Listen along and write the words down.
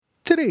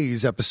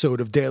Today's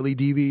episode of Daily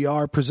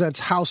DVR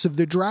Presents House of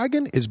the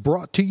Dragon is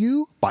brought to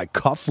you by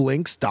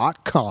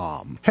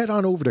Cufflinks.com. Head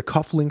on over to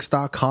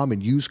Cufflinks.com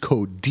and use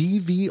code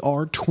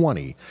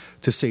DVR20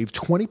 to save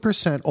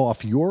 20%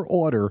 off your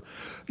order,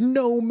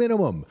 no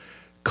minimum.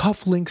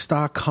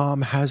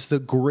 Cufflinks.com has the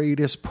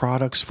greatest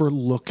products for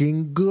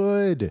looking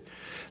good.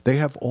 They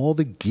have all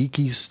the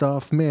geeky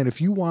stuff. Man,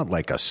 if you want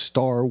like a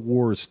Star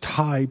Wars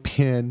tie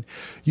pin,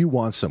 you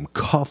want some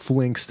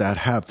cufflinks that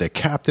have the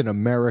Captain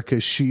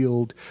America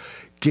shield,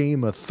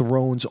 Game of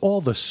Thrones, all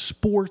the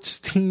sports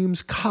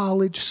teams,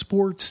 college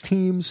sports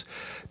teams,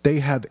 they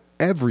have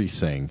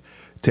everything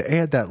to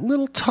add that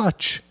little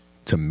touch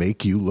to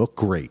make you look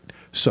great.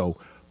 So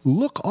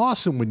look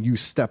awesome when you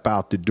step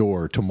out the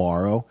door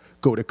tomorrow.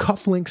 Go to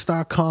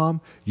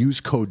cufflinks.com,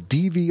 use code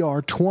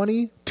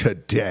DVR20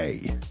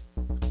 today.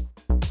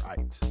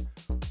 Right.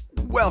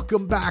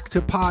 Welcome back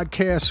to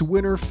Podcast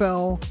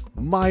Winterfell.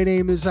 My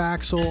name is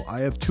Axel. I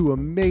have two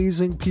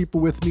amazing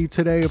people with me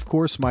today. Of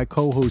course, my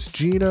co-host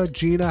Gina.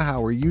 Gina,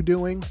 how are you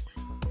doing?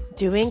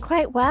 Doing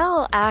quite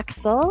well,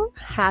 Axel.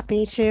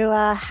 Happy to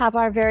have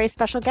our very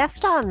special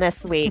guest on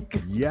this week.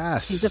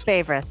 Yes. He's a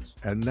favorite.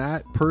 And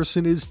that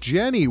person is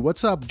Jenny.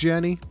 What's up,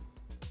 Jenny?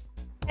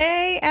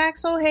 Hey,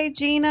 Axel. Hey,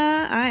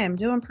 Gina. I am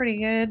doing pretty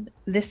good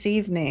this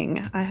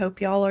evening. I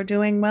hope y'all are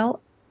doing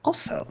well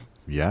also.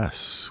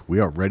 Yes, we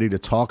are ready to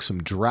talk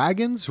some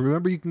dragons.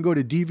 Remember, you can go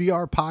to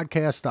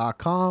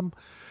dvrpodcast.com,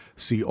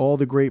 see all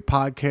the great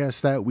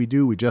podcasts that we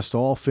do. We just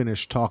all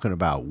finished talking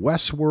about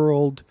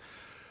Westworld.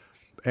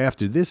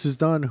 After this is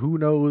done, who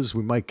knows?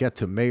 We might get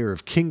to Mayor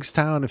of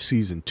Kingstown if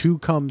season 2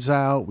 comes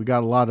out. We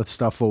got a lot of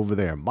stuff over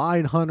there.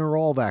 Mindhunter,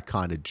 all that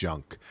kind of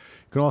junk.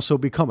 You can also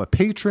become a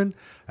patron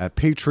at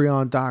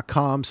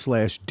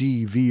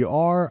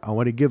patreon.com/DVR. I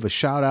want to give a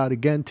shout out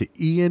again to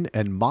Ian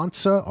and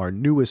Monsa, our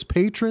newest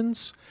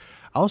patrons.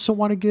 I also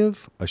want to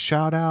give a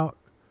shout out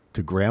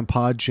to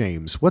Grandpa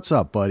James. What's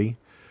up, buddy?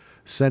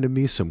 Sending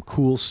me some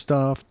cool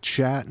stuff,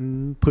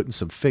 chatting, putting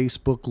some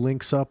Facebook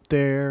links up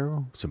there,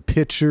 some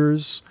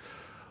pictures.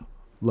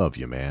 Love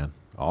you, man.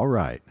 All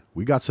right.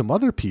 We got some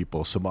other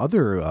people, some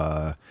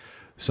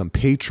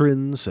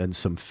patrons and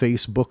some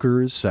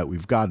Facebookers that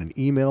we've got an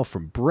email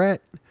from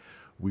Brett.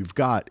 We've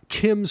got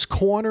Kim's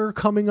Corner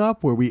coming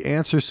up where we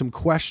answer some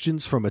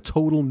questions from a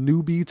total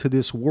newbie to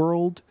this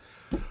world.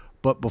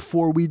 But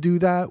before we do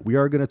that, we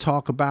are going to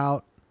talk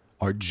about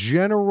our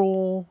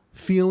general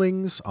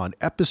feelings on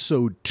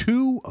episode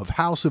 2 of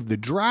House of the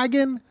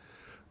Dragon,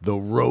 The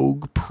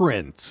Rogue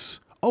Prince.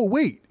 Oh,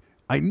 wait.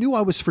 I knew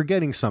I was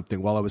forgetting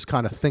something while I was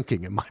kind of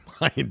thinking in my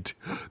mind.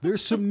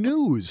 There's some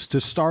news to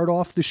start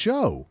off the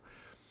show.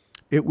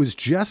 It was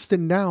just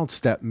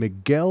announced that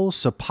Miguel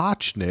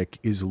Sapochnik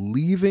is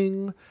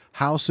leaving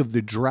House of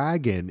the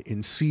Dragon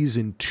in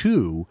season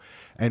 2,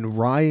 and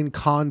Ryan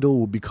Condal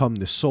will become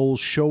the sole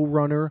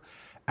showrunner.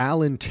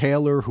 Alan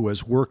Taylor, who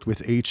has worked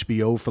with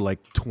HBO for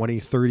like 20,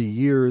 30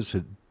 years,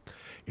 and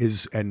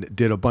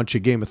did a bunch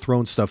of Game of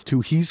Thrones stuff too.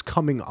 He's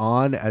coming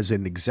on as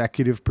an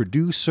executive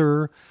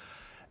producer.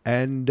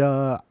 And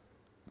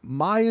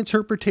my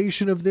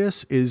interpretation of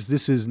this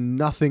is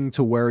nothing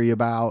to worry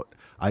about.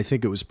 I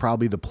think it was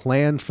probably the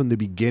plan from the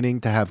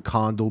beginning to have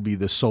Condal be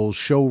the sole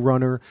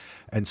showrunner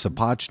and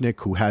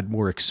Sapochnik, who had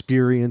more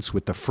experience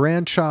with the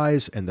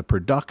franchise and the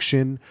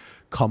production,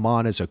 come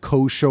on as a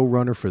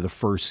co-showrunner for the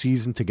first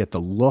season to get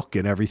the look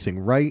and everything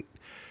right.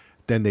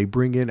 Then they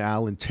bring in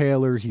Alan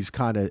Taylor. He's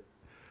kind of,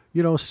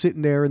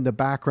 sitting there in the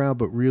background,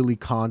 but really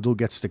Condal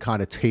gets to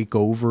kind of take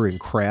over and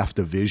craft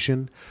a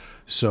vision.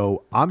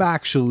 So I'm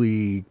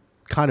actually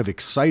kind of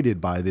excited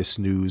by this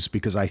news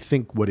because I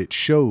think what it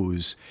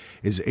shows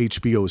is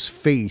HBO's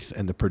faith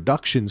and the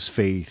production's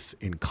faith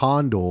in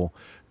Condal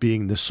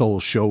being the sole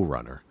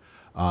showrunner.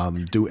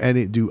 Do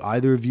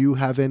either of you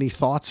have any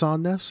thoughts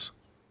on this?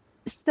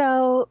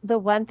 So the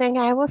one thing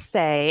I will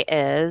say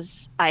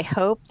is I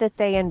hope that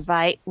they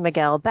invite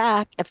Miguel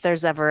back if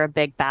there's ever a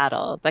big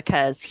battle,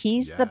 because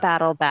he's the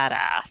battle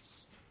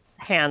badass,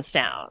 hands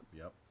down.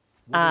 Yep.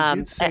 Well,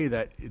 they did say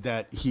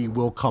that he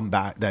will come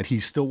back, that he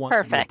still wants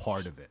to be a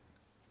part of it.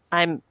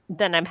 I'm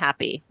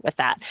happy with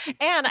that.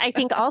 And I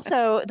think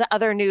also the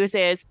other news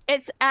is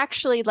it's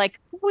actually like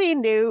we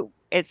know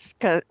this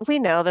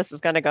is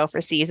going to go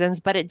for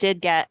seasons, but it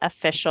did get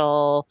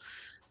official.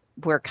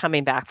 We're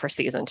coming back for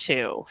season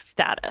 2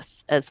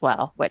 status as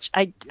well, which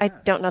I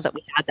don't know that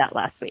we had that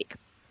last week.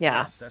 Yeah.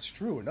 Yes, that's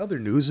true. And other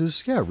news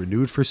is,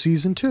 renewed for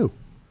season 2.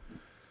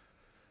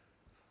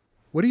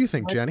 What do you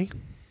think, Jenny?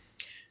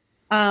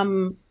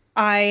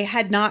 I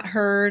had not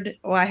heard,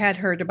 I had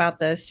heard about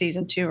the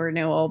season 2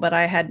 renewal, but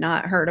I had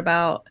not heard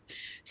about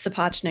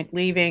Sapochnik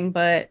leaving,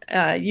 but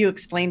you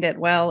explained it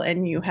well,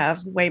 and you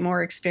have way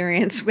more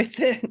experience with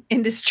the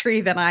industry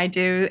than I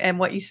do, and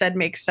what you said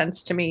makes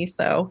sense to me,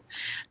 so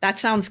that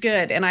sounds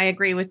good, and I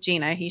agree with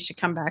Gina. He should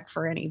come back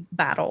for any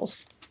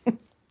battles.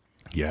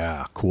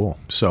 Yeah, cool.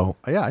 So,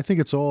 I think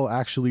it's all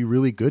actually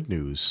really good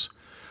news.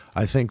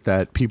 I think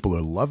that people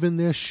are loving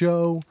this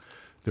show.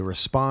 The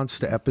response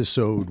to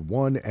episode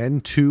 1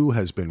 and 2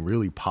 has been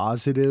really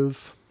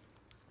positive.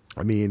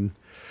 I mean,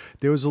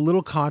 There was a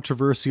little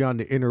controversy on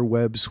the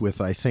interwebs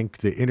with, I think,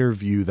 the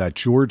interview that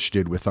George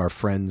did with our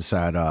friends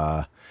at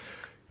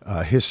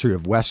History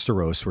of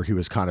Westeros, where he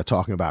was kind of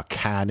talking about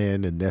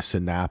canon and this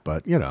and that.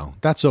 But, you know,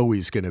 that's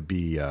always going to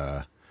be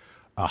a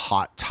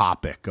hot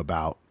topic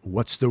about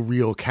what's the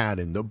real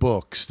canon, the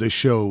books, the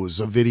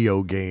shows, a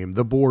video game,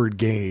 the board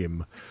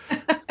game,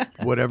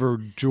 whatever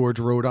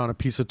George wrote on a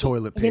piece of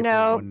toilet paper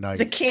one night.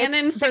 The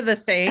canon for the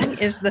thing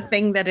is the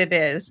thing that it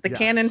is. The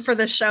canon for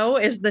the show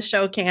is the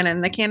show canon.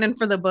 The canon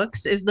for the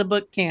books is the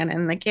book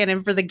canon. The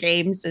canon for the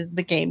games is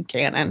the game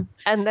canon.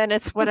 And then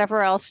it's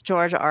whatever else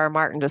George R. R.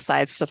 Martin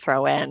decides to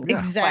throw in.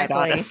 Exactly.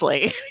 Quite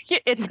honestly,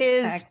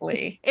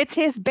 it's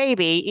his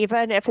baby,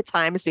 even if at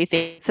times we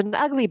think it's an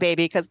ugly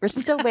baby because we're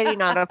still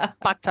waiting on a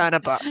fuck ton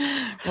of books.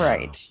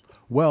 Right.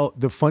 Well,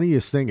 the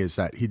funniest thing is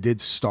that he did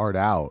start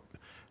out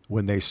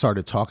when they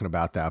started talking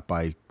about that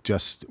by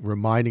just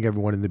reminding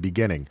everyone in the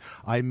beginning,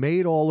 I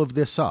made all of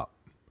this up.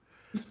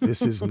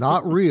 This is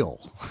not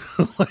real.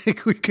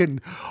 Like we can,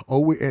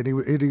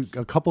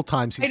 a couple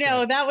times. I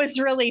know that was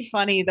really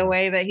funny the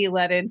way that he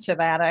led into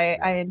that.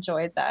 I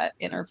enjoyed that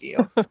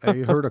interview. I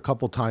heard a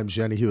couple times,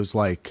 Jenny, he was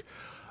like,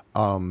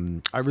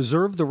 I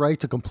reserve the right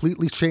to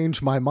completely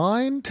change my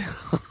mind.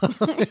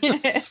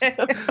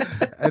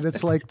 And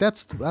it's like,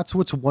 that's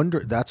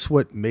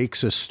what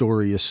makes a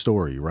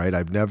story, right?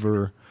 I've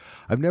never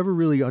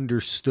really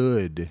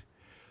understood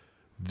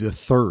the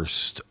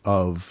thirst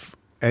of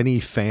any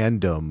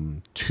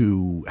fandom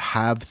to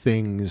have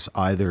things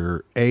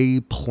either A,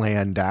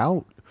 planned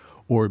out,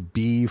 or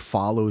B,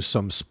 follow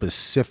some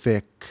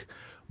specific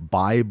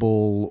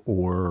Bible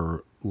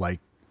or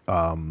like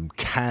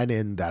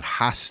canon that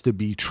has to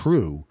be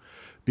true.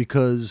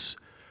 Because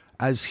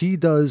as he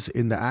does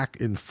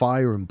in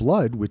Fire and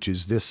Blood, which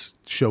is this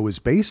show is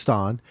based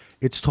on,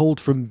 it's told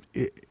from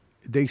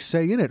they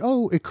say in it,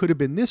 oh, it could have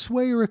been this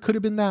way or it could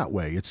have been that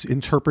way. It's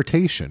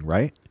interpretation,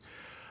 right?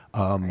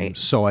 Right.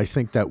 So I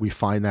think that we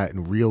find that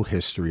in real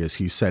history, as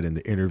he said in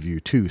the interview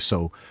too.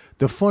 So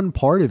the fun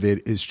part of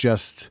it is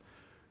just,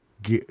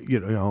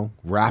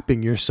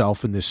 wrapping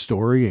yourself in this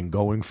story and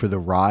going for the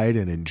ride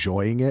and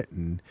enjoying it.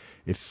 And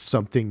if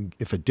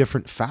a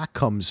different fact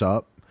comes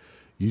up,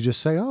 you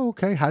just say, oh,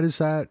 okay, how does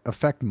that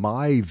affect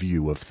my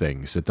view of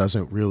things? There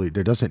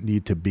doesn't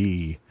need to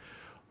be,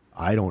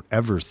 I don't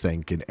ever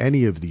think in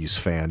any of these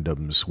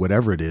fandoms,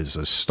 whatever it is,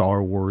 a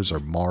Star Wars or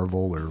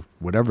Marvel or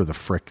whatever the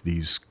frick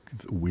these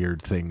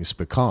weird things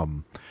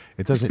become,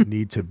 it doesn't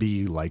need to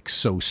be like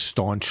so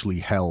staunchly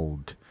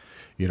held,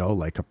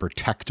 like a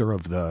protector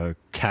of the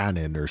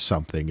canon or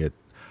something.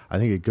 I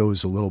think it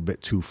goes a little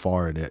bit too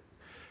far in it.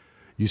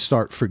 You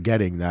start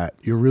forgetting that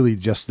you're really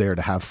just there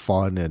to have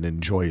fun and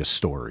enjoy a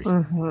story.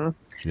 Mm-hmm.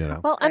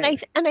 Well,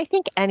 Right. and I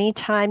think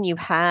anytime you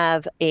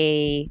have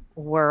a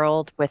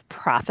world with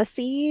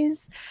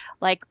prophecies,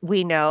 like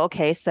we know,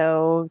 okay,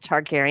 so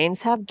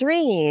Targaryens have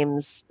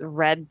dreams,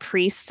 red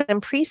priests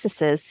and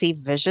priestesses see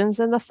visions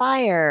in the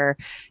fire.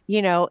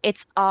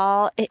 It's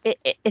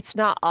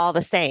not all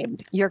the same.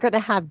 You're going to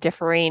have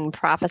differing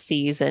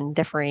prophecies and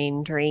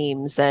differing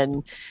dreams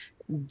and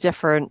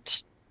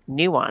different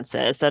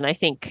nuances. And I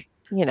think,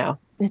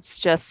 it's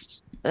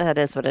just, that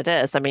is what it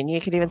is. I mean, you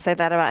could even say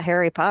that about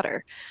Harry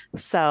Potter.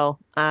 So,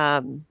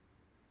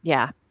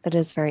 yeah, it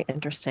is very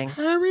interesting.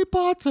 Harry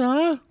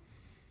Potter.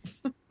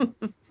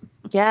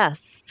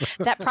 Yes.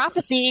 That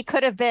prophecy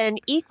could have been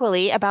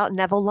equally about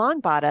Neville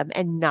Longbottom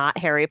and not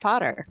Harry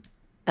Potter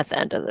at the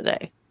end of the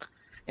day.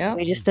 Yeah.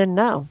 We just didn't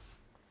know.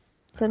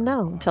 Didn't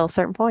know until a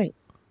certain point.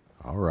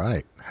 All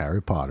right.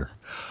 Harry Potter.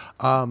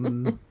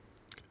 I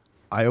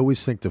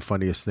always think the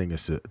funniest thing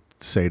is to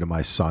say to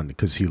my son,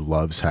 because he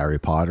loves Harry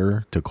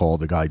Potter, to call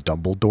the guy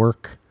Dumbledore,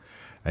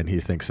 and he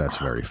thinks that's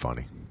very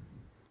funny.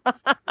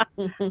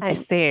 I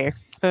see.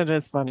 It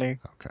is funny.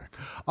 Okay.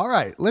 All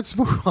right. Let's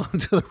move on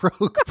to the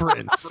Rogue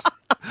Prince.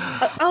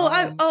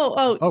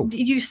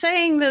 You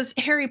saying this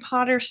Harry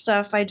Potter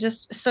stuff.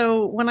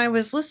 So when I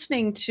was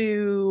listening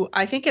to,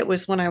 I think it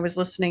was when I was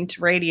listening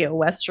to Radio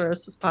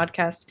Westeros'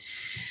 podcast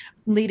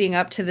leading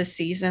up to the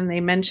season,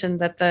 they mentioned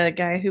that the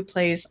guy who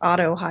plays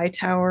Otto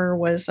Hightower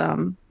was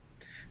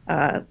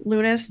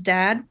Luna's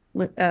dad,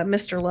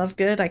 Mr.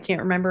 Lovegood. I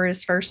can't remember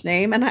his first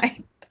name. And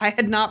I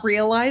had not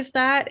realized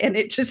that. And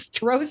it just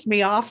throws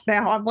me off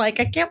now. I'm like,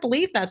 I can't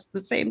believe that's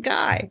the same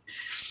guy.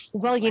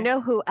 Well, you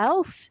know who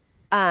else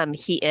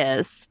he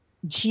is?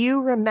 Do you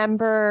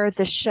remember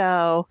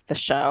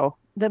the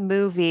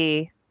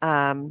movie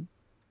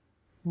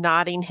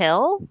Notting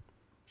Hill?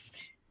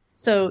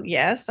 So,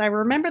 yes, I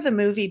remember the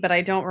movie, but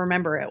I don't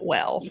remember it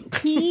well.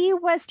 He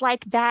was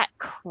like that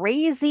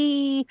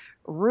crazy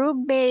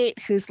roommate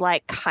who's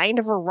like kind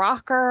of a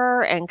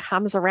rocker and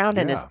comes around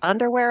in his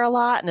underwear a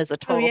lot and is a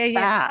total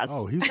spaz.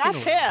 Oh, he's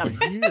That's been around him.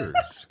 for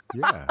years.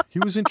 Yeah. He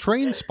was in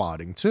Train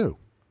Spotting too.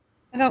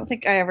 I don't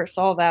think I ever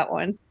saw that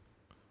one.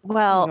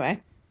 Well, Anyway.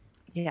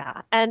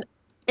 yeah. And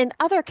in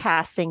other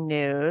casting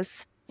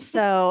news,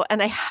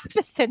 and I have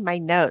this in my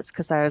notes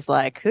because I was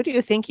like, who do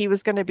you think he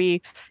was going to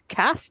be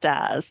cast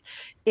as?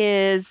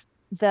 Is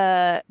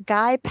the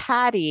guy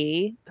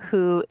Patty,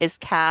 who is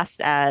cast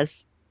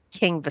as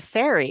King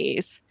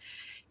Viserys,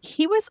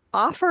 he was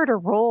offered a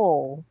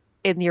role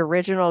in the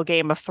original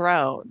Game of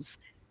Thrones,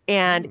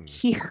 and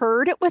he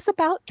heard it was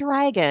about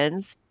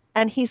dragons,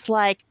 and he's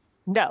like,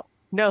 no,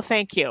 no,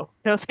 thank you.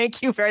 No,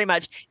 thank you very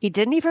much. He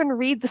didn't even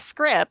read the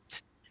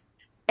script,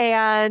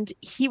 and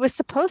he was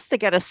supposed to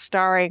get a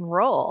starring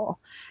role.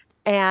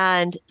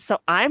 And so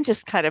I'm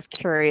just kind of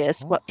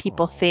curious what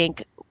people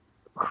think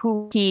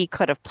who he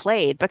could have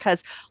played,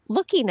 because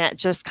looking at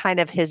just kind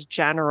of his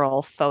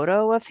general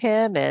photo of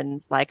him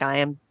and like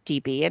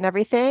IMDb and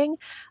everything,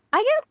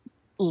 I get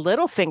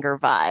Littlefinger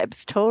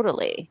vibes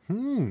totally.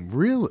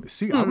 Really?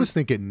 See, I was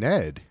thinking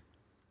Ned.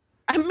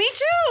 Me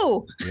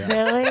too. Yeah.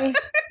 Really?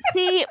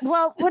 See,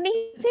 well, when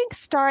you think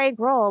starring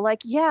role, like,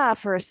 yeah,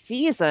 for a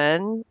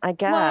season, I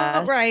guess.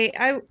 Well, right.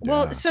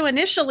 So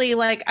initially,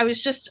 like, I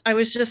was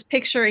just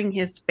picturing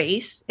his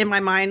face in my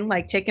mind,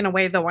 like taking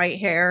away the white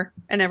hair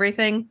and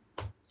everything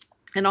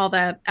and all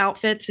the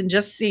outfits and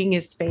just seeing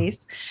his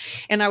face.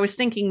 And I was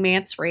thinking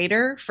Mance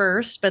Rayder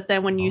first, but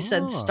then when you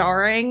said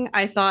starring,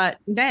 I thought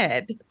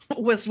Ned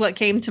was what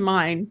came to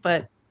mind.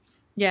 But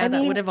yeah,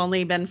 that would have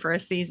only been for a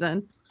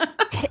season.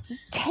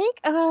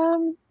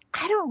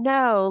 I don't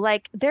know.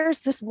 Like, there's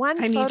this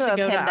one I photo need to of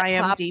go him to that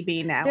IMDb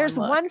pops, now. There's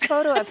one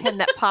photo of him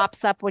that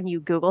pops up when you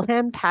Google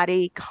him,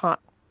 Patty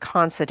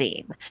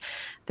Considine.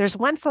 There's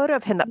one photo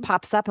of him that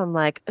pops up. I'm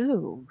like,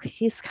 ooh,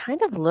 he's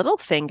kind of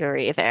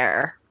Littlefingery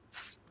there.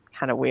 It's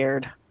kind of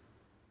weird.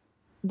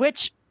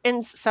 Which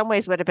in some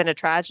ways would have been a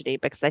tragedy,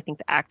 because I think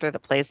the actor that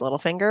plays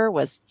Littlefinger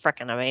was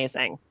freaking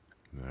amazing.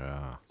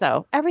 Yeah.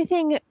 So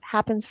everything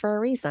happens for a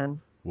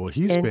reason. Well,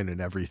 he's been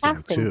in everything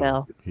too.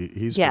 Bill.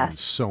 He's been in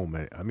so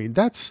many. I mean,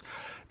 that's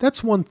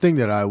one thing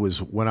that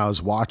when I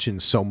was watching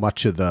so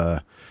much of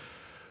the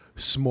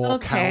small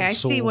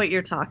council. I see what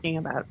you're talking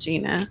about,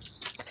 Gina.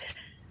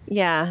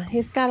 Yeah,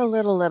 he's got a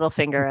little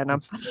finger in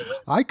him.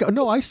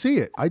 I see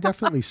it. I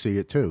definitely see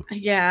it too.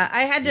 Yeah,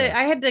 I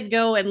had to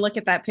go and look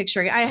at that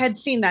picture. I had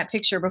seen that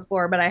picture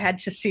before, but I had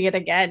to see it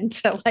again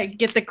to like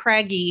get the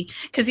craggy,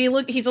 because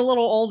he's a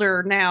little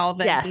older now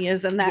than he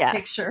is in that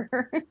picture.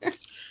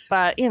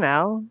 But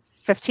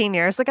 15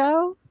 years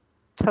ago,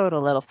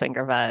 total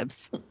Littlefinger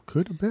vibes.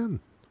 Could have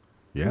been.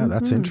 Yeah,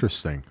 that's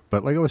interesting.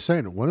 But like I was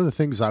saying, one of the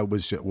things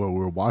we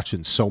were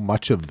watching so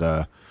much of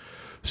the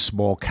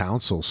small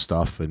council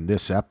stuff in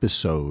this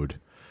episode,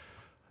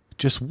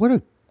 just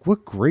what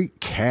great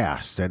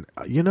cast. And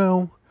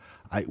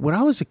when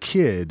I was a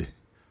kid,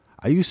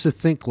 I used to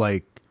think,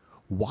 like,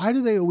 why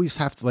do they always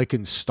have to, like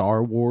in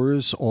Star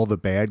Wars, all the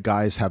bad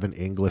guys have an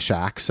English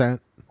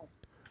accent,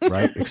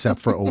 right? Except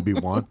for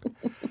Obi-Wan.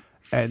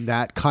 And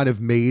that kind of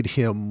made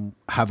him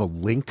have a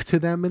link to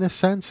them in a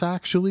sense,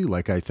 actually.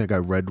 Like, I think I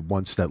read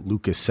once that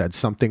Lucas said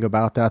something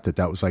about that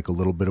was like a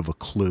little bit of a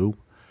clue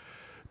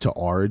to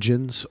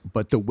Origins.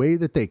 But the way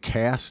that they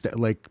cast,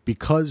 like,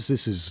 because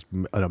this is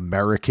an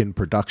American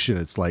production,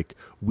 it's like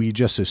we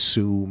just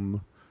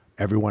assume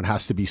everyone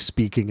has to be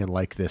speaking in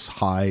like this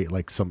high,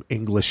 like some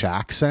English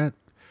accent.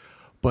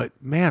 But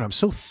man, I'm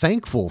so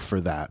thankful for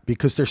that,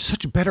 because they're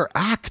such better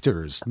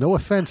actors. No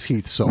offense,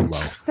 Heath Solo.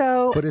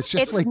 But it's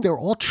just like they're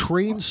all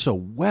trained so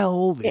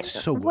well. It's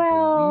so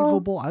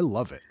believable. I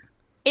love it.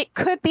 It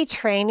could be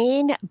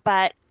training,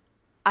 but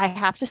I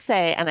have to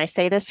say, and I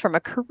say this from a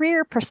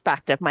career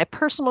perspective, my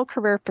personal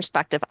career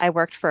perspective, I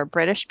worked for a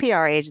British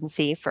PR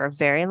agency for a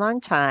very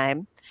long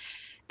time.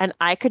 And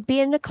I could be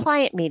in a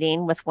client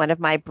meeting with one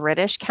of my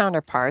British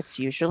counterparts,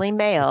 usually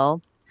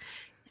male,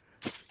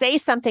 say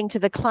something to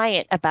the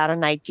client about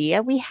an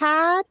idea we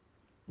had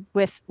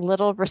with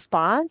little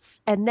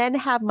response, and then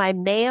have my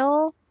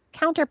male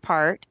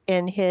counterpart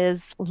in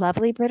his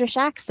lovely British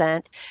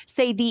accent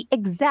say the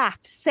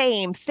exact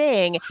same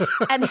thing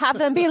and have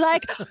them be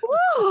like,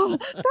 whoa,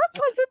 that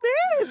was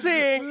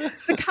amazing.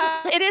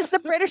 Because it is the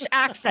British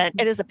accent.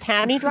 It is a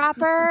panty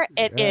dropper.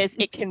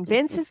 It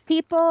convinces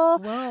people.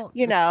 Well,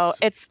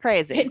 it's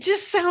crazy. It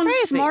just sounds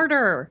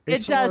smarter.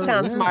 It does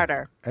sound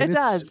smarter. And it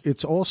does.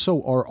 It's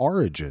also our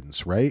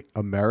origins, right?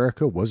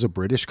 America was a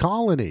British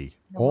colony.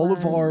 All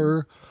of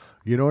our,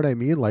 you know what I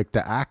mean? Like,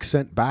 the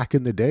accent back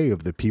in the day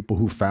of the people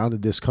who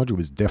founded this country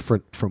was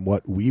different from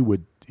what we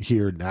would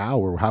hear now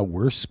or how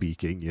we're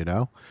speaking,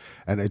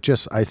 And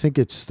I think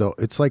it's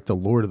like the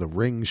Lord of the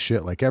Rings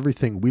shit. Like,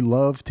 everything, we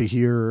love to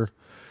hear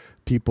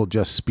people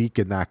just speak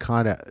in that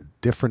kind of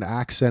different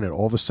accent, and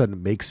all of a sudden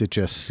it makes it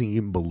just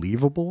seem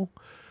believable.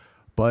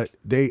 But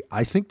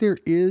I think there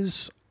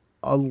is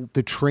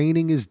the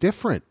training is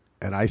different.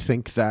 And I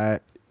think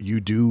that you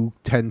do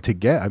tend to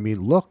get, I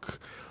mean, look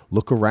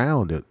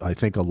around. I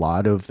think a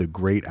lot of the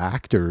great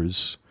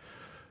actors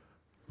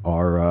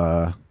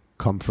are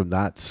come from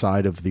that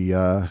side of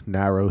the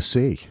narrow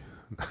sea.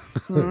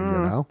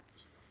 Fair.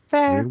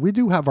 I mean, we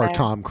do have our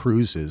Tom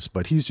Cruises,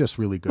 but he's just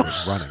really good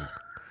at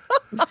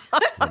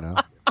running.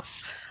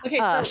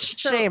 Okay,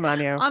 shame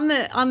on you. On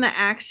the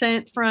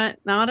accent front,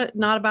 not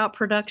about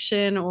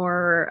production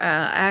or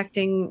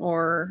acting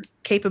or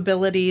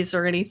capabilities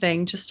or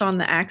anything, just on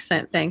the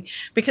accent thing,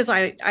 because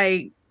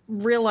I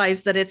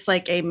realize that it's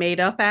like a made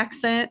up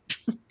accent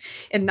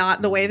and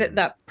not the way that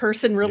that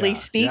person really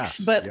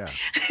speaks. But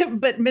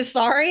Miss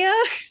Aria,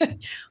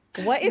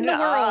 what in the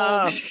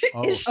world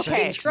is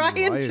she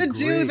trying to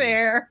do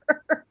there?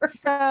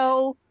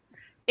 So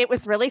it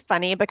was really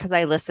funny because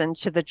I listened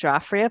to the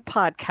Joffrey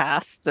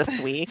podcast this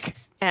week,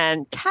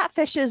 and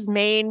Catfish's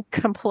main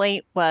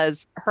complaint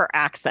was her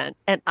accent.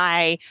 And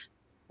I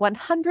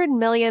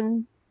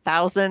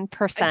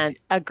 100,000,000%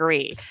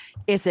 agree.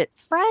 Is it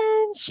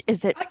French?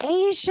 Is it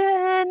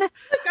Asian?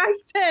 Like I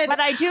said, but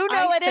I do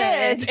know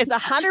is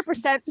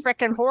 100%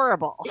 freaking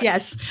horrible.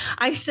 Yes.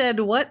 I said,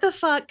 what the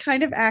fuck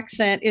kind of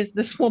accent is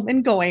this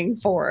woman going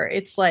for?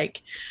 It's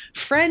like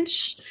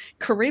French,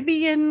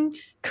 Caribbean,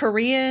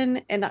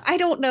 Korean, and I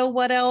don't know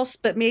what else,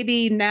 but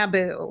maybe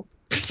Naboo.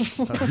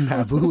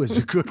 Naboo is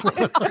a good one.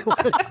 I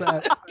like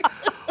that.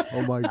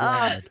 Oh my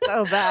God.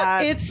 So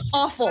bad. It's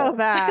awful. So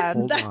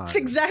bad. That's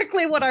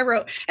exactly what I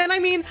wrote. And I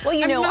mean, well,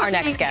 you I'm know, not our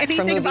next guest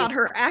anything about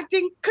her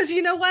acting, because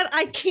you know what?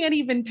 I can't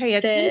even pay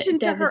attention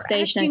to her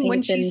acting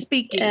when she's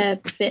speaking. A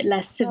bit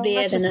less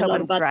severe than a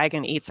lot of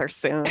dragon eats her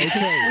soon.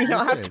 Okay, we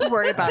don't have to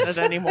worry about it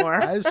anymore.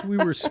 As we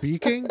were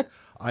speaking,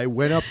 I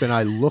went up and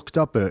I looked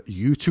up a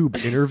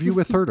YouTube interview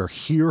with her to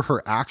hear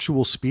her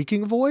actual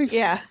speaking voice.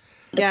 Yeah.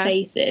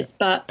 Places,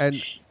 but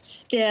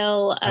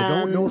still, I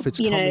don't know if it's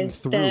coming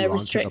through the onto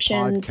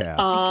restrictions the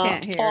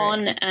podcast. are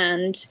on,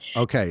 and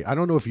okay, I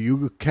don't know if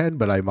you can,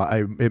 but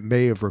it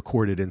may have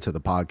recorded into the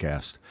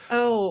podcast.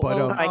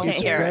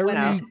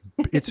 But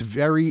it's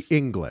very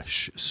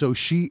English, so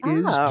she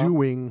is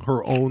doing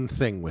her own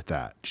thing with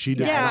that. She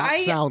does not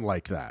sound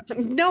like that.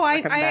 No,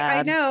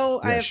 I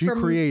know. She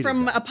created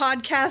from a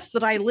podcast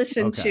that I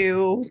listened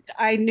to.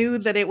 I knew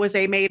that it was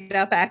a made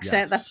up accent.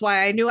 Yes. That's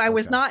why I knew I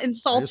was not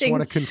insulting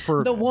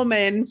the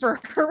woman for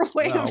her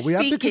way of we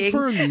speaking. Have to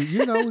confirm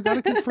we got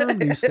to confirm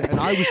these things. And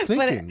I was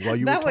thinking while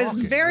you were talking. That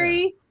was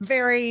very,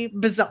 very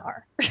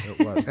bizarre. It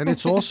was. And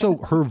it's also,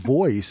 her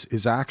voice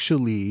is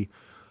actually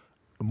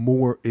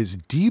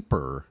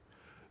deeper.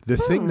 The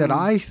thing that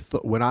I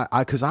thought when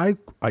because I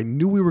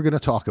knew we were going to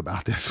talk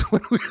about this when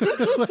hey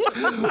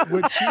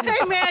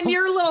man,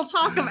 your little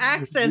talk of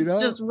accents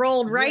just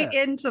rolled right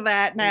into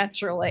that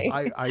naturally.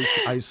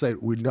 I said,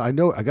 I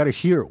know I got to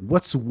hear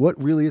what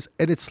really is,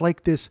 and it's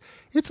like this.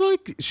 It's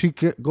like she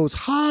goes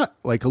hot,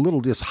 like a little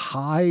this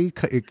high.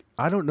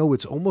 I don't know.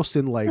 It's almost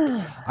in like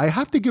I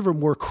have to give her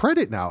more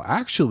credit now.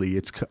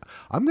 Actually,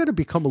 I'm going to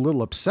become a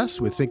little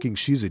obsessed with thinking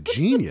she's a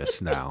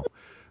genius now.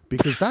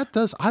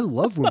 Because I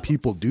love when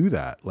people do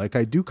that. Like,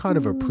 I do kind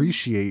of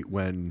appreciate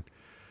when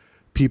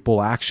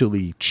people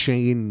actually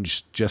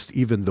change just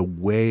even the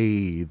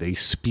way they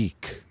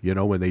speak,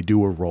 when they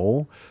do a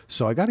role.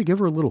 So I got to give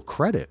her a little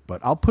credit.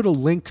 But I'll put a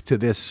link to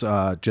this,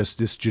 just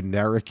this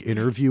generic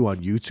interview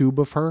on YouTube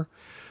of her.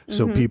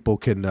 So people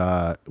can,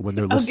 when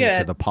they're listening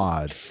to the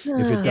pod, if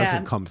it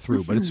doesn't come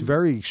through. But it's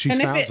she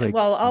sounds like.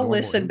 Well, I'll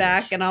listen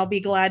back and I'll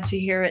be glad to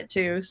hear it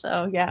too.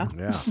 So, yeah.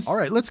 Yeah. All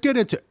right. Let's get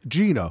into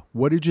Gina.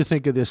 What did you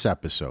think of this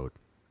episode?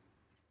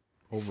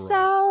 Overall?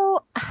 So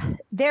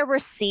there were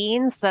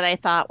scenes that I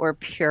thought were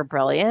pure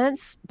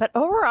brilliance, but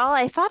overall,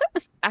 I thought it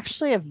was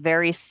actually a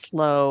very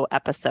slow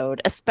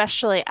episode,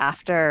 especially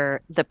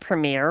after the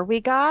premiere we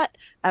got.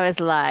 I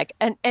was like,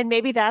 and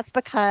maybe that's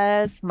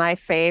because my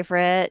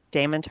favorite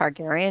Daemon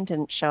Targaryen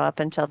didn't show up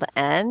until the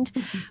end,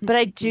 but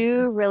I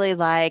do really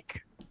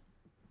like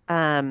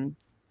Rhaena.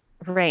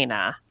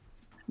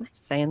 Am I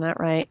saying that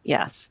right?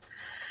 Yes.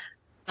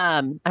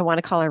 I want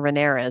to call her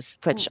Rhaenyra's,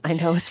 which I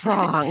know is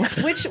wrong.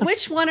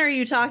 Which one are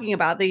you talking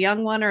about? The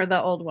young one or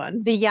the old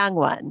one? The young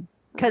one.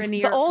 Because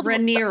the old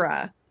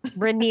Rhaenyra.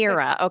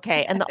 Rhaenyra,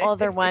 okay, and the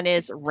other one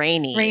is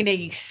Rhaenys.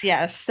 Rhaenys,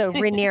 yes. So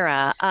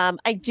Rhaenyra,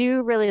 I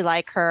do really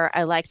like her.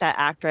 I like that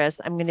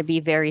actress. I'm going to be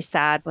very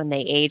sad when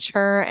they age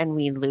her and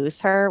we lose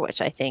her, which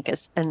I think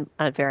is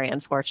very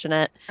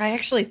unfortunate. I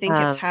actually think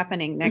it's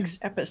happening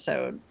next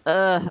episode.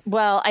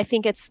 Well, I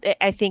think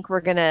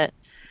we're gonna.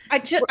 I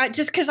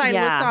just because I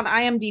looked on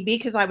IMDb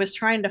because I was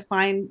trying to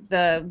find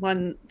the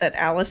one that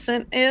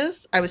Alicent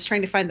is. I was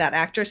trying to find that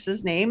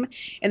actress's name,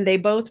 and they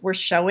both were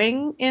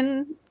showing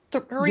in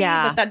 3.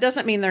 But that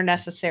doesn't mean they're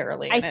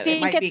necessarily. I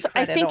think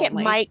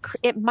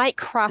it might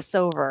cross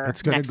over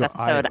next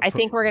episode. I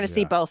think we're going to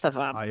see both of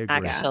them. I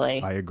agree.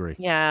 Actually, I agree.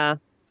 Yeah.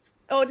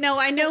 Oh no,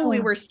 I know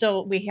we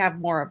have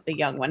more of the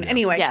young one.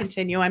 Anyway,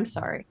 continue. I'm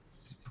sorry.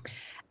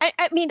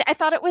 I mean, I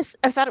thought it was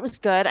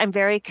good. I'm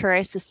very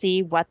curious to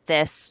see what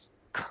this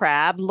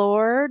Crab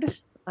Lord,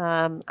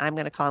 I'm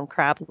going to call him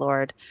Crab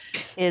Lord,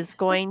 is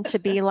going to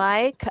be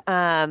like.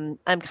 I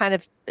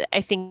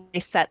think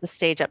they set the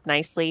stage up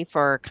nicely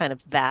for kind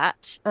of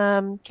that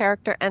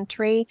character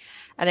entry,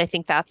 and I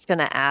think that's going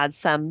to add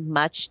some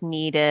much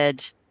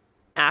needed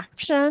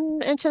action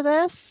into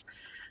this.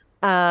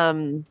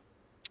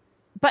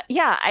 But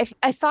yeah,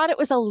 I thought it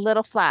was a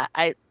little flat.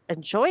 I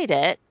enjoyed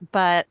it,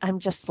 but I'm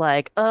just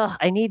like,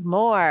 I need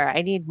more.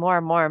 I need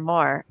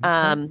more.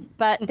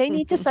 But they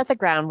need to set the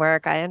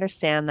groundwork. I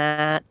understand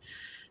that.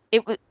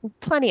 It was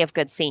plenty of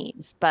good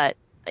scenes, but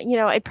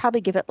I'd probably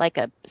give it like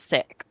a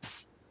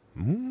 6.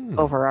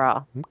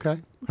 overall. Okay.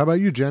 How about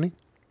you, Jenny?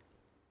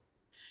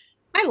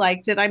 I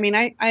liked it. I mean,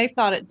 I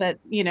thought that,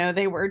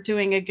 they were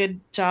doing a good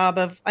job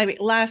of,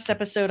 last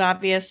episode,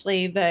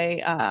 obviously,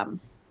 they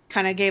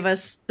kind of gave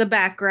us the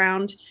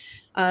background,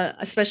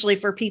 especially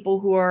for people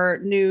who are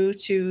new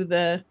to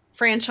the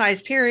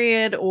franchise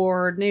period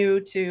or new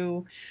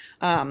to,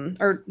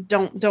 or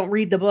don't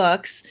read the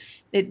books.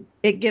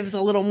 It gives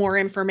a little more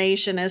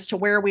information as to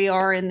where we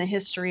are in the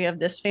history of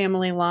this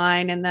family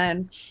line. And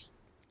then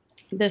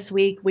this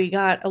week we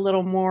got a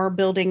little more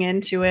building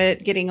into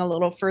it, getting a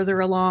little further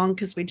along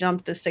because we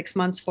jumped the 6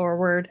 months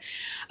forward.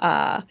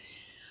 I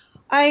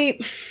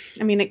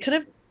mean, it could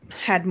have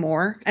had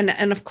more,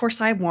 and of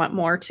course I want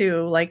more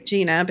too, like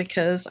Gina,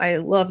 because I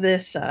love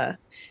this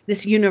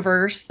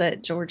universe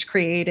that George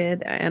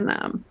created,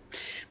 and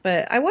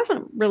but I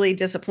wasn't really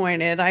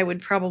disappointed.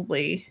 I'd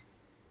probably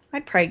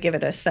give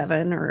it a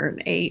 7 or an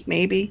 8,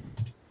 maybe.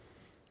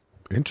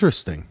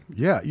 Interesting.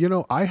 Yeah,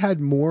 I had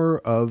more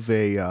of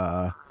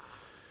a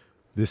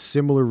this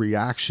similar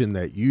reaction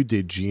that you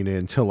did, Gina,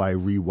 until I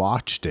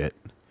rewatched it.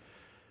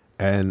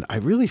 And I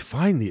really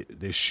find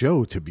this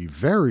show to be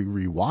very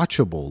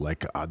rewatchable.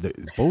 Like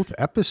both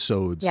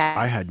episodes, yes.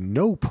 I had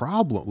no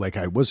problem. Like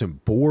I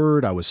wasn't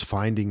bored. I was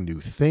finding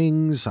new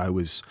things.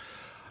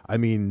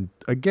 Again,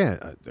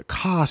 the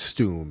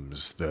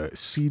costumes, the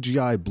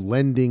CGI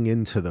blending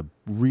into the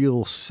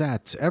real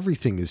sets,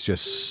 everything is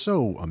just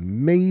so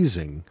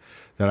amazing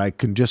that I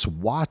can just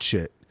watch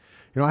it.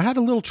 I had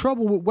a little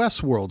trouble with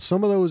Westworld.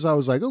 Some of those I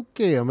was like,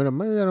 okay, I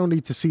don't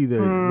need to see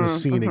the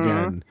scene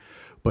again.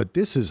 But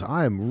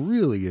I'm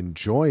really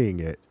enjoying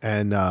it.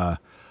 And I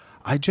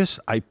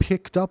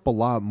picked up a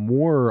lot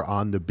more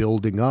on the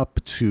building up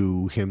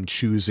to him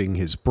choosing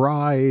his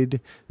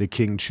bride, the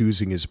king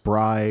choosing his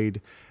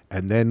bride,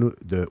 and then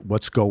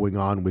what's going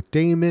on with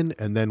Daemon,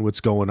 and then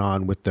what's going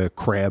on with the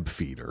crab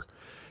feeder.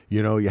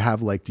 You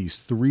have like these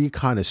 3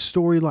 kind of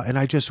storylines. And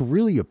I just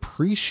really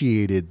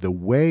appreciated the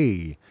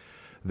way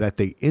that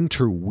they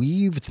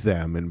interweaved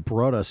them and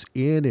brought us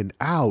in and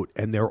out,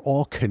 and they're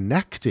all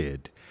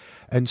connected.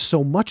 And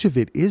so much of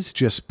it is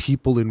just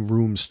people in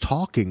rooms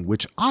talking,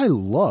 which I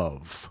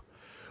love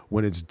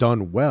when it's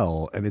done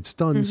well, and it's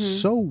done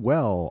so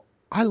well.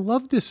 I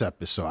love this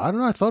episode. I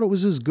don't know. I thought it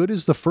was as good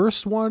as the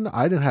first one.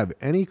 I didn't have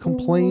any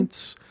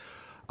complaints.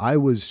 I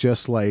was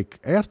just like,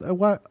 after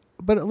what?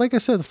 But like I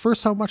said, the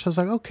first time I watched, I was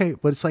like, okay,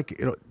 but it's like,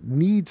 it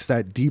needs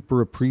that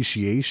deeper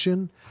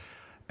appreciation.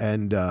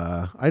 And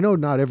I know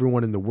not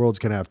everyone in the world's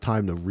going to have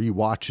time to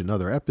rewatch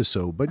another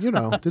episode, but,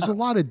 there's a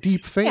lot of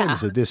deep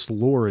fans of this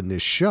lore in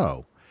this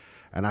show.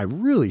 And I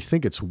really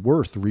think it's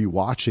worth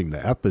rewatching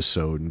the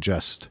episode and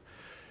just,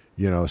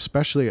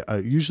 especially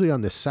usually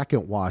on the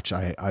second watch,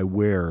 I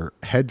wear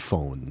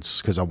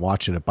headphones because I'm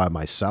watching it by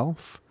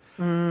myself.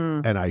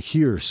 And I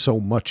hear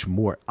so much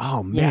more.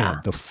 Oh,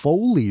 man, the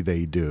Foley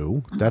they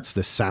do, that's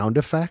the sound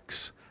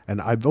effects. And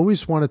I've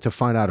always wanted to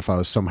find out if I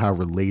was somehow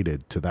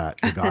related to the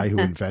guy who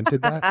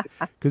invented that.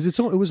 Because it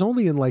was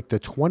only in like the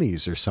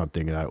 20s or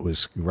something that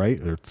was, right?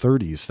 Or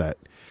 30s that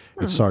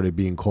it started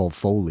being called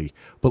Foley.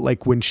 But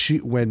like when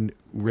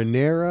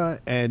Rhaenyra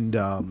and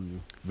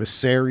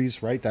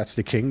Viserys, right? That's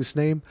the king's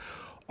name,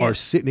 are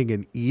sitting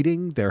and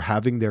eating. They're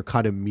having their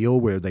kind of meal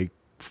where they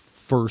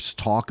first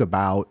talk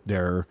about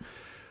their,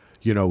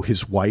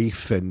 his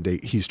wife, and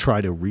he's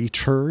trying to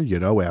reach her,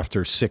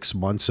 after 6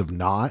 months of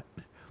not.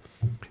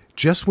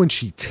 Just when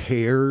she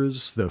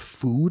tears the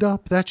food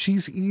up that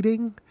she's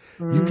eating,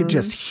 you could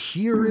just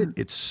hear it.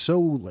 It's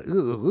so,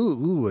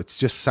 it's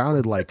just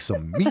sounded like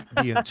some meat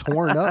being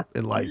torn up,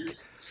 and like,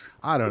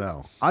 I don't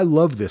know. I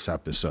love this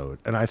episode.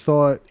 And I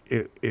thought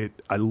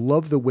I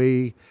love the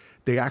way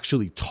they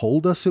actually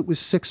told us it was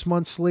 6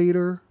 months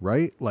later,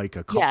 right? Like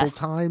a couple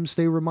times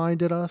they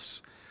reminded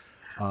us.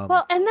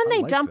 Well, and then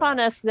they dump on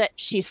us that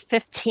she's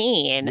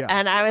 15. Yeah.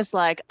 And I was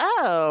like,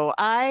 oh,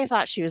 I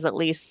thought she was at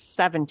least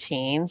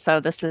 17. So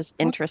this is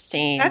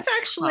interesting. That's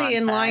actually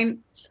in line.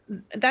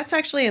 That's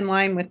actually in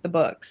line with the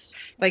books.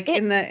 Like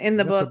in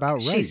the book, right,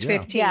 she's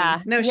 15.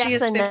 Yeah. No, she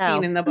is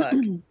 15 in the book.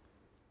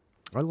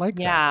 I like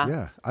that.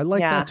 Yeah. I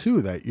like that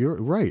too, that you're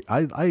right.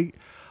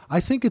 I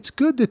think it's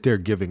good that they're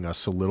giving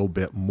us a little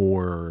bit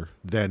more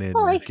than in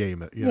the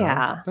game.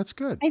 That's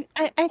good.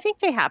 I think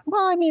they have.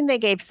 Well, I mean, they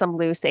gave some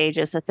loose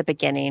ages at the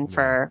beginning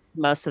for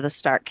most of the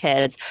Stark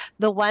kids.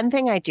 The one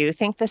thing I do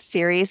think the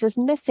series is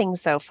missing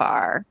so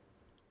far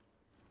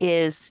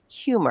is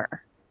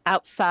humor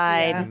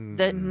outside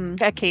the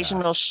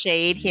occasional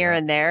shade here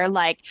and there.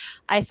 Like,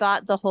 I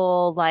thought the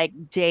whole like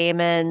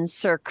Daemon,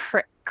 Sir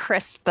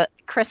Crispin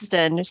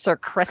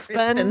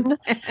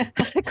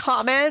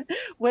comment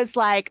was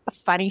like a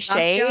funny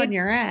shade on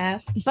your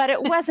ass, but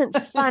it wasn't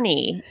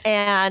funny.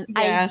 And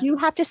I do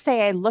have to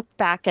say, I look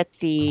back at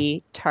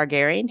the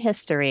Targaryen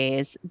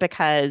histories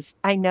because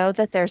I know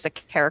that there's a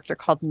character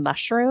called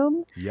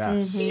Mushroom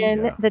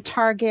in the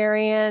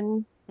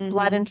Targaryen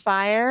Blood and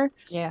Fire.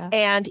 Yeah.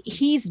 And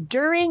he's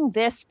during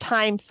this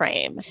time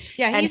frame.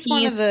 Yeah, he's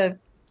one of the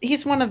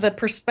he's one of the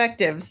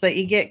perspectives that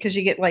you get, because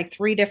you get like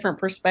 3 different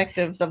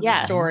perspectives of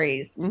the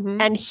stories.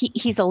 Mm-hmm. And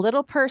he's a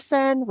little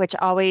person,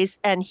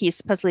 and he's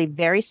supposedly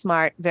very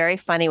smart, very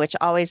funny, which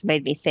always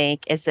made me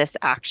think, is this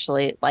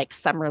actually like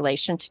some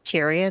relation to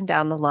Tyrion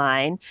down the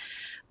line?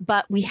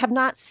 But we have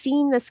not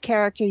seen this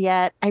character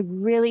yet. I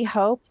really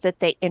hope that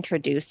they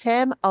introduce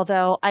him,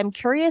 although I'm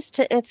curious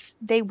to if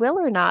they will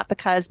or not,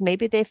 because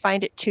maybe they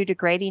find it too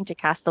degrading to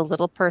cast the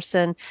little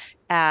person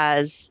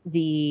as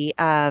the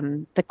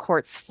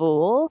court's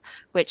fool,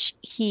 which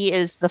he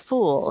is the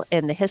fool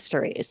in the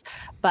histories.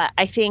 But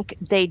I think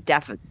they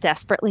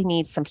desperately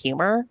need some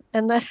humor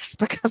in this,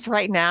 because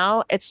right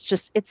now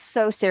it's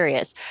so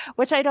serious,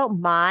 which I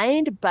don't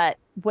mind. But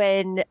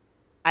when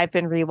I've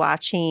been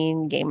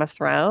rewatching Game of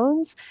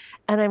Thrones,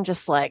 and I'm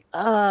just like,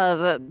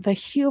 the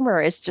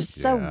humor is just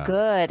so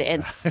good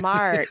and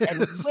smart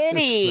and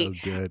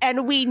witty. So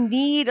and we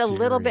need a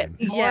little bit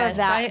more of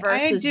that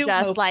versus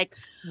just like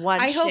one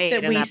shade. I hope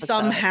that we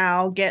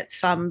somehow get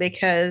some,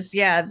 because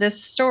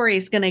this story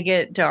is going to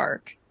get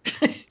dark,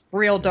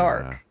 real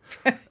dark.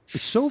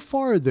 So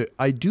far,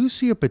 I do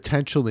see a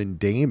potential in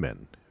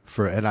Daemon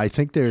and I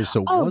think there's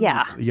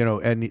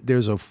and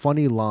there's a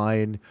funny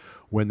line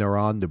when they're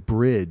on the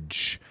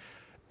bridge,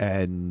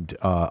 and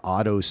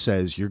Otto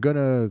says, "You're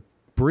gonna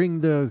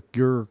bring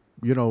your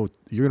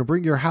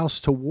house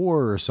to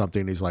war or something."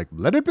 And he's like,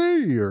 "Let it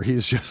be," or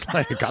he's just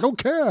like, "I don't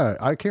care."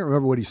 I can't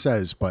remember what he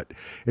says, but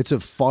it's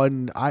a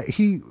fun.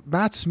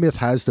 Matt Smith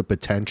has the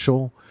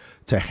potential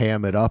to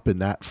ham it up in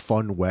that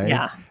fun way,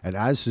 and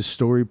as the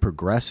story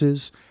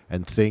progresses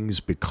and things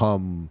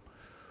become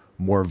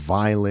more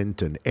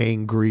violent and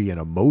angry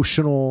and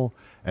emotional,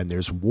 and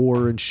there's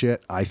war and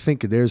shit, I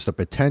think there's the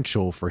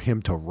potential for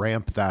him to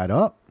ramp that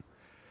up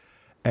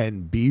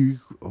and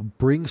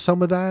bring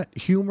some of that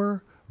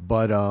humor.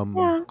 But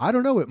I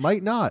don't know, it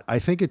might not. I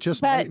think it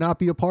just might not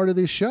be a part of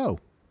this show.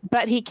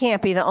 But he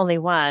can't be the only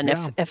one.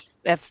 If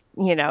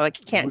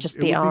it can't just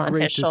be on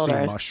his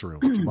shoulders.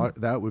 Mushroom.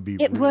 That would be.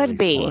 It would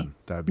be. Fun.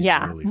 That'd be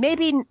really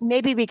fun.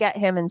 Maybe we get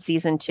him in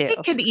season 2.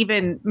 It could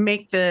even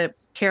make the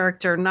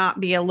character not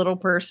be a little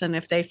person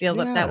if they feel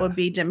that would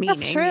be demeaning.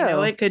 That's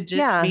true. It could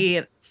just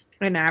be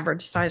an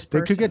average sized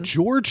person. They could get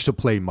George to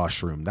play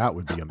Mushroom. That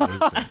would be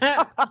amazing.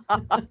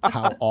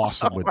 How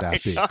awesome would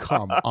that be?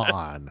 Come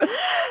on.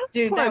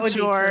 Dude, that would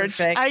George.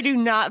 Be perfect. I do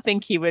not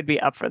think he would be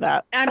up for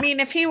that. I mean,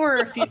 if he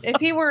were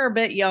a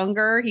bit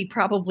younger, he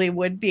probably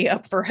would be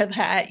up for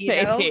that,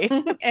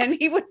 and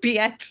he would be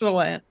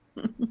excellent.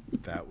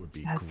 That would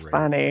be That's great.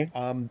 Funny.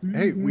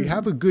 Hey, we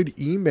have a good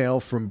email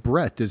from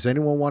Brett. Does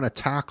anyone want to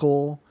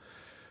tackle?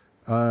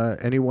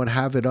 Anyone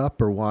have it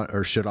up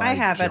or should I? I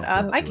have it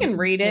up. I can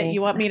read it.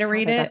 You want me to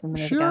read it?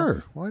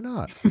 Sure. Why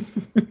not?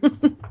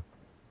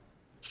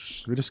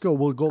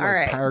 We'll go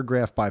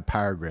paragraph by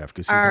paragraph,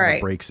 because he kind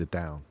of breaks it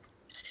down.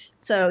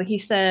 So he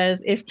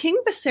says, if King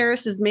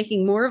Viserys is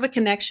making more of a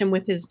connection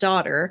with his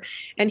daughter,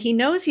 and he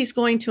knows he's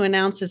going to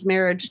announce his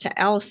marriage to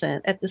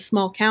Alicent at the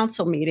small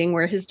council meeting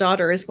where his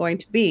daughter is going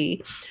to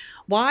be,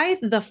 why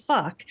the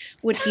fuck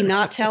would he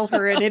not tell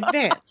her in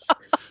advance?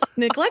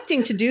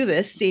 Neglecting to do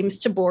this seems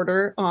to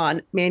border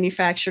on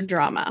manufactured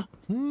drama.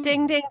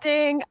 Ding, ding,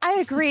 ding. I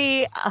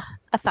agree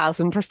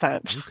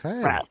 1,000%.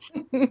 Okay. Brett.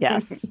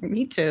 Yes.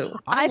 Me too.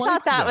 I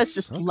thought that was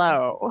just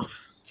low.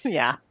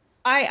 Yeah.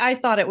 I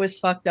thought it was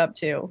fucked up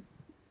too.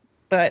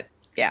 But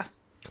yeah.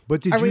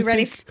 But Are we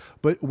ready?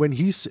 But when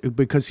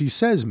because he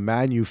says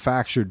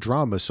manufactured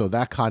drama, so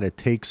that kind of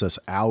takes us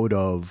out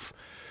of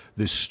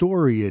the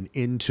story and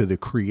into the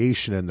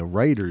creation and the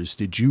writers.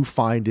 Did you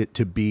think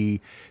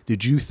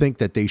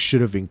that they should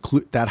have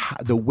included that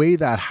the way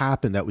that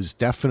happened? That was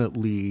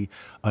definitely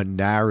a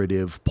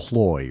narrative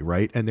ploy,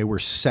 right? And they were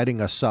setting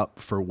us up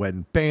for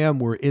when bam,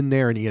 we're in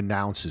there and he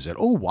announces it.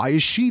 Oh, why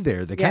is she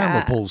there? The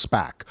camera pulls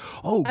back.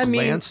 Oh,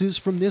 glances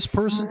from this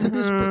person to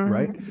this person,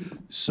 right?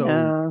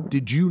 So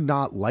did you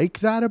not like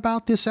that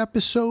about this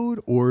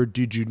episode, or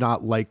did you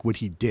not like what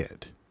he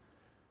did?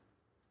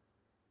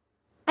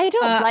 I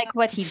don't like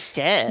what he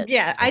did.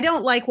 Yeah, I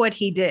don't like what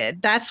he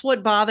did. That's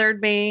what bothered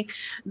me.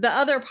 The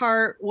other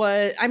part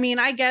was,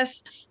 I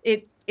guess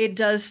it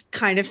does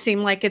kind of seem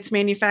like it's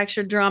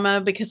manufactured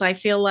drama, because I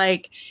feel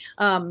like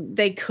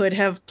they could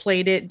have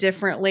played it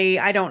differently.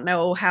 I don't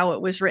know how it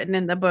was written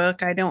in the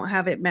book. I don't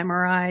have it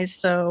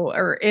memorized,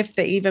 or if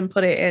they even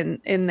put it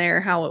in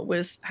there how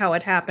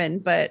it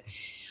happened. But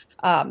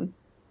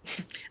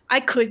I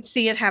could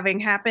see it having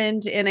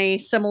happened in a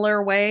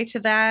similar way to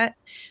that.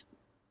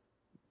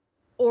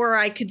 Or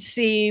I could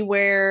see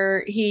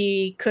where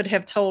he could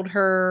have taken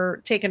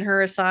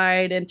her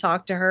aside and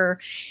talked to her,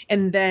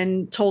 and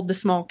then told the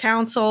small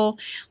council.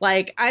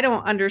 Like, I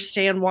don't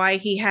understand why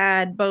he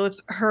had both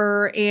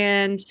her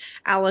and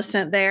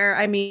Alicent there.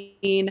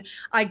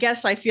 I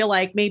guess I feel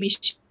like maybe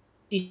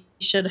she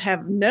should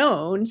have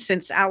known,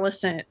 since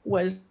Alicent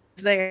was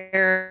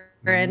there.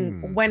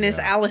 And when is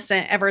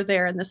Alicent ever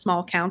there in the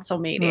small council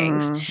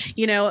meetings?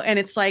 And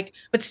it's like,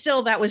 but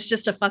still, that was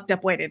just a fucked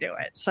up way to do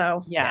it.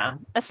 So yeah.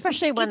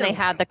 Especially when they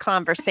had the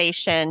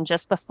conversation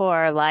just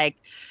before, like,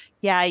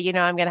 yeah,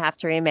 I'm going to have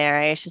to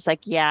remarry. She's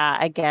like, yeah,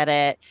 I get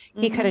it.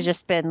 He could have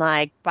just been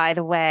like, by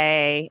the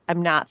way,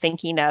 I'm not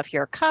thinking of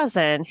your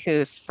cousin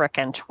who's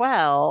frickin'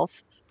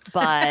 12,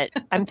 but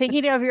I'm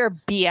thinking of your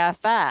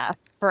BFF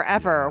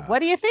forever. Yeah. What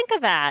do you think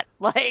of that?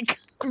 Like,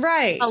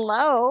 right.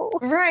 Hello.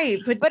 Right.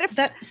 But if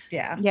that,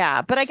 yeah.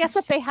 Yeah. But I guess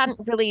if they hadn't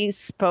really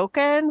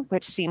spoken,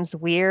 which seems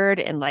weird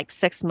in like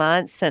 6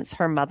 months since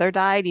her mother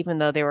died, even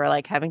though they were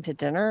like having to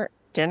dinner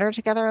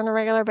together on a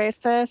regular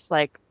basis,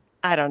 like,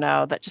 I don't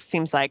know. That just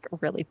seems like a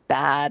really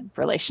bad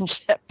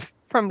relationship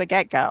from the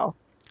get-go.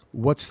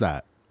 What's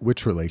that?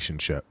 Which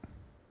relationship?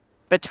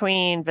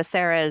 Between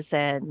Viserys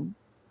and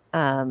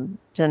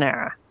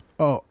Daenerys.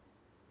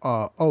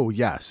 Oh,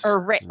 yes.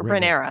 Or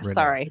Rhaenyra,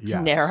 sorry.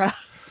 Yes. Daenerys.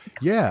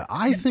 Yeah,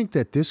 I think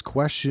that this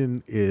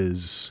question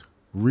is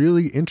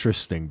really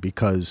interesting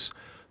because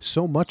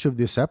so much of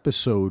this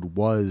episode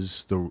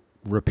was the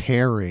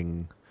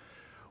repairing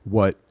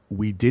what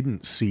we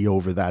didn't see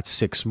over that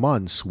 6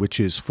 months, which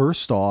is,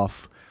 first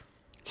off,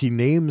 he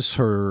names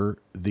her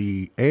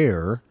the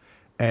heir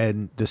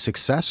and the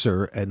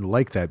successor, and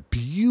like that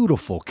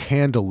beautiful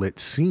candlelit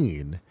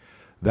scene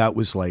that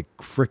was like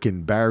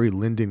frickin' Barry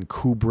Lyndon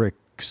Kubrick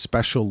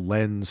special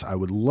lens. I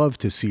would love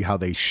to see how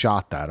they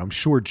shot that. I'm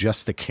sure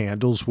just the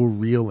candles were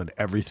real and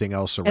everything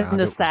else around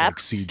it was like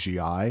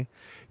CGI.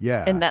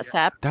 Yeah. And that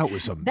sept. That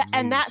was amazing.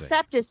 And that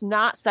sept is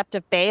not Sept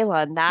of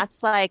Balon.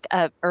 That's like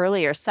a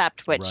earlier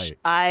sept, which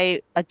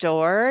I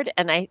adored.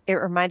 And it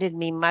reminded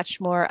me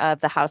much more of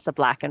the House of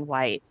Black and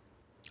White.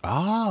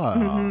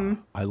 I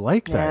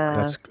like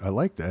that. Yeah. I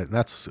like that.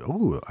 That's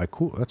cool.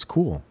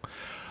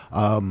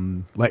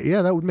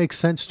 That would make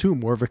sense too.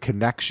 More of a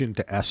connection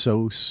to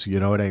Essos, you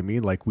know what I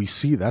mean? Like we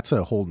see, that's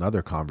a whole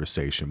nother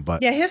conversation.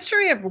 But yeah,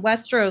 History of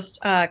Westeros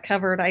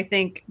covered. I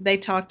think they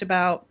talked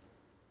about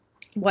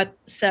what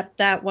sept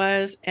that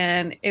was,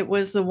 and it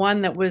was the one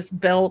that was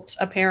built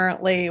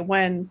apparently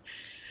when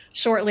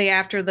shortly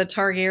after the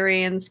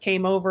Targaryens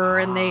came over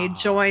and they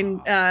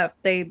joined.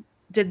 They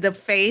did the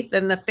Faith,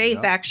 and the Faith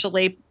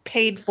actually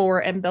paid for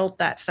and built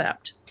that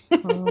sept.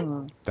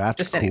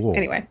 That's cool.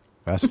 Anyway,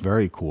 that's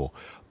very cool.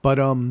 But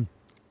what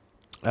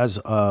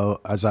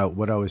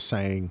I was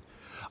saying,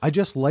 I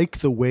just like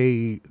the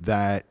way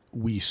that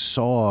we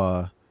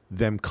saw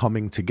them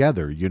coming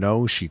together. You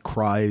know, she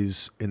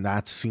cries in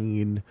that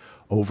scene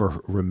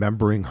over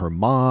remembering her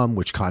mom,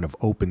 which kind of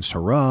opens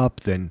her up.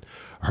 Then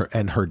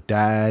her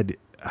dad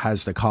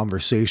has the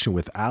conversation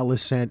with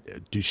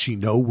Alicent. Does she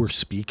know we're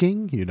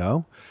speaking? You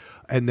know.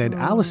 And then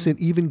Alicent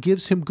even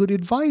gives him good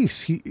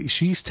advice.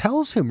 She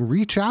tells him,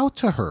 reach out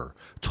to her,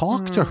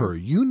 talk to her.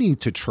 You need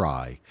to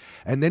try.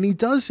 And then he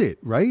does it,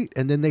 right?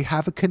 And then they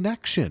have a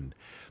connection.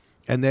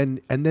 And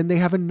then they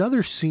have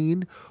another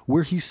scene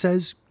where he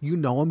says,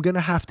 I'm going to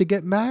have to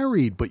get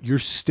married, but you're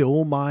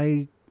still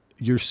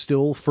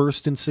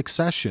first in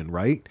succession,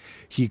 right?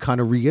 He kind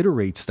of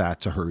reiterates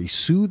that to her. He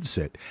soothes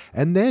it.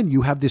 And then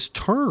you have this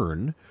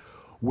turn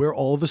where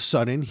all of a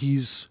sudden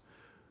he's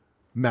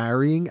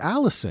marrying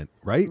Alicent,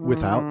 right?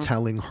 Without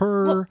telling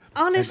her. Well,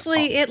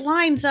 honestly, it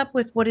lines up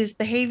with what his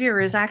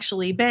behavior has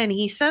actually been.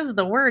 He says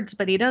the words,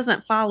 but he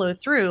doesn't follow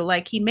through.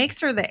 Like he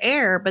makes her the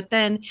heir, but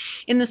then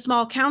in the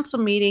small council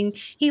meeting,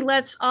 he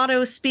lets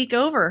Otto speak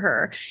over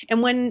her.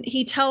 And when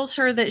he tells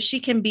her that she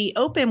can be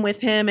open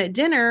with him at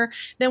dinner,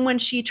 then when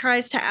she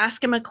tries to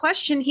ask him a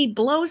question, he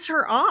blows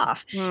her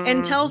off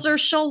and tells her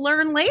she'll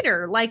learn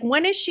later. Like,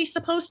 when is she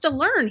supposed to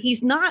learn?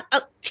 He's not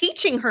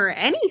teaching her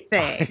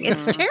anything.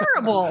 It's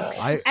terrible.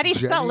 And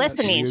he's not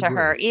listening to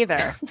her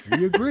either.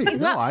 We agree.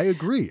 No, I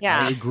agree.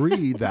 Yeah. I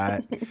agree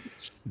that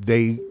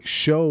they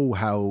show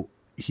how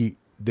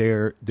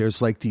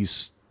there's like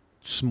these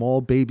small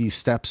baby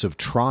steps of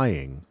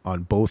trying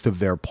on both of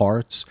their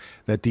parts,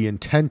 that the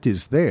intent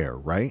is there,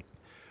 right?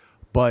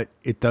 But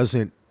it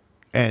doesn't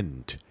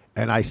end.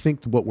 And I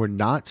think what we're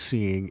not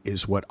seeing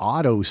is what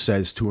Otto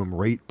says to him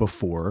right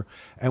before.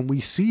 And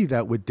we see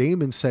that what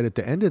Daemon said at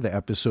the end of the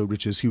episode,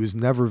 which is he was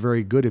never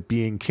very good at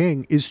being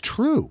king, is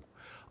true.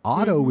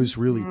 Otto was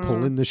really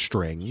pulling the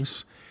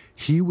strings.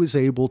 He was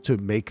able to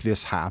make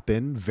this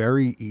happen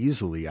very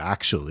easily,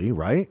 actually,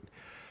 right?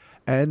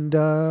 And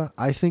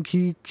I think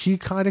he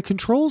kind of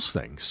controls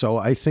things. So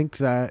I think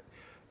that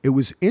it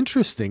was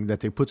interesting that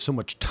they put so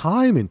much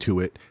time into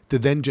it to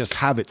then just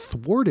have it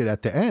thwarted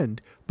at the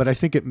end. But I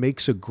think it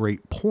makes a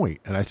great point.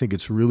 And I think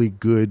it's really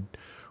good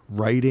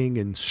writing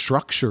and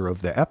structure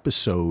of the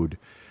episode,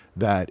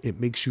 that it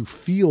makes you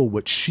feel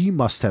what she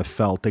must have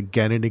felt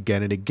again and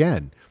again and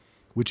again,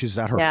 which is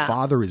that her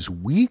father is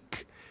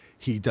weak.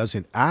 He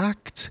doesn't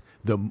act.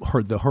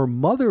 Her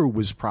mother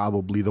was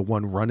probably the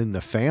one running the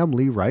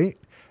family, right?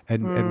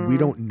 And we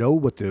don't know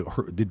what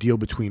the deal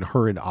between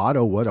her and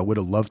Otto was. I would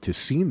have loved to have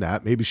seen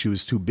that. Maybe she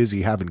was too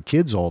busy having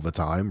kids all the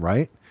time,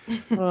 right?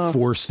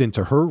 Forced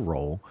into her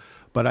role.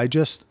 But I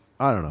don't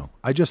know.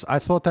 I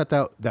thought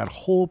that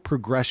whole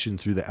progression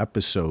through the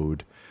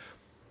episode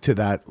to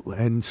that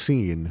end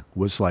scene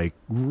was like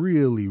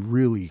really,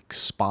 really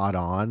spot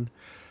on.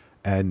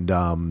 And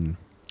I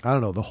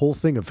don't know, the whole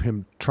thing of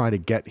him trying to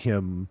get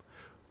him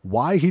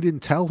Why he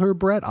didn't tell her,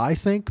 Brett, I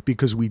think,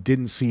 because we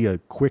didn't see a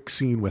quick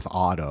scene with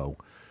Otto,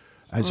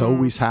 as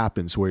always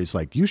happens, where he's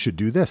like, you should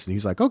do this. And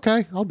he's like,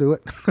 okay, I'll do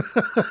it.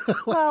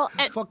 Well,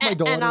 fuck my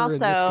daughter and this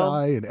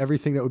guy and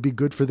everything that would be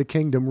good for the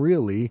kingdom,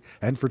 really,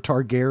 and for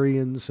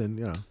Targaryens and,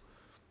 you know.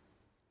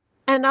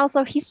 And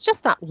also, he's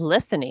just not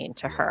listening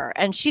to her.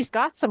 And she's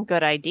got some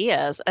good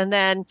ideas. And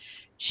then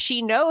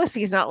she knows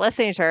he's not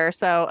listening to her.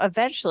 So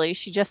eventually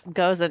she just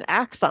goes and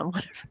acts on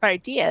one of her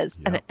ideas.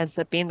 Yep. And it ends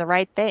up being the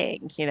right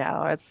thing. You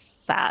know, it's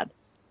sad.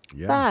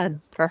 Yeah.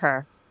 Sad for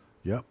her.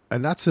 Yep.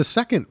 And that's the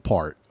second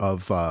part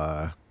of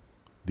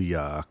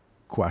the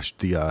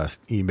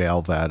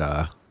email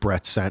that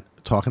Brett sent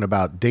talking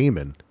about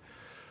Daemon.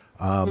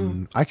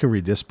 I can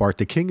read this part.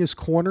 The king is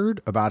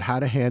cornered about how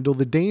to handle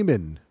the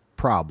Daemon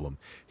problem.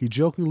 He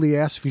jokingly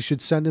asked if he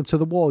should send him to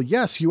the wall.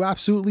 Yes, you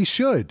absolutely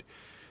should.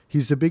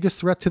 He's the biggest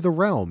threat to the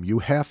realm. You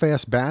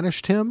half-ass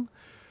banished him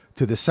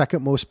to the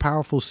second most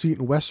powerful seat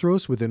in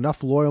Westeros with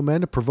enough loyal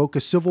men to provoke a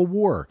civil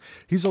war.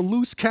 He's a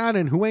loose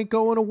cannon who ain't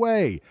going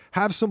away.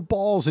 Have some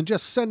balls and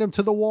just send him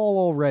to the wall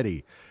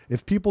already.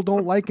 If people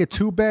don't like it,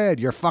 too bad.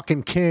 You're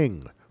fucking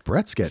king.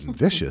 Brett's getting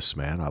vicious,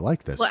 man. I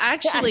like this. Well,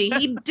 actually,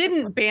 he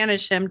didn't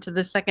banish him to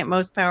the second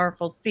most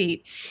powerful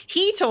seat.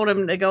 He told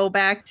him to go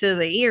back to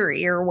the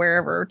Eyrie or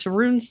wherever, to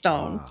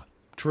Runestone.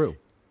 True.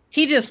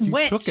 He just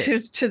went to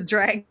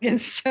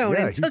Dragonstone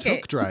and took it. Yeah, he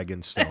took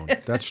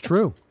Dragonstone. That's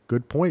true.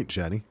 Good point,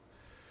 Jenny.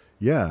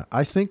 Yeah,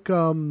 I think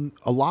a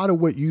lot of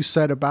what you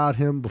said about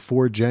him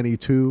before, Jenny,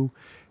 too,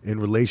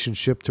 in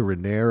relationship to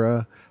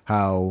Rhaenyra,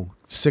 how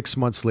 6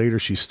 months later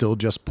she's still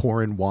just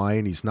pouring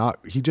wine.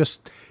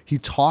 He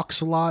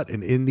talks a lot,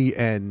 and in the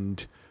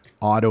end,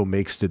 Otto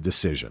makes the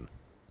decision.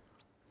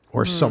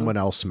 Or someone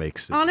else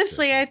makes it.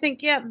 Honestly,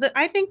 decision.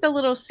 I think the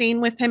little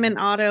scene with him and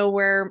Otto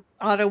where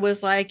Otto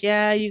was like,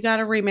 yeah, you got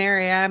to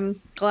remarry.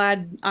 I'm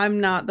glad I'm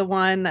not the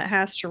one that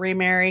has to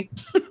remarry.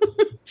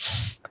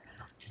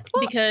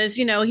 Because,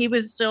 you know, he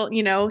was still,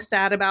 you know,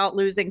 sad about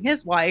losing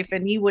his wife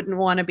and he wouldn't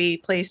want to be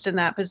placed in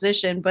that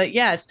position. But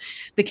yes,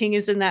 the king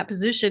is in that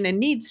position and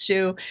needs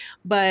to.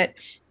 But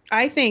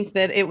I think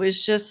that it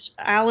was just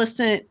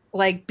Alicent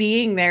like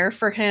being there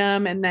for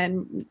him and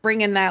then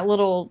bringing that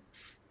little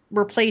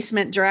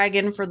replacement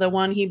dragon for the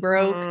one he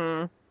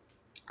broke.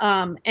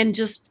 And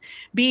just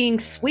being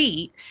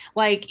sweet.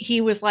 Like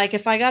he was like,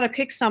 if I got to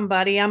pick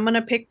somebody, I'm going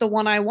to pick the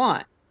one I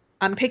want.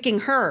 I'm picking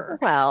her.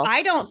 Well,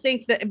 I don't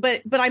think that,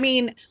 but I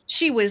mean,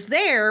 she was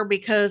there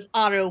because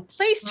Otto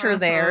placed her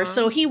there.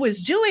 So he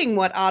was doing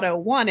what Otto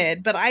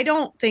wanted, but I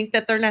don't think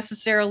that there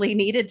necessarily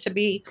needed to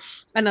be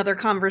another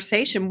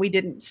conversation we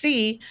didn't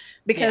see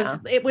because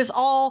it was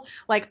all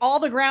like all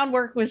the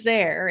groundwork was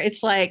there.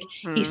 It's like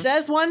he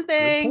says one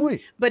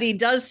thing, but he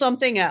does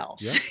something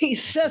else. Yep. He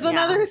says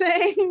another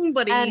thing,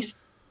 but he's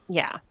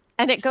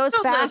and it goes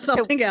back to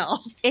something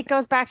else. It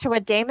goes back to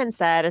what Daemon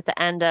said at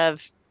the end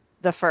of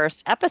the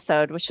first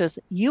episode, which was,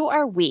 you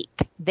are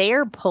weak.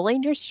 They're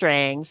pulling your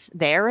strings.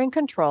 They're in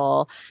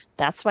control.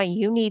 That's why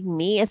you need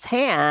me as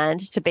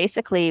hand to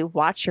basically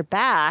watch your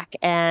back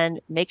and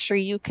make sure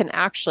you can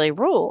actually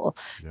rule.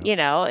 Yeah. You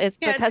know, it's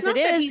because it's not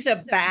that he's a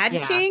bad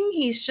king.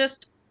 He's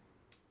just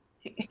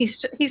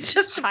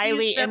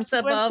highly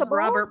above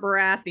Robert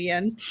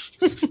Baratheon.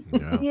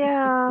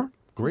 Yeah.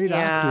 Great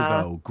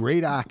actor, though.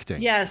 Great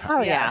acting. Yes.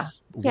 Oh, yeah.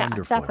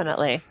 Wonderful. Yeah,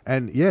 definitely.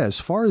 And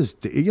as far as,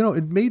 you know,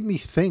 it made me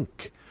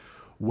think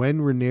when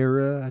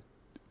Rhaenyra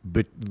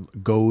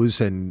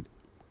goes and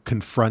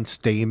confronts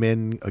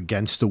Daemon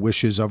against the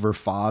wishes of her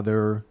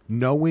father,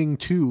 knowing,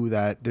 too,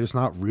 that there's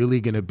not really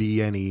going to be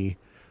any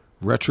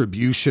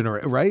retribution or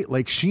right.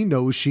 Like she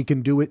knows she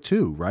can do it,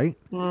 too. Right.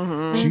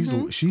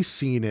 She's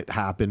seen it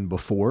happen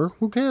before.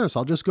 Who cares?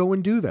 I'll just go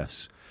and do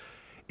this.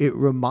 It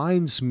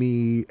reminds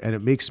me and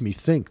it makes me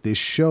think this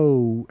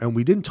show, and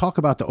we didn't talk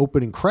about the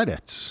opening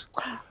credits.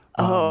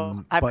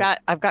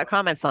 I've got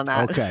comments on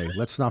that. Okay,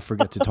 let's not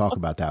forget to talk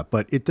about that.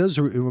 But it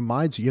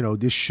reminds you know,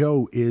 this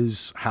show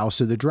is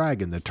House of the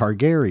Dragon, the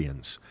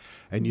Targaryens.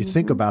 And you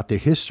think about the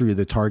history of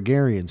the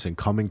Targaryens and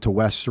coming to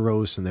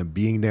Westeros and then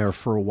being there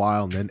for a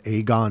while and then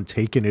Aegon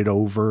taking it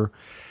over.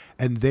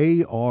 And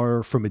they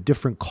are from a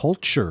different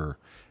culture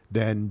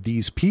than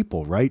these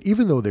people, right?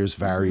 Even though there's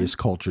various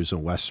cultures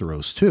in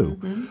Westeros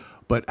too.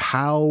 But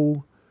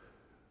how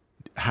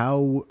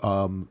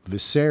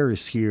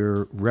Viserys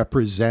here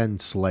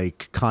represents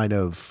like kind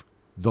of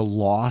the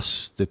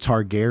loss, the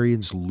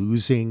Targaryens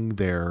losing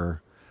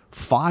their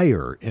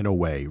fire in a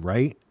way,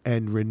 right?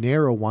 And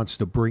Rhaenyra wants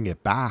to bring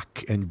it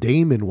back and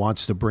Daemon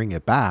wants to bring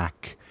it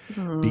back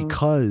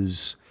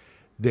because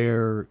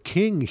their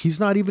king, he's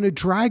not even a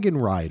dragon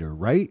rider,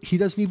 right? He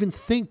doesn't even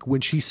think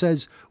when she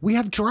says, we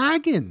have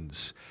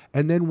dragons.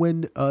 And then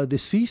when the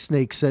sea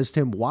snake says to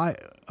him, why,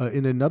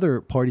 in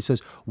another part, he says,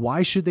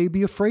 why should they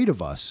be afraid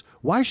of us?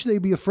 Why should they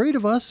be afraid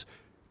of us?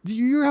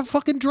 You have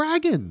fucking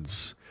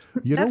dragons.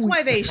 That's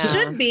why they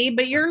should be,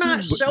 but you're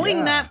not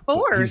showing that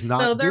force,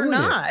 so they're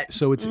not.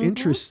 So it's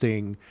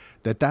interesting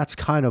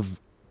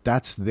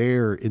that's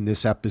there in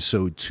this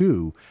episode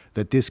too,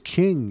 that this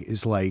king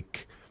is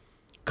like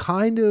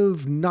kind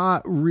of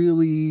not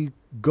really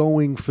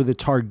going for the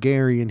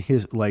Targaryen.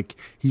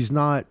 He's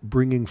not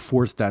bringing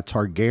forth that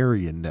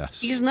Targaryenness.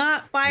 He's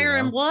not fire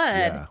and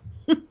blood.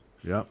 Yeah.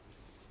 Yep.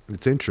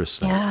 It's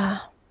interesting. Yeah.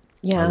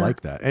 I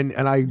like that. And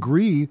I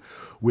agree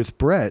with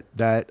Brett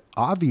that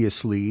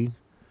obviously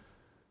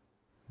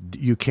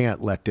you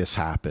can't let this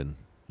happen.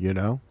 You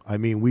know, I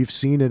mean, we've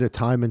seen it a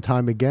time and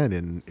time again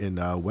in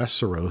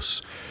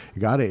Westeros.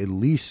 You got to at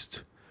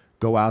least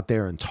go out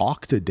there and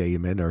talk to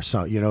Daemon or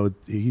something. You know,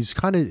 he's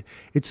kind of,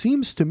 it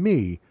seems to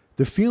me,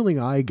 the feeling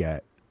I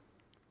get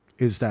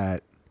is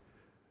that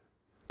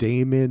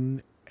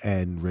Daemon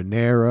and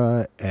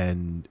Rhaenyra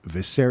and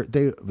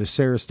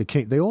Viserys the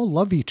king, they all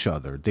love each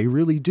other. They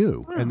really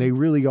do. And they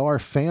really are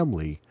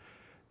family.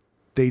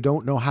 They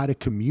don't know how to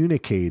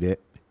communicate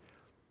it.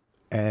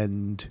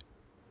 And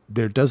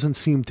there doesn't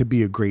seem to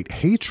be a great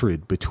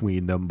hatred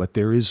between them, but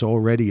there is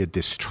already a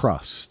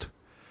distrust.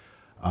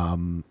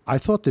 I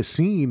thought the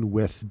scene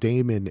with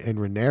Daemon and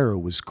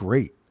Rhaenyra was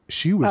great.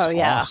 She was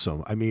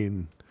awesome. I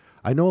mean,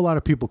 I know a lot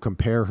of people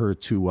compare her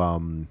to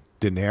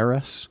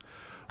Daenerys,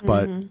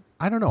 but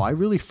I don't know. I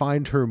really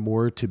find her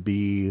more to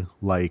be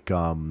like,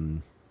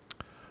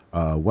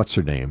 what's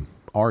her name?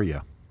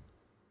 Arya.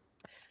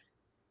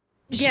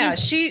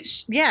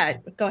 Yeah,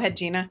 go ahead,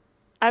 Gina.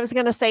 I was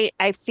going to say,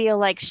 I feel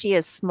like she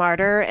is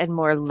smarter and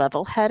more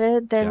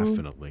level-headed than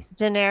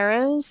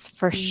Daenerys,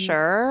 for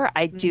sure.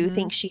 I do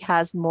think she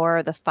has more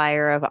of the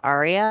fire of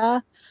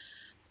Arya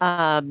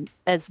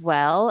as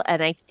well.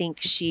 And I think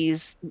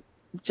she's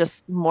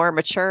just more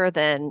mature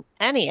than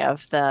any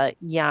of the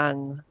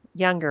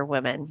younger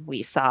women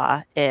we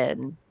saw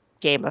in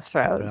Game of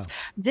Thrones.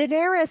 Yeah.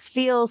 Daenerys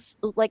feels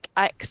like,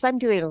 because I'm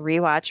doing a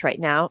rewatch right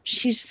now,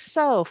 she's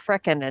so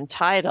freaking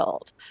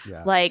entitled.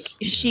 Yes. Like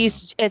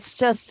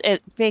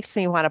it makes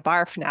me want to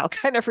barf now.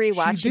 Kind of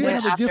rewatching. She did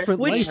have a different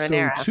life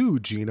though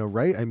too, Gina.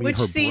 Right? I mean, which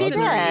her season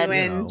are you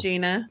in,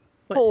 Gina?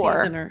 What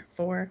season are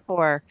 4?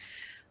 4.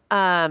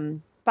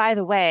 By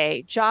the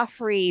way,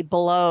 Joffrey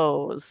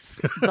blows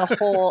the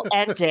whole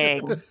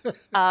ending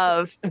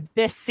of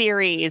this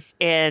series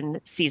in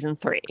season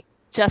 3.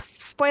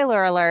 Just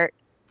spoiler alert.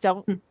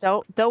 Don't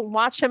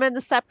watch him in the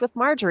sept with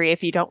Marjorie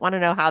if you don't want to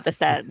know how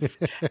this ends,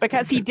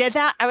 because he did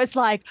that. I was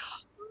like,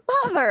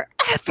 mother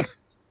effer.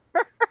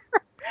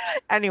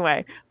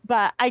 Anyway,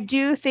 but I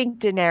do think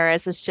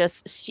Daenerys is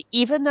just,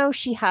 even though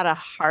she had a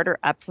harder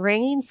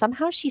upbringing,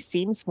 somehow she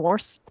seems more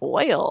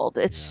spoiled.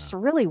 It's just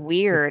really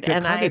weird.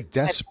 They're kind of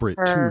desperate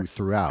too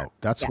throughout.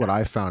 That's what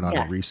I found on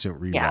a recent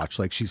rewatch. Yeah.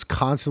 Like she's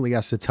constantly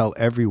has to tell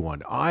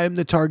everyone, I'm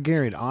the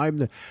Targaryen.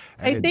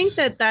 I think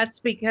that's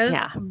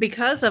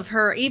because of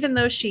her, even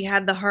though she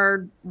had the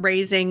hard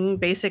raising,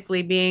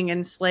 basically being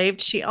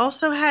enslaved, she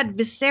also had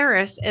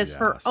Viserys as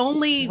her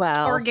only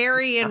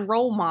Targaryen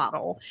role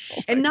model.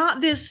 And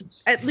not this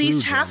at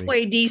least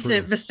halfway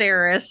decent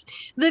Viserys,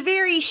 the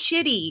very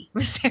shitty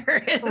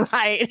Viserys,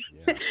 right?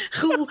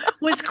 Who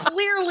was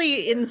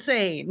clearly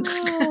insane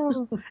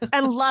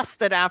and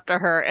lusted after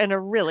her in a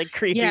really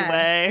creepy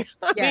way.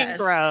 I mean,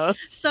 gross.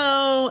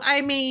 So,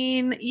 I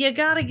mean, you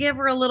got to give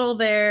her a little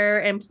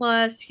there, and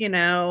plus, you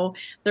know,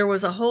 there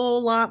was a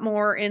whole lot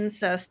more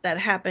incest that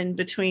happened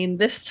between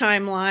this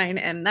timeline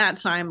and that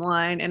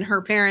timeline, and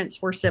her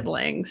parents were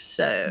siblings.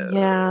 So,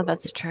 yeah,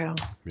 that's true.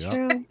 Yep.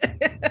 True.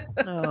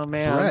 Oh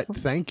man, Brett,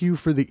 thank you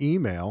for the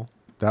email.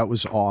 That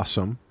was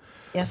awesome.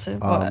 Yes, it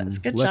was.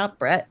 Good job,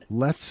 Brett.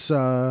 Let's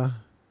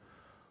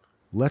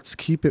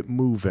keep it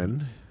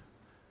moving.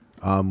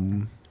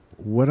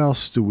 What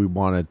else do we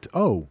want to?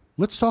 Oh,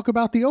 let's talk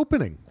about the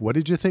opening. What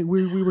did you think?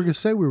 We were going to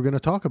say we were going to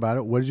talk about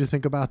it. What did you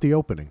think about the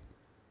opening?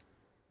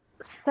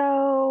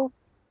 So,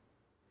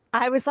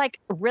 I was like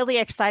really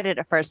excited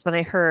at first when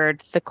I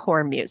heard the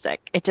core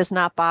music. It does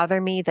not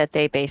bother me that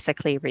they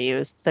basically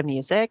reused the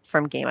music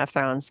from Game of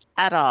Thrones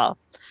at all.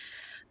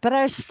 But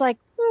I was just like,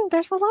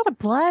 there's a lot of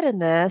blood in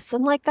this.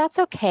 And like, that's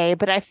okay.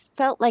 But I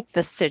felt like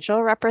the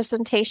sigil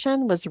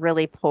representation was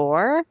really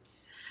poor.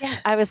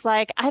 Yes. I was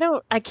like,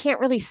 I can't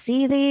really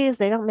see these.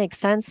 They don't make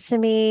sense to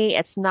me.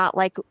 It's not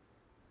like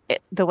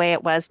the way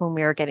it was when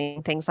we were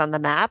getting things on the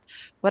map.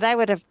 What I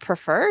would have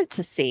preferred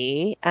to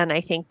see, and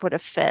I think would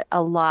have fit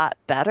a lot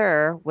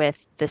better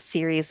with the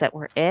series that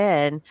we're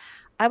in,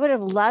 I would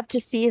have loved to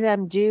see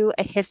them do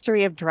a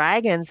history of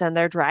dragons and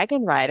their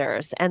dragon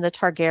riders and the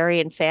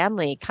Targaryen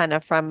family, kind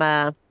of from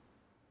a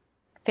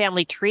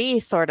family tree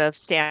sort of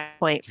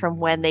standpoint from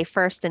when they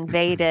first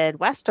invaded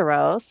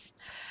Westeros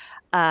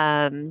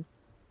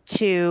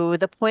to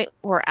the point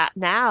we're at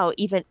now,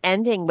 even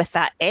ending with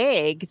that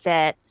egg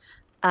that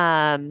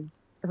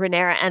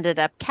Rhaenyra ended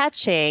up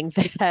catching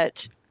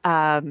that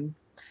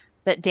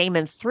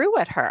Daemon threw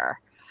at her.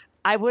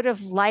 I would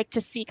have liked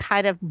to see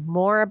kind of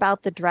more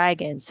about the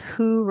dragons,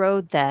 who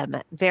rode them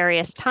at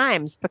various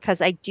times,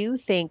 because I do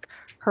think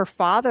her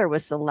father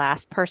was the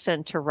last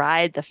person to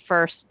ride the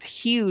first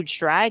huge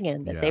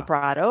dragon that they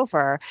brought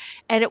over.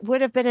 And it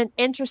would have been an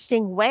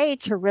interesting way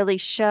to really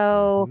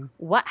show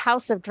what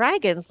House of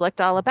Dragons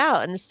looked all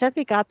about. And instead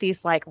we got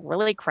these like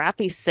really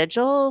crappy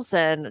sigils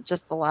and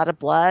just a lot of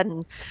blood.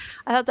 And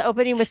I thought the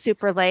opening was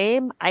super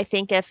lame. I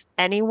think if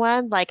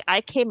anyone, like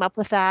I came up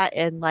with that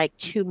in like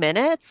 2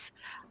 minutes.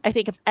 I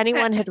think if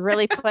anyone had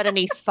really put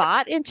any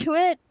thought into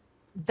it,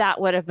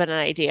 that would have been an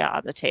idea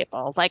on the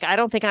table. Like, I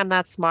don't think I'm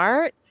that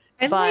smart.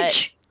 And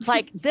but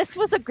like this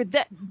was a good,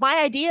 my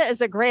idea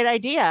is a great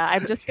idea.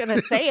 I'm just going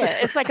to say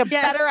it. It's like a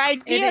better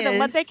idea than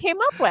what they came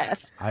up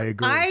with. I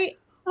agree. I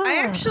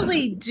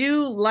actually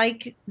do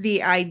like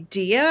the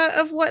idea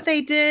of what they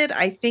did.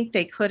 I think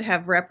they could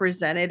have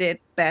represented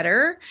it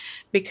better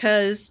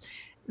because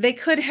they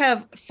could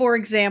have, for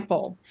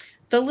example,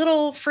 the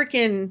little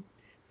freaking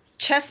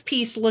chess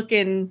piece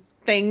looking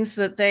things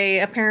that they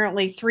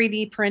apparently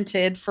 3D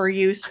printed for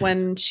use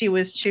when she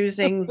was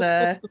choosing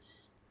the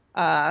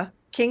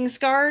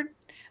Kingsguard.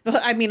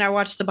 I mean, I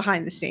watched the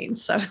behind the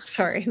scenes, so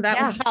sorry.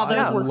 That was how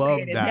those were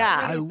created. That.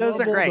 Yeah, I those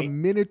love are great. The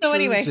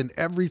miniatures and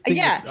everything.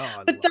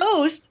 Yeah, but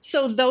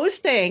those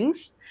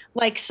things,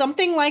 like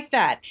something like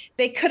that,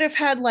 they could have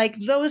had like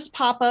those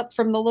pop up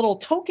from the little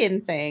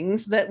token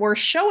things that were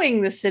showing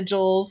the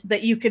sigils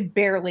that you could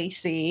barely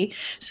see.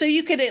 So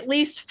you could at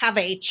least have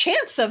a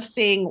chance of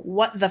seeing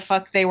what the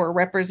fuck they were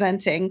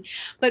representing.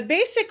 But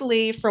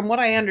basically, from what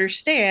I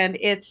understand,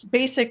 it's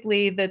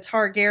basically the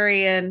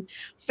Targaryen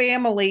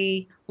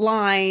family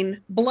line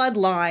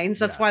bloodlines.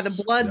 That's why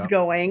the blood's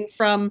going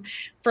from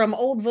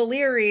old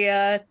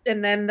Valyria,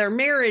 and then their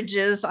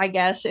marriages, I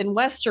guess, in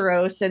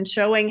Westeros, and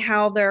showing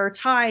how they're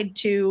tied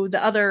to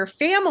the other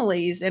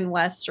families in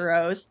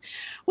Westeros,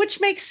 which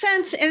makes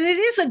sense. And it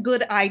is a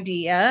good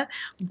idea,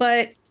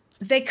 but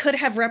they could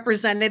have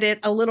represented it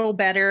a little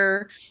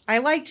better. I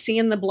liked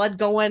seeing the blood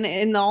going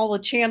in all the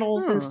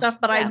channels and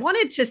stuff, but I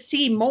wanted to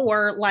see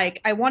more.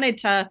 Like, I wanted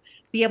to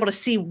be able to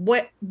see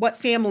what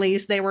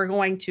families they were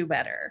going to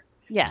better.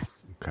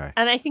 Yes. Okay.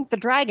 And I think the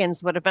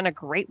dragons would have been a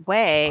great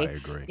way. I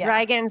agree.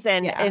 Dragons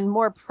and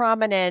more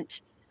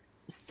prominent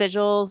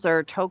sigils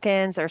or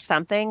tokens or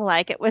something.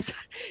 Like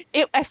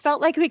I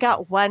felt like we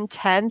got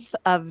 1/10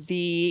 of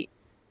the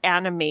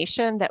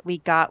animation that we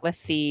got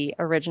with the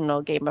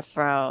original Game of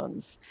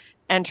Thrones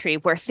entry,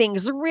 where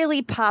things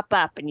really pop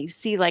up and you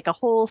see like a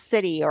whole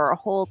city or a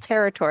whole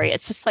territory.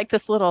 It's just like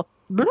this little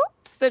bloop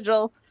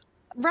sigil.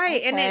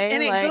 Right. Okay,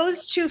 and it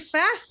goes too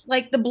fast.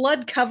 Like the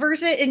blood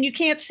covers it and you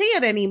can't see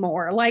it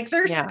anymore. Like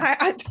there's,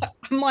 I'm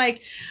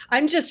like,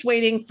 I'm just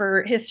waiting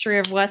for History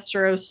of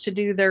Westeros to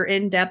do their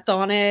in-depth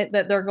on it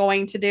that they're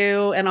going to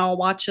do. And I'll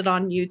watch it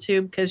on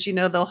YouTube because, you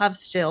know, they'll have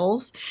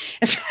stills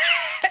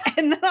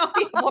and then I'll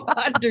be able to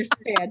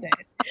understand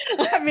it.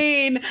 I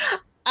mean,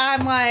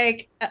 I'm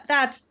like,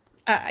 that's,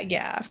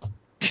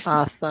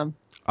 awesome.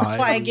 That's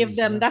why I give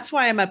them. That's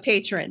why I'm a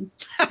patron.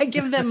 I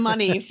give them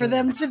money for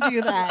them to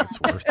do that.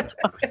 It's worth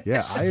it.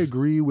 Yeah, I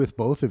agree with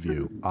both of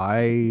you.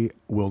 I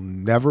will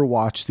never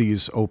watch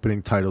these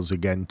opening titles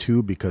again,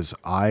 too, because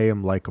I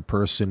am like a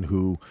person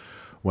who,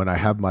 when I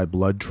have my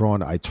blood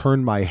drawn, I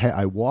turn my head.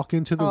 I walk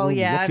into the room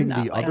looking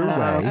the other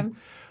way.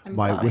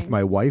 With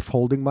my wife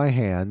holding my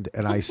hand,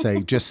 and I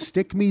say, "Just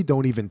stick me.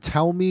 Don't even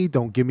tell me.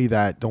 Don't give me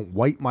that. Don't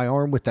wipe my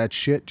arm with that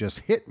shit. Just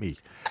hit me."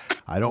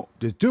 I don't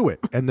just do it.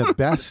 And the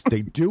best,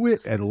 they do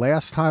it. And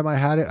last time I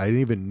had it, I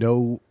didn't even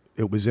know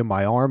it was in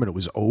my arm and it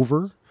was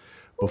over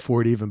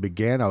before it even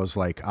began. I was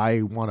like,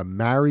 I want to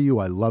marry you.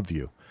 I love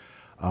you.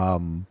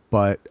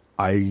 But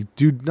I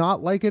do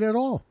not like it at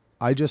all.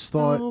 I just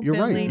thought, you're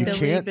right. You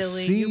can't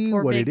see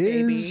what it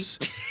is.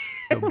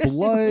 The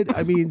blood.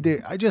 I mean,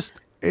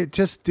 it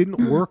just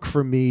didn't work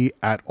for me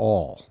at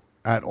all.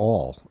 And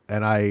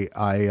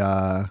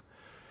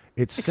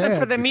it's except sad.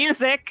 for the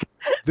music.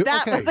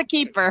 That was a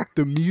keeper.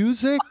 The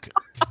music,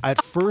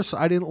 at first,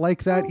 I didn't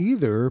like that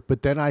either.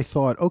 But then I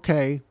thought,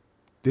 okay,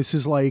 this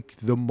is like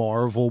the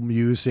Marvel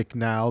music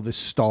now, the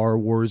Star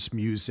Wars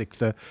music.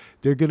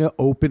 They're going to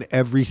open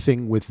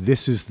everything with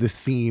this is the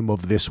theme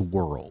of this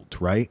world,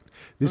 right?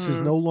 This is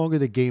no longer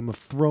the Game of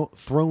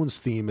Thrones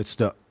theme. It's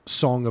the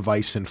Song of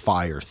Ice and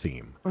Fire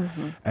theme.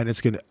 And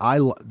it's going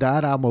to,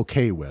 that I'm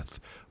okay with.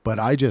 But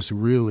I just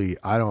really,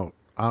 I don't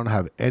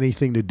have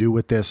anything to do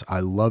with this. I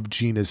love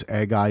Gina's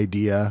egg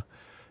idea.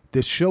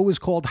 This show is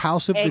called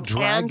House of the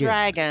Dragon. And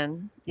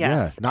Dragon.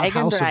 Yes. Yeah, not egg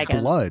House of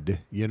Blood.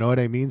 You know what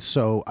I mean?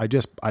 So I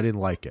didn't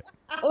like it.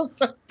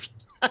 House of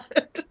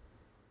Blood.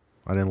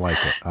 I didn't like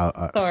it.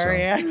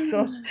 Sorry,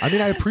 Axel. I mean,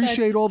 I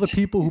appreciate all the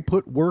people who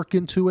put work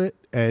into it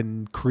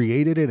and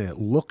created it, and it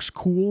looks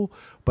cool.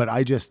 But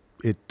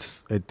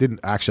it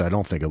didn't actually. I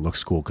don't think it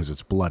looks cool because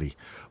it's bloody.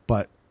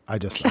 But I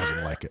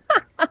didn't like it.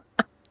 I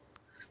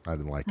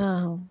didn't like it.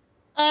 Oh.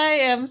 I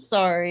am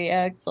sorry,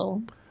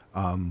 Axel.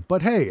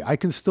 But hey, I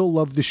can still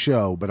love the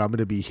show, but I'm going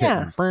to be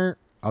hitting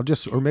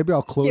or maybe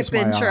I'll close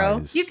skip my intro.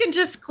 eyes. You can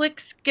just click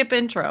skip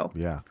intro.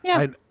 Yeah.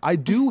 Yeah. And I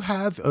do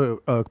have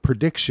a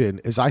prediction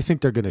is I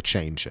think they're going to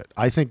change it.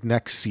 I think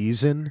next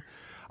season,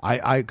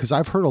 because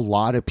I've heard a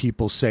lot of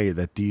people say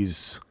that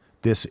this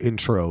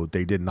intro,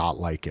 they did not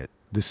like it.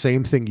 The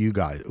same thing you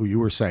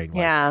were saying.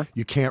 Like,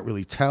 you can't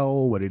really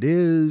tell what it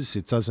is.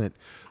 It doesn't,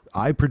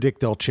 I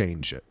predict they'll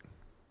change it.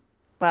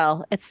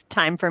 Well, it's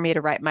time for me to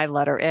write my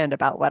letter in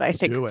about what I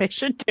think they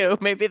should do.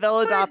 Maybe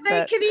they'll adopt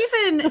it.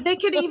 They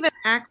could even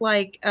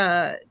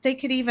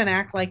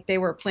act like they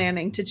were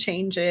planning to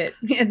change it,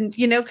 and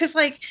because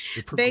like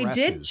they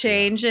did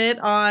change it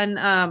on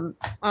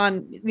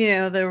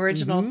the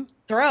original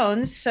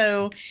Thrones,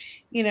 so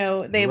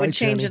they would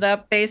change it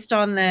up based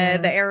on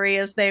the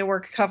areas they were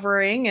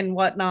covering and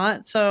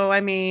whatnot. So I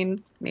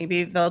mean,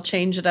 maybe they'll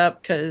change it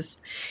up because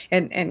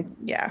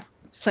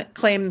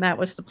claim that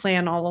was the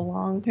plan all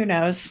along. Who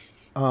knows?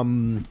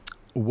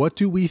 What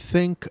do we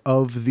think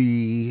of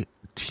the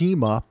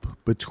team up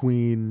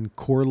between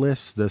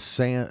Corlys, the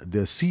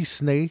sea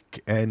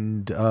snake,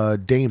 and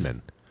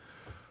Daemon?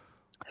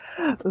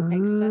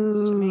 Makes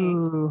sense to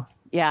me.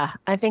 Yeah,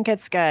 I think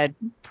it's good.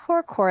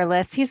 Poor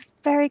Corlys. He's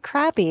very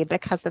crabby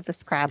because of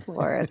this crab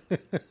lord.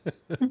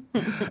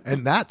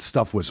 And that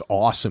stuff was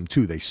awesome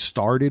too. They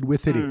started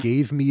with it. It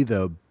gave me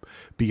the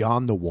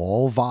Beyond the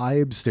Wall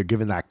vibes. They're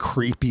giving that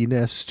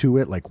creepiness to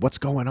it. Like, what's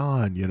going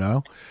on?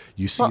 You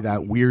see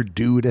that weird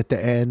dude at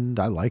the end.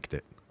 I liked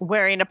it.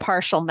 Wearing a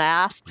partial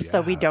mask, so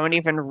we don't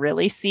even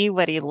really see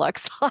what he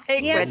looks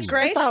like. Yeah, it's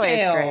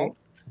always great.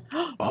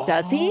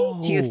 Does he?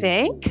 Do you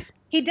think?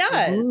 He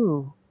does.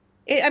 Ooh.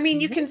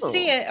 You can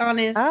see it on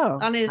his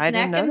neck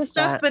and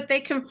stuff, but they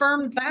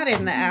confirmed that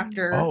in the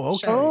after. Oh,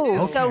 okay. Show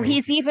too. So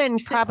he's even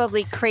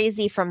probably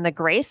crazy from the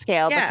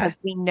grayscale because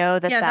we know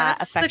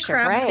that affects the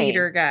crab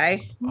feeder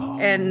guy. Oh,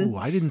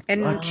 I didn't.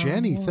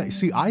 Jenny,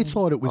 see, I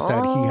thought it was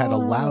that he had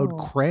allowed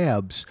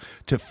crabs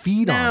to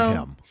feed on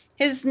him.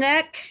 His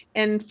neck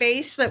and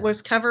face that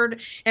was covered,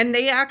 and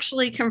they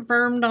actually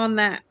confirmed on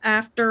that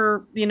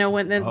after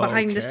when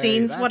behind the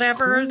scenes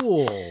whatever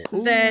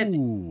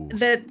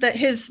that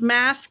his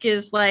mask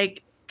is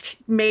like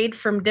made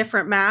from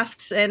different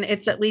masks, and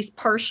it's at least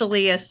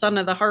partially a Son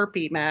of the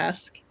Harpy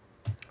mask.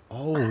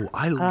 Oh,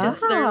 I love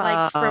it. They're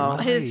like from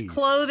his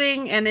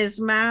clothing and his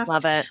mask.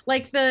 Love it.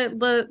 Like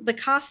the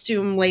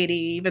costume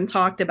lady even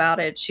talked about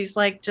it. She's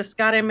like just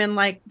got him in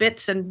like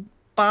bits and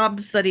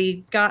bobs that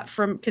he got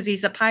from because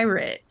he's a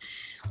pirate,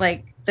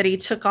 like that he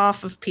took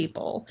off of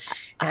people,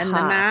 and the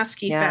mask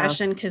he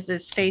fashioned because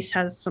his face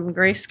has some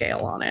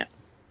grayscale on it.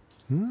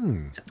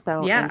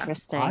 So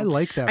interesting. I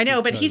like that. I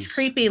know, but he's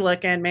creepy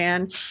looking,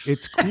 man.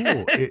 It's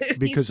cool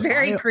because he's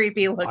very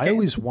creepy looking. I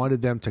always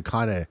wanted them to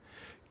kind of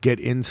get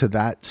into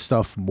that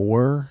stuff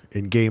more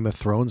in Game of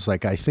Thrones.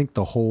 Like, I think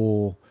the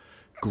whole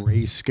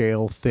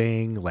grayscale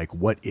thing, like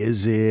what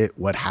is it?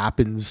 What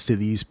happens to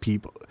these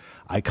people?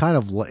 It kind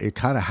of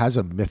has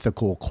a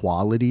mythical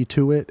quality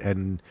to it.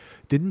 And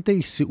didn't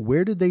they see,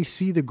 where did they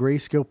see the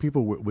grayscale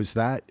people? Was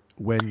that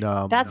when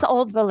that's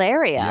old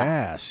Valyria?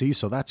 Yeah, see,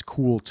 so that's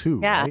cool too,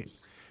 right?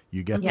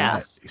 You get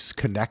that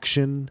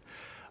connection.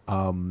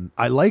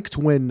 I liked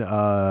when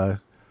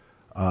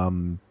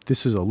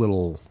this is a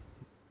little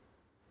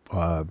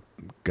I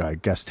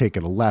guess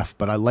taking a left,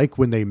 but I like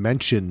when they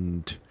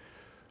mentioned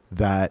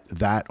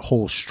that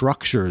whole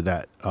structure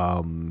that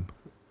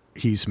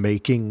he's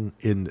making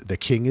the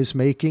king is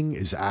making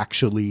is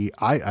actually,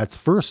 at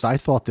first I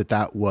thought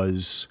that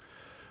was,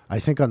 I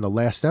think on the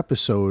last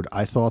episode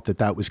I thought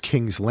that was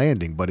King's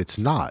Landing, but it's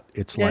not.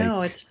 It's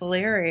it's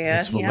Valyria.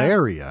 It's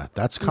Valyria. Yeah.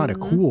 That's kind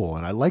of cool,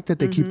 and I like that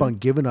they keep on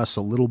giving us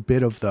a little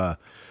bit of the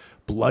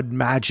blood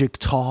magic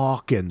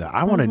talk, and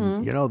I want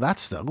to,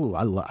 that's the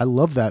I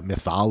love that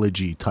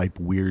mythology type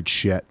weird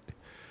shit.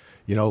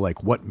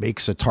 Like what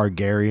makes a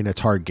Targaryen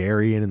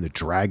and the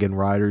dragon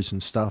riders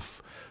and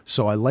stuff.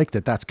 So I like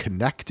that that's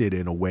connected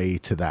in a way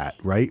to that,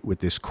 right? With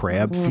this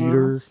crab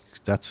feeder.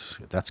 That's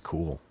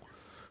cool.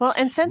 Well,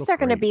 and since they're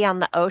going to be on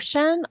the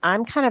ocean,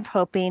 I'm kind of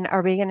hoping,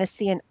 are we going to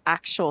see an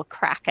actual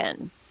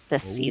Kraken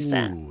this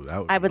season?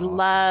 I would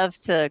love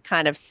to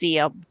kind of see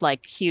a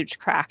huge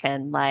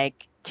Kraken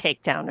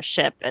take down a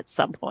ship at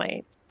some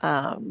point.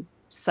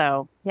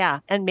 So yeah,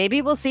 and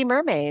maybe we'll see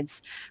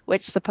mermaids,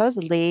 which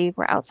supposedly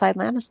were outside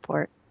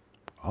Lannisport.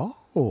 Oh,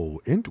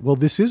 well,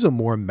 this is a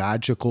more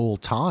magical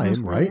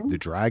time, right? The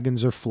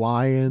dragons are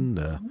flying,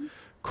 the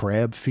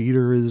crab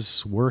feeder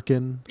is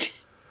working.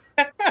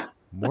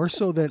 More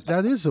so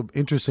that is an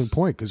interesting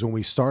point, because when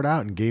we start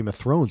out in Game of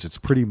Thrones, it's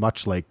pretty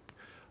much like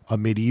a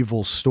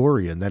medieval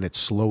story, and then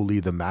slowly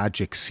the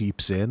magic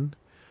seeps in.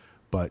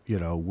 But,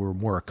 we're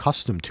more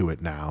accustomed to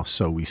it now,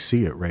 so we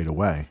see it right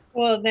away.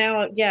 Well,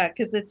 now,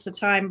 because it's the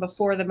time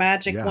before the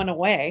magic went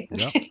away.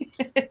 Yep.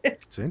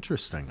 It's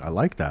interesting. I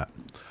like that.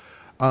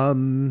 All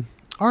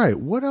right.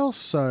 What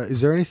else? Is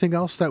there anything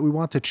else that we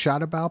want to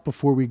chat about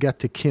before we get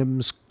to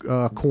Kim's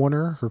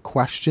corner, her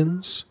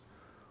questions?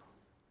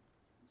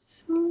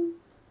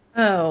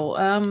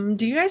 Do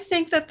you guys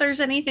think that there's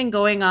anything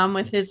going on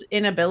with his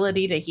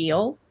inability to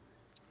heal?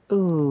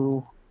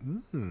 Ooh.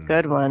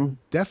 Good one.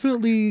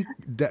 Definitely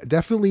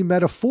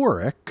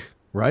metaphoric,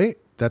 right?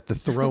 That the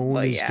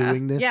throne is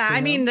doing this. Yeah, I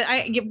mean,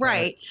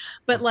 right.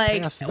 But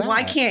like,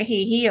 why can't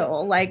he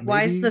heal? Like,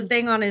 why is the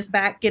thing on his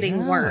back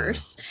getting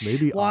worse?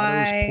 Maybe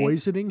Otto's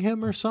poisoning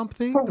him or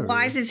something. Or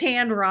why is his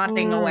hand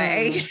rotting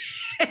away?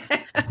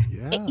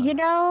 Yeah. You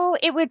know,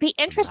 it would be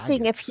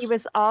interesting if he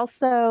was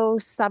also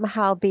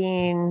somehow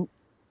being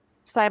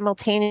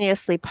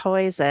simultaneously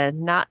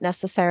poisoned, not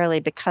necessarily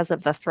because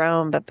of the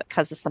throne, but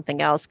because of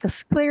something else.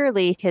 Because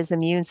clearly his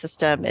immune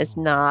system is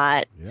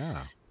not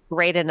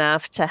great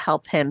enough to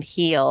help him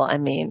heal. I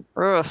mean,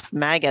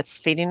 maggots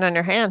feeding on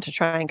your hand to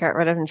try and get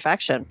rid of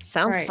infection.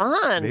 Sounds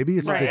fun. Maybe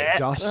it's the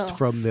dust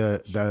from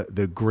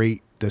the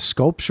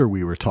sculpture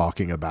we were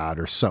talking about,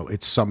 or so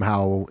it's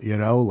somehow,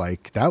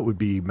 like that would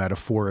be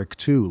metaphoric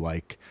too,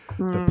 like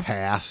the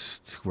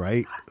past,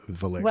 right?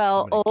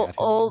 Well,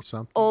 old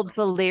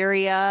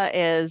Valyria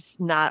is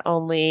not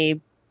only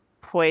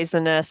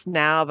poisonous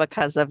now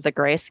because of the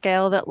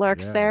grayscale that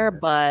lurks there,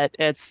 but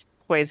it's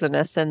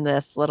poisonous in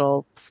this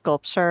little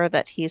sculpture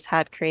that he's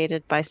had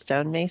created by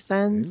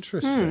stonemasons.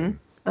 Interesting.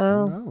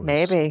 Oh,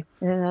 maybe.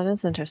 Yeah, that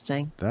is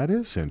interesting. That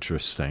is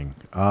interesting.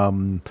 I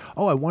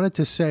wanted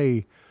to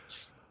say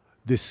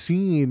the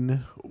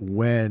scene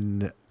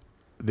when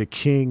the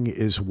king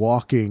is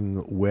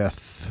walking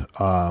with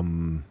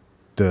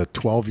the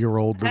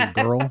 12-year-old little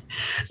girl.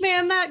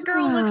 Man, that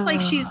girl looks like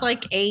she's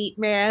like 8,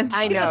 man.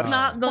 She does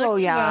not look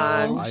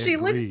 12. She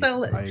looks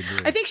so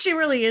I think she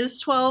really is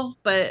 12,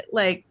 but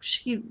like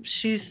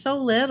she's so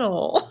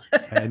little.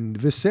 And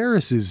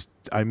Viserys is,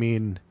 I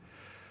mean,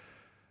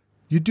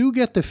 you do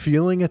get the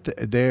feeling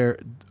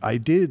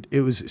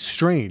it was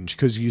strange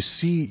because you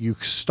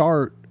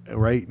start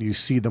right and you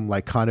see them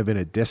like kind of in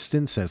a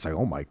distance and it's like,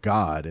 oh my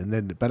God. And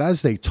then, but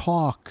as they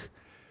talk,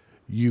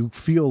 you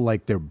feel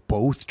like they're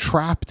both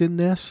trapped in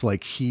this.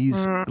 Like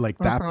he's like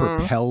that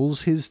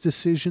propels his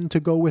decision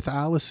to go with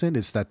Alicent,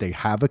 is that they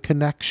have a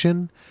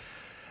connection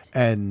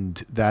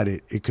and that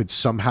it could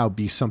somehow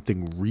be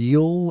something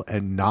real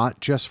and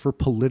not just for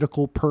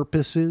political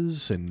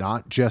purposes and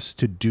not just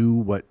to do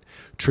what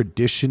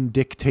tradition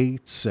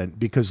dictates. And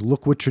because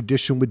look what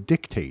tradition would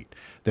dictate,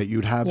 that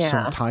you'd have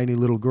some tiny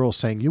little girl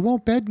saying, you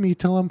won't bed me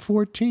till I'm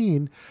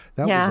 14.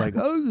 That was like,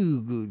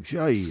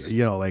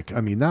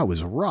 I mean, that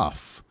was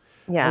rough.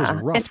 Yeah. It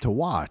was rough to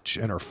watch.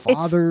 And her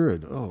father,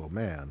 and oh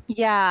man.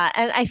 Yeah.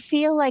 And I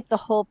feel like the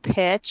whole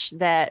pitch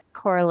that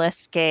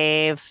Corlys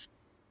gave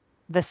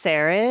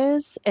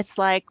Viserys, it's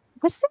like,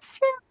 was this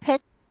your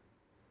pitch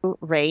to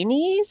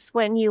Rhaenys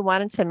when you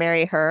wanted to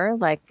marry her?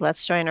 Like,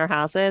 let's join our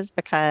houses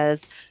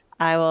because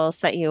I will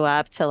set you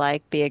up to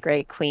like be a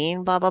great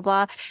queen, blah, blah,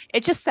 blah.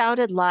 It just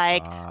sounded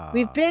like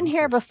we've been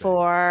here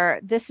before.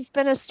 This has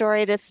been a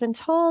story that's been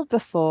told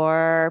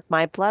before.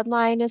 My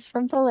bloodline is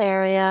from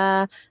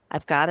Valyria.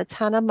 I've got a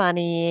ton of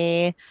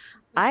money.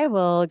 I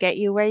will get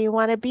you where you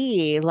want to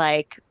be.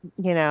 Like,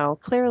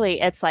 clearly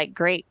it's like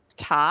great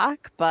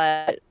talk,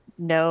 but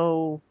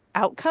no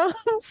outcome.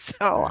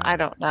 So I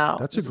don't know.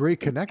 That's a great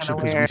connection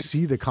because we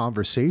see the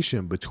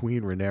conversation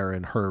between Rhaenyra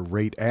and her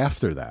right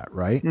after that,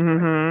 right?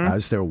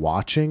 As they're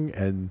watching,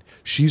 and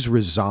she's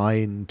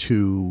resigned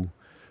to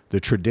the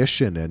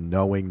tradition and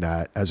knowing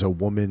that as a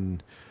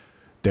woman,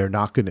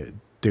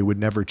 they would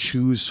never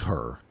choose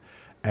her.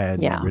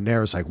 And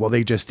Rhaenyra's like, well,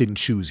 they just didn't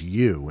choose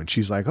you. And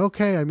she's like,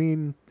 okay, I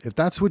mean, if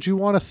that's what you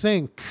want to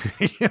think,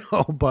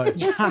 but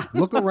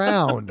look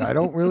around. I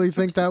don't really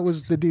think that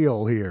was the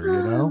deal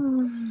here,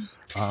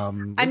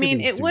 I mean,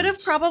 it would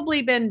have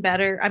probably been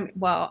better.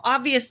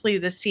 Obviously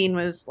the scene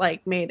was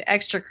like made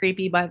extra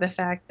creepy by the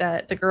fact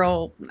that the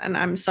girl, and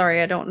I'm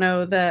sorry, I don't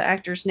know the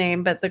actor's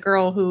name, but the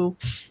girl who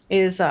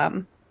is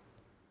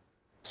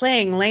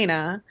playing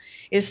Laena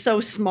is so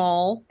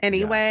small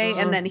anyway.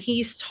 And then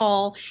he's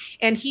tall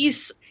and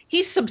he's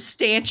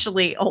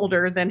substantially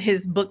older than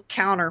his book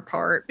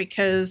counterpart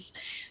because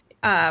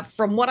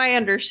from what I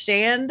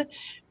understand,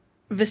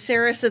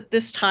 Viserys at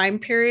this time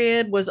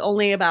period was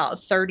only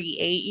about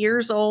 38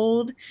 years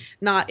old,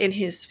 not in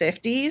his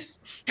 50s.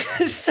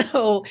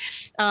 So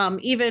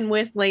even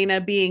with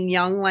Laena being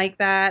young like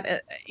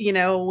that,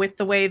 with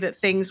the way that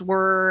things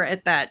were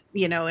at that,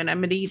 in a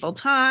medieval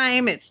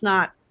time, it's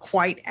not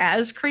quite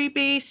as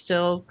creepy,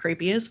 still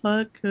creepy as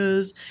fuck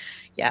because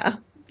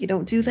you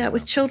don't do that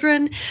with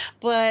children.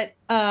 But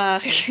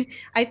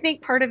I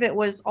think part of it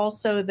was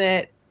also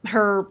that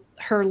her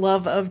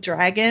love of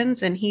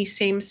dragons, and he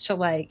seems to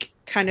like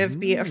kind of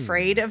be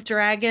afraid of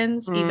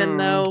dragons, even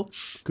though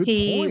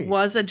he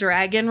was a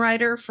dragon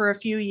rider for a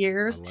few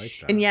years. Like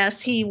and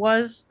yes, he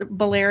was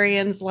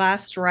Balerian's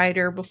last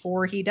rider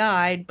before he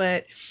died,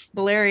 but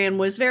Balerion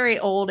was very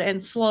old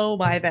and slow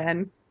by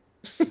then.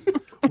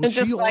 Well,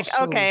 just like,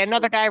 okay,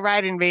 another guy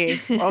riding me.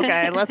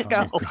 Okay, let's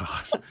go.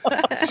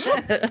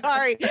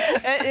 Sorry.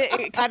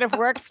 It kind of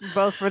works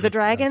both for the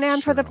dragon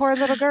and for the poor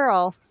little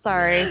girl.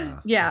 Sorry.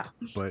 Yeah.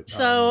 But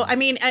so, I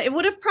mean, it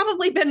would have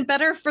probably been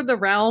better for the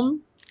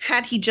realm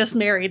had he just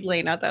married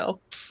Laena, though.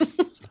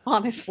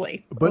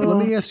 Honestly. But let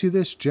me ask you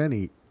this,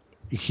 Jenny.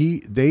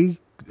 They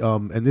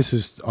and this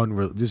is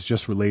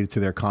just related to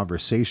their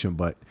conversation,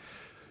 but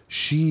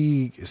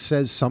she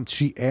says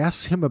she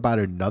asks him about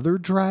another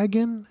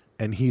dragon,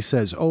 and he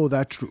says, "Oh,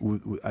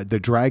 the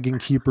dragon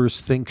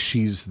keepers think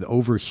she's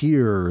over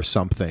here or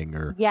something."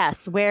 Or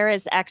yes, where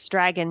is X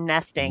dragon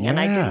nesting? Yeah. And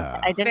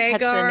I didn't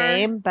catch the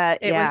name, but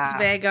it was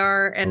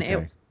Vhagar, and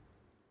it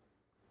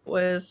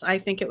was, I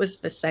think it was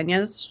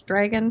Visenya's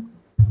dragon.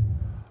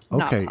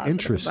 Okay,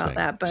 interesting.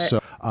 About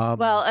that, but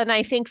well, and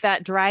I think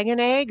that dragon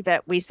egg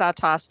that we saw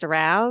tossed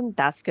around,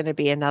 that's going to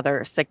be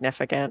another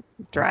significant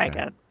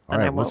dragon. Okay. All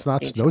right, let's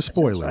not, no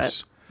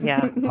spoilers.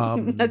 Yeah.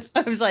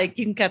 I was like,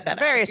 you can cut that out.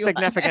 Very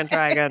significant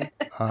dragon.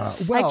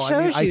 Well,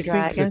 I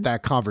think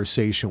that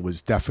conversation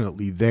was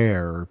definitely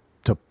there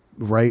to,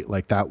 right?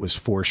 Like that was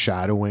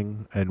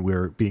foreshadowing, and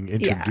we're being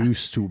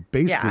introduced to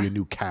basically a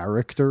new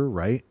character,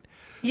 right?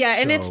 Yeah,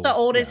 and it's the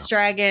oldest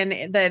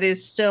dragon that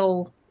is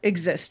still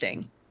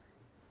existing.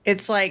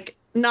 It's like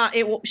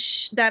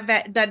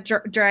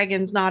that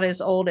dragon's not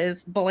as old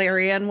as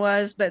Balerion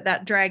was, but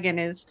that dragon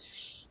is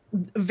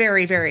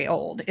very, very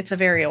old. It's a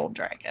very old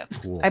dragon.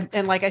 Cool.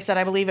 And like I said,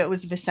 I believe it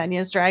was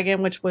Visenya's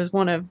dragon, which was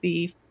one of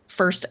the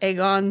first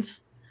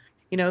Aegons,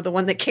 the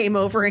one that came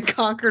over and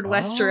conquered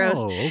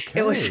Westeros.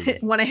 Okay. It was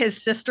one of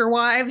his sister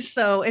wives.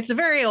 So it's a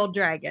very old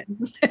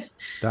dragon.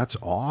 That's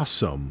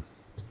awesome.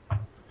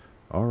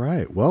 All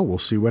right. Well, we'll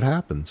see what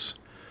happens.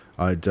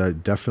 I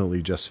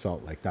definitely just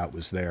felt like that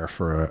was there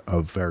for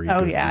a very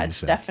good reason.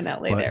 It's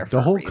definitely there for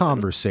the whole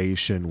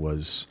conversation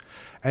was,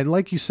 and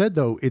like you said,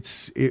 though,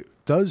 it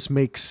does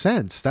make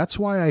sense. That's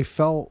why I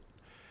felt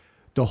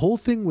the whole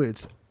thing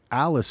with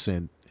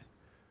Alicent,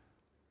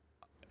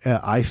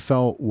 I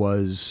felt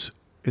was,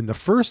 in the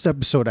first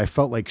episode, I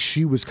felt like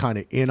she was kind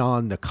of in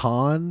on the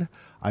con.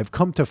 I've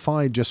come to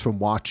find just from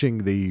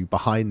watching the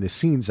behind the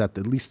scenes that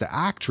at least the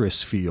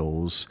actress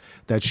feels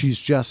that she's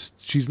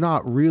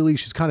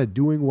kind of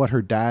doing what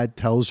her dad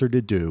tells her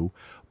to do,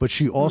 but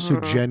she also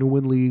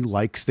genuinely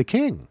likes the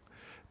king,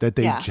 that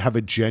they have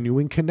a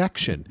genuine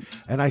connection.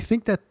 And I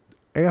think that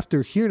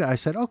after hearing it, I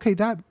said, okay,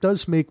 that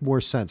does make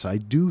more sense. I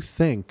do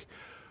think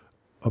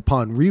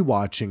upon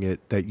rewatching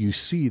it that you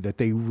see that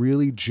they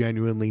really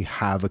genuinely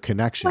have a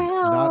connection,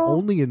 not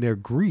only in their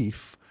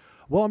grief.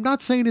 Well, I'm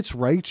not saying it's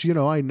right.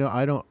 I know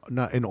I don't,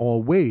 not in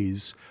all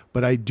ways,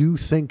 but I do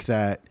think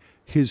that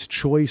his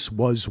choice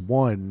was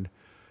one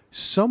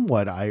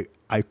somewhat. I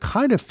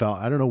kind of felt,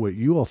 I don't know what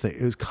you all think,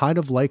 it was kind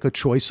of like a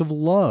choice of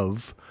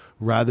love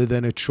rather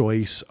than a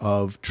choice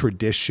of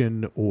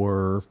tradition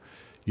or,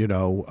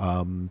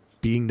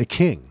 being the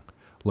king.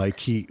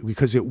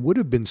 Because it would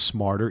have been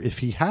smarter if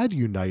he had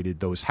united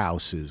those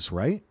houses,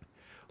 right?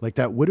 Like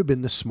that would have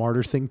been the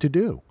smarter thing to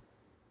do.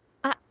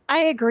 I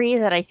agree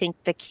that I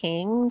think the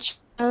king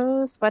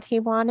chose what he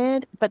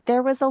wanted, but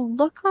there was a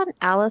look on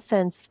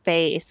Alicent's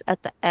face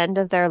at the end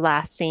of their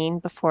last scene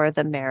before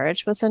the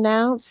marriage was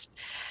announced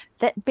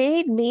that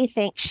made me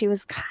think she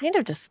was kind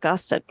of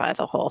disgusted by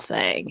the whole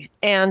thing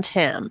and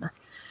him.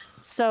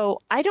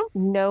 So I don't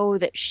know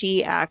that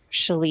she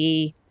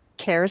actually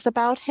cares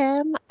about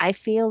him. I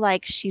feel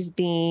like she's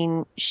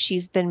been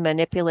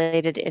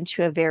manipulated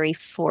into a very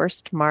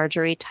forced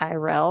Marjorie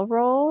Tyrell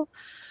role.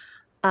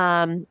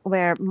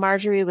 Where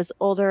Marjorie was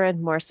older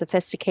and more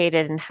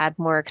sophisticated and had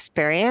more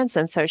experience.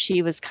 And so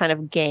she was kind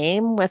of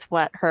game with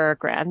what her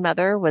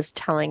grandmother was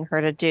telling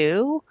her to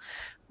do.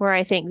 Where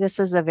I think this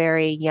is a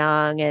very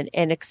young and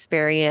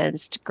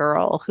inexperienced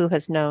girl who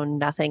has known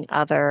nothing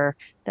other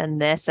than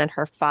this. And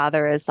her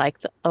father is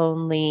like the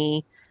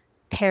only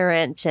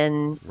parent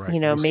and,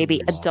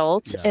 maybe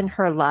adult in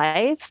her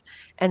life.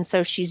 And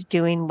so she's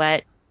doing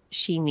what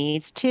she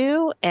needs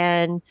to.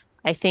 And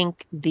I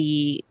think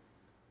the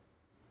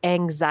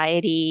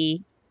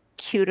anxiety,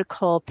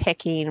 cuticle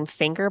picking,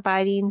 finger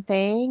biting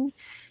thing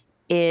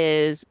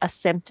is a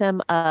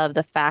symptom of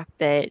the fact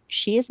that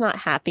she is not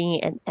happy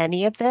in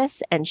any of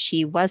this, and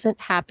she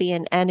wasn't happy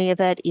in any of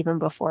it even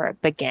before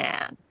it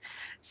began.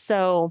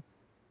 So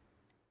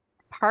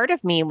part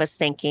of me was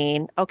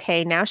thinking,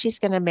 okay, now she's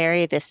going to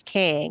marry this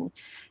king,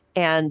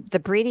 and the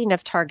breeding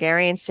of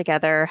Targaryens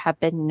together have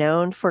been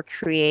known for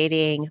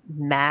creating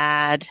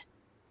mad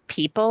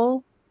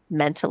people,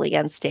 mentally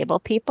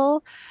unstable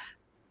people.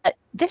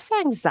 This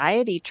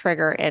anxiety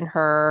trigger in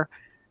her,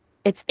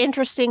 it's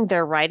interesting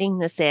they're writing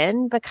this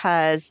in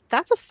because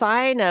that's a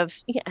sign of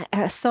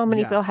so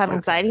many people have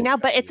anxiety now,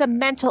 but it's a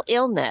mental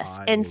illness.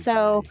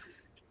 So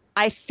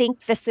I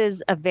think this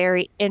is a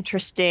very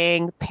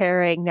interesting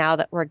pairing now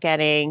that we're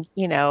getting,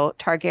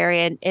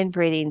 Targaryen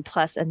inbreeding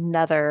plus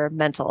another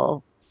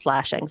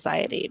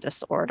mental/anxiety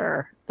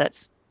disorder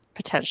that's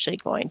potentially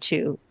going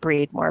to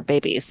breed more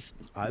babies.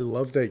 I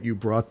love that you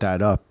brought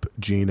that up,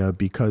 Gina,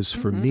 because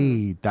for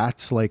me,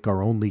 that's like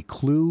our only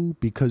clue,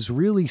 because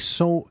really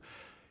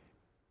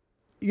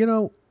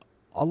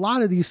a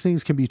lot of these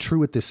things can be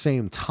true at the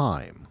same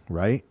time,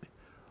 right?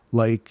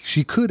 Like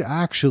she could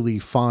actually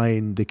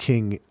find the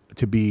king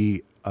to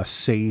be a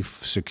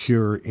safe,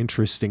 secure,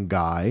 interesting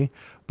guy,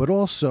 but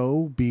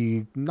also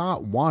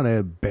not want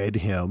to bed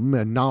him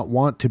and not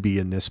want to be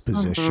in this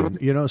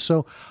position,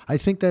 So I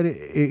think that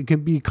it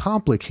can be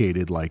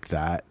complicated like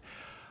that.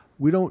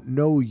 We don't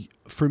know.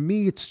 For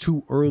me, it's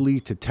too early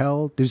to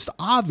tell. There's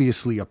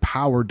obviously a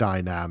power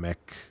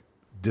dynamic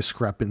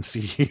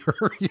discrepancy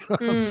here. You know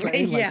what I'm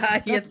saying?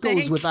 That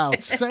goes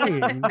without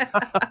saying.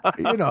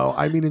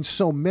 I mean, in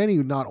so many,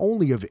 not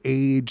only of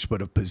age,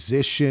 but of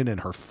position, and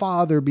her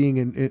father being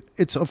in it.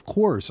 It's, of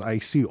course, I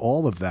see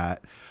all of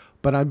that.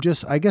 But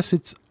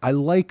I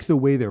like the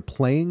way they're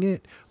playing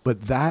it.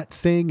 But that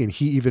thing, and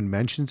he even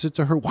mentions it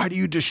to her, why do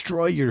you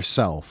destroy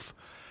yourself?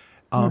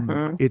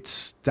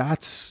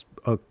 That's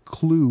a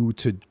clue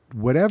to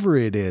whatever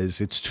it is,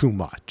 it's too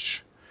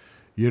much.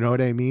 You know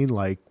what I mean?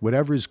 Like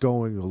whatever's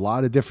going, a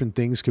lot of different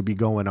things could be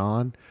going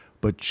on,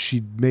 but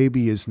she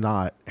maybe is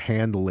not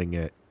handling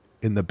it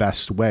in the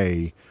best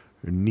way,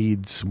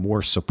 needs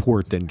more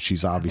support than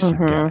she's obviously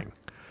getting.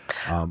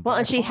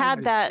 And she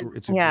had that.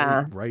 It's a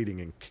great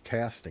writing and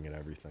casting and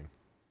everything.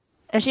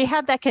 And she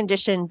had that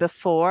condition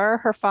before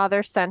her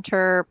father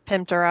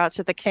pimped her out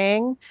to the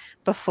king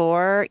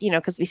before,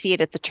 because we see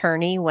it at the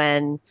tourney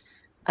when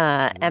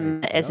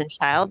Emma is in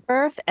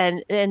childbirth,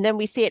 and then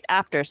we see it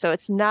after. So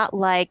it's not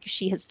like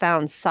she has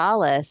found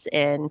solace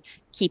in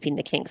keeping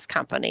the king's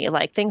company.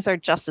 Like things are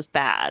just as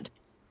bad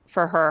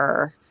for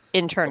her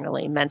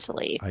internally,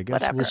 mentally. I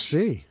guess we'll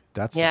see.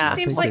 That's I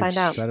think like they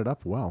set it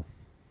up well.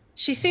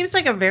 She seems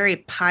like a very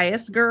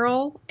pious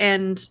girl,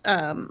 and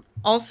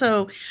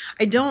also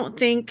I don't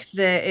think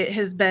that it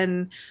has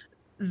been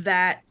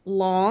that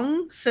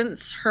long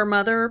since her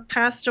mother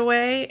passed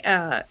away.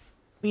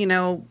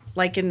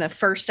 Like in the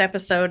first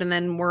episode, and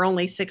then we're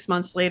only 6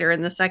 months later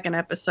in the second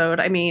episode.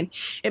 I mean,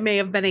 it may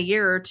have been a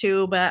year or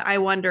two, but I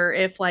wonder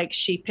if like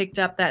she picked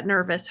up that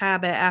nervous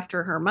habit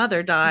after her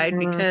mother died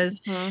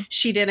because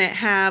she didn't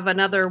have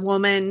another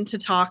woman to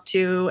talk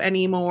to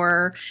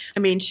anymore.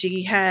 I mean,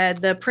 she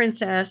had the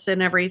princess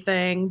and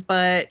everything,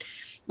 but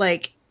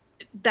like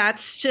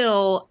that's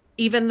still,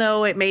 even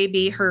though it may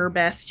be her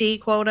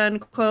bestie, quote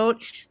unquote,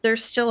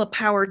 there's still a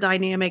power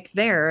dynamic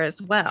there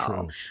as well.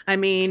 True. I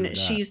mean,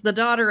 she's the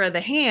daughter of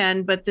the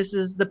hand, but this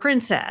is the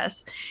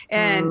princess.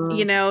 And,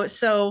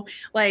 so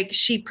like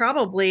she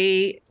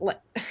probably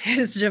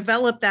has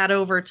developed that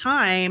over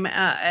time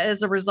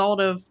as a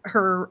result of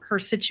her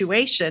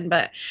situation.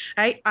 But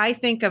I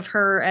think of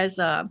her as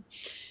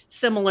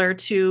similar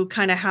to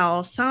kind of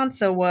how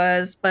Sansa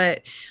was,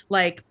 but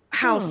like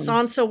how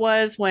Sansa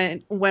was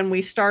when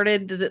we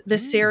started the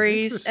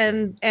series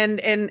and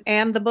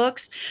the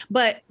books,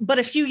 but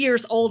a few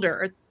years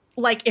older.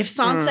 Like if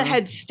Sansa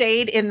had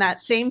stayed in that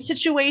same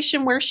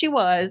situation where she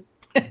was,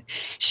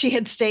 she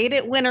had stayed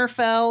at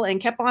Winterfell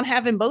and kept on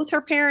having both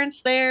her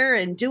parents there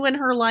and doing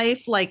her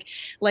life like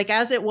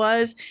as it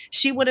was,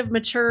 she would have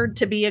matured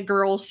to be a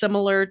girl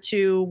similar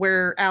to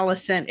where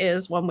Alicent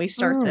is when we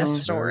start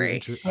this story. I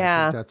think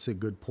that's a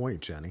good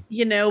point, Jenny.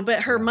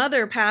 But her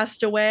mother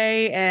passed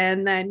away,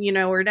 and then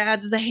her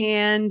dad's the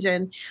hand,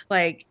 and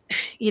like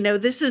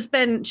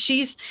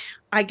she's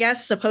I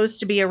guess supposed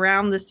to be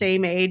around the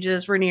same age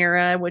as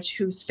Rhaenyra,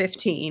 who's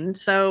 15.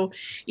 So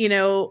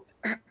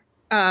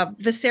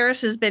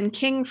Viserys has been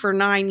king for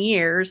 9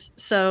 years,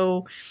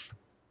 so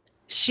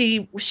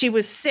she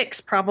was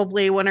 6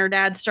 probably when her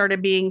dad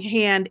started being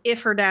hand,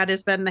 if her dad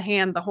has been the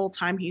hand the whole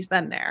time he's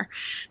been there.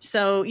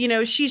 So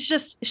she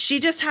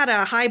just had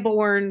a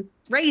highborn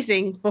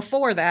raising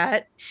before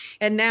that,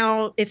 and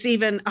now it's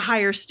even a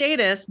higher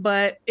status,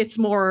 but it's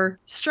more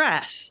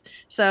stress.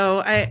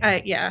 So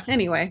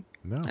anyway,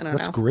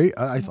 that's great.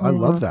 I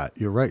love that.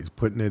 You're right,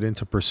 putting it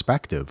into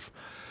perspective.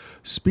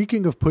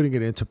 Speaking of putting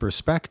it into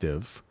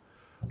perspective,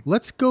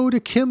 let's go to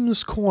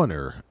Kim's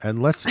Corner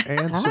and let's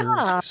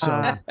answer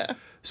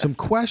some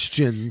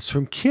questions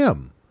from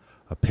Kim,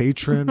 a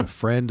patron, a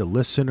friend, a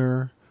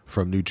listener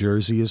from New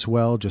Jersey as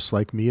well, just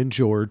like me and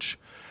George.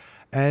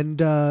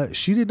 And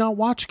she did not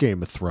watch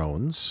Game of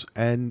Thrones,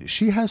 and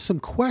she has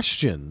some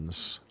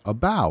questions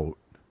about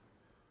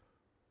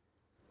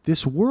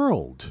this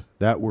world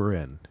that we're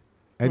in.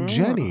 And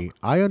Jenny,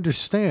 I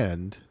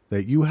understand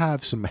that you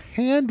have some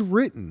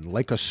handwritten,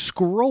 like a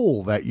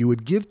scroll that you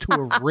would give to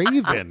a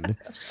raven,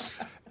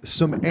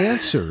 some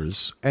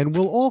answers, and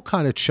we'll all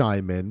kind of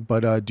chime in.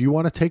 But do you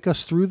want to take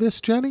us through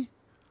this, Jenny?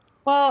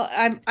 Well,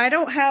 I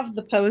don't have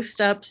the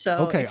post up, so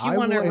okay, if you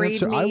want to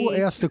read me... I will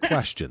ask the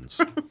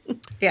questions.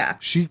 Yeah.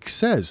 She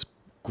says,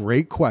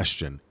 great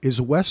question.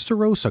 Is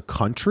Westeros a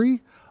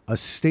country, a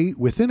state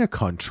within a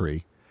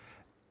country,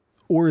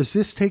 or is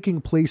this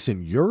taking place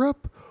in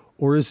Europe,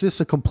 or is this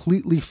a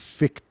completely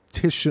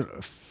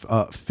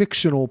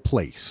fictional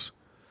place?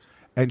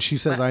 And she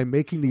says, I'm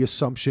making the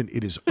assumption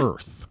it is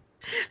Earth.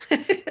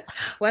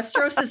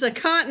 Westeros is a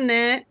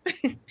continent,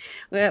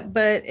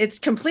 but it's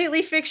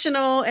completely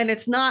fictional, and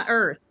it's not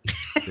Earth.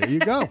 There you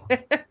go.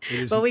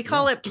 But we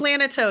call it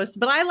Planetos.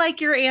 But I like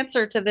your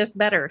answer to this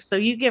better. So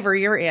you give her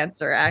your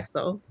answer,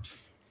 Axel.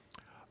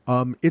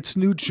 It's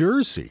New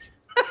Jersey.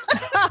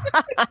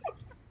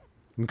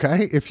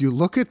 Okay, if you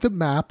look at the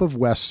map of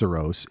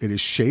Westeros, it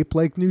is shaped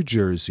like New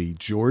Jersey.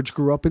 George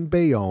grew up in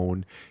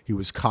Bayonne. He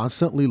was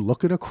constantly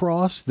looking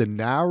across the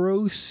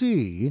narrow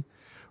sea,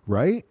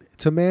 right,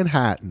 to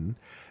Manhattan.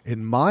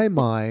 In my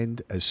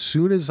mind, as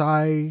soon as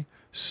I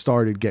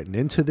started getting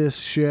into this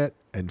shit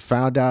and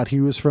found out he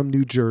was from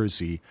New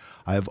Jersey,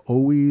 I've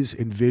always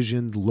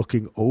envisioned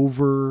looking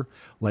over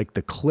like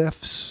the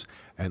cliffs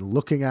and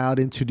looking out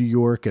into New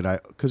York. And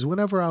because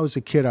whenever I was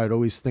a kid, I'd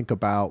always think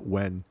about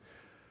when,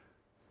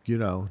 you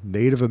know,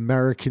 Native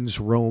Americans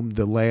roamed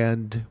the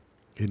land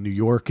in New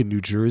York and New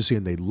Jersey,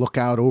 and they look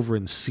out over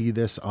and see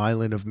this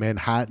island of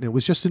Manhattan. It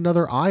was just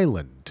another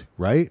island,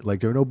 right? Like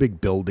there are no big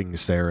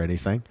buildings there or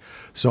anything.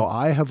 So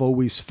I've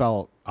always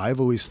thought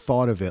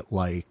of it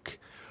like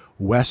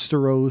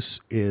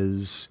Westeros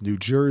is New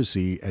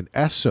Jersey, and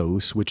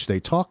Essos, which they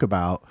talk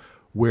about,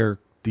 where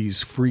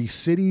these free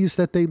cities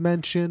that they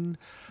mention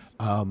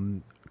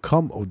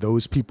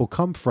those people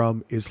come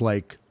from, is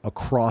like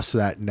across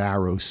that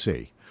narrow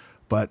sea.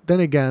 But then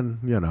again,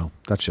 you know,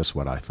 that's just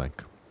what I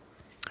think.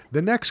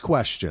 The next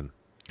question.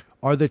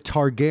 Are the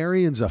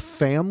Targaryens a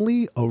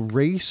family, a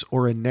race,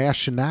 or a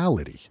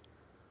nationality?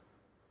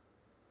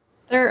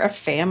 They're a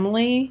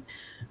family,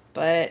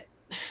 but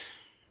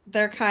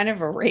they're kind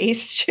of a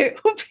race too,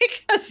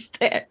 because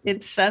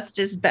incest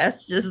is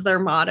best is their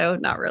motto.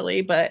 Not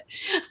really, but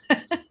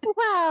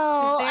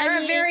well,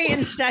 they're a very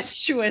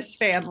incestuous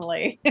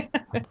family.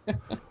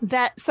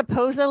 that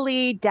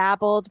supposedly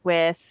dabbled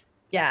with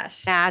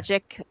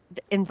magic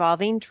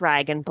involving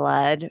dragon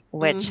blood,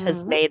 which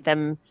has made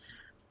them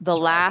the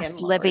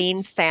last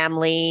living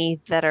family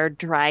that are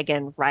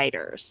dragon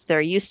riders. There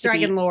used to be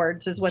dragon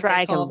lords is what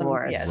they call them.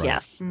 Lords,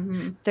 yes.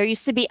 Mm-hmm. There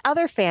used to be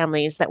other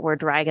families that were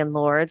dragon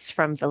lords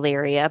from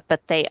Valyria,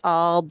 but they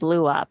all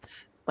blew up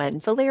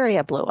when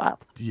Valyria blew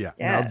up. Yeah.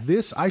 Yes. Now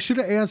this, I should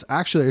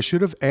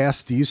have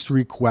asked these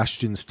three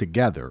questions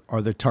together.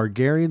 Are the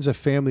Targaryens a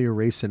family, a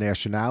race, a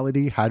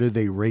nationality? How do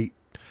they relate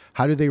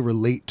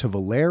to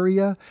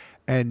Valyria?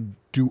 And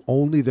do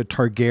only the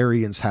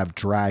Targaryens have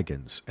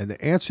dragons? And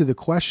the answer to the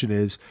question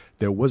is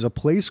there was a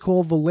place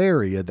called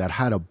Valyria that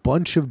had a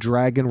bunch of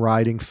dragon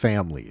riding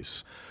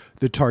families.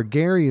 The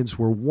Targaryens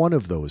were one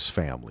of those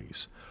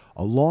families.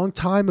 A long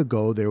time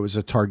ago, there was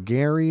a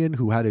Targaryen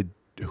who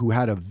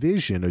had a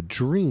vision, a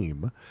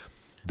dream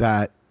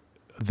that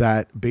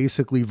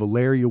basically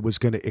Valyria was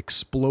going to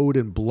explode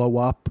and blow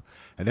up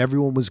and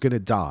everyone was going to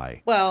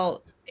die.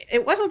 Well,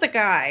 it wasn't the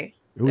guy.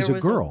 It was a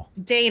girl.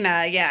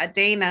 Dana. Yeah.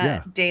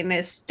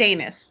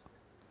 Danis.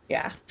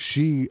 Yeah.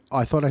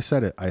 I thought I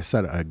said it. I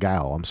said a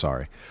gal. I'm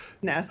sorry.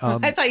 No,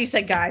 I thought you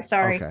said guy.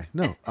 Sorry. Okay.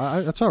 No,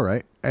 that's all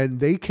right. And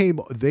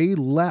they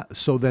left.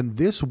 So then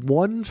this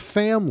one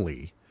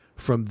family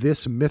from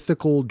this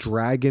mythical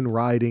dragon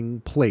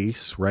riding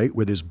place, right,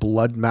 where there's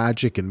blood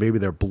magic and maybe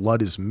their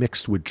blood is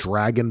mixed with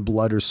dragon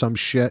blood or some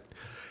shit,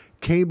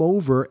 came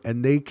over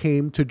and they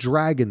came to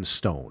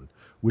Dragonstone,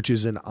 which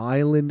is an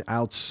island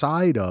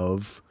outside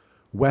of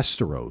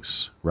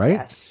Westeros, right?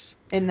 Yes,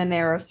 in the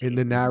narrow sea. In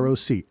the narrow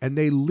sea. And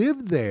they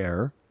lived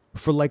there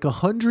for like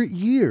 100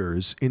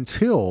 years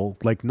until,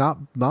 like, not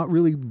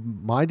really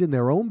minding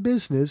their own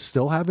business,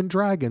 still having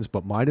dragons,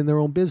 but minding their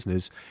own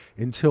business,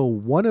 until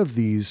one of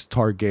these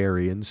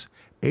Targaryens,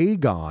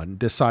 Aegon,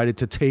 decided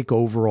to take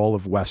over all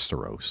of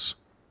Westeros.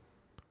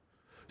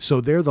 So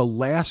they're the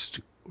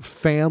last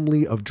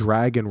family of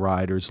dragon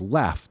riders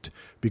left,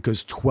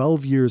 because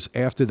 12 years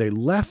after they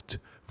left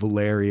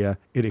Valyria,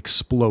 it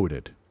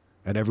exploded.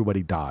 And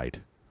everybody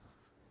died.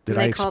 Did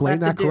I explain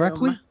that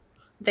correctly?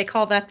 They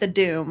call that the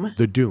Doom.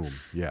 The Doom,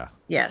 yeah.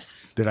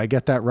 Yes. Did I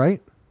get that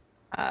right?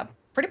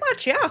 Pretty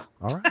much, yeah.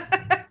 All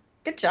right.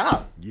 Good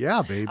job.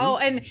 Yeah, baby. Oh,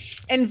 and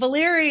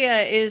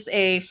Valyria is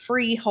a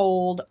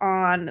freehold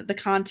on the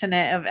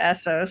continent of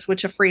Essos,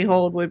 which a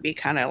freehold would be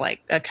kind of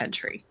like a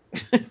country.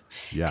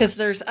 Because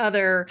there's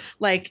other,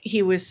 like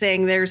he was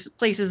saying, there's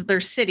places,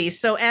 there's cities.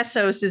 So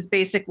Essos is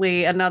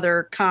basically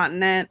another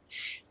continent,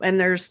 and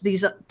there's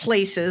these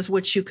places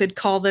which you could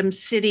call them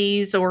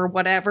cities or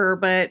whatever,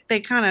 but they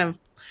kind of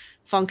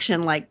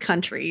function like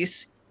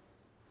countries,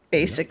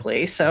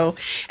 basically. So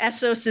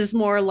Essos is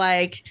more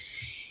like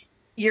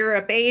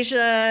Europe,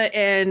 Asia,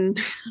 and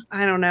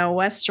I don't know,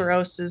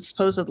 Westeros is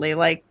supposedly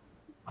like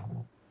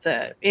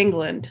the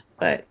England,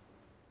 but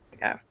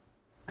yeah.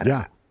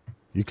 Yeah.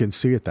 You can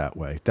see it that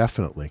way,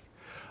 definitely.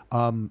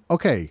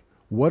 Okay,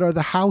 what are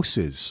the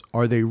houses?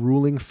 Are they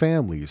ruling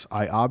families?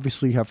 I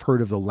obviously have heard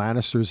of the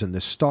Lannisters and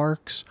the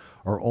Starks.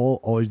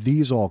 Are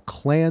these all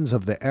clans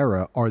of the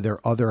era? Are there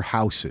other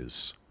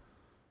houses?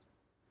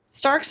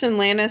 Starks and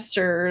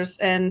Lannisters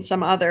and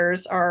some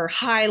others are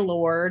high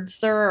lords.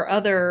 There are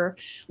other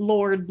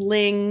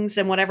lordlings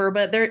and whatever,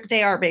 but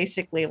they are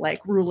basically like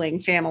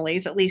ruling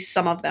families. At least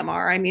some of them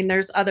are. I mean,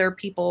 there's other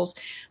people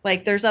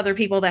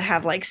that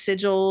have like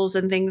sigils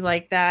and things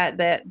like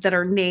that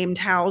are named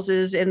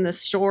houses in the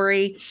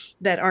story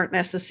that aren't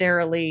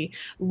necessarily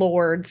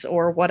lords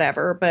or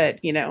whatever,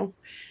 but you know,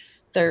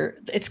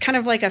 it's kind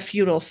of like a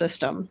feudal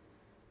system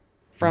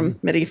from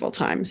medieval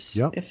times.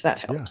 Yep. If that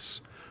helps.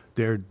 Yes.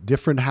 Their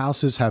different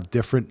houses have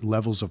different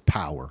levels of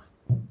power.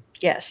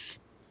 Yes.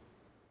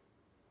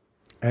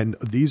 And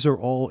these are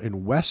all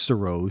in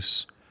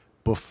Westeros.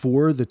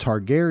 Before the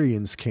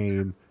Targaryens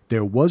came,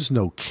 there was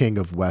no king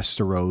of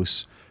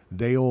Westeros.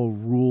 They all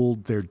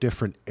ruled their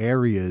different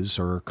areas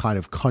or kind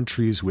of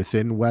countries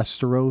within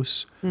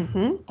Westeros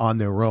on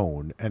their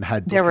own and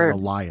had different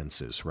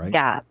alliances, right?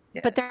 Yeah.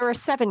 Yes. But there were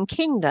 7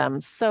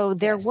 kingdoms. So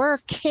there were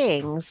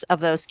kings of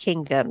those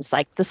kingdoms.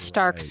 Like the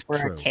Starks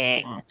were a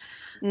king,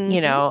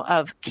 you know,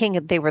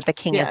 they were the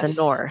king of the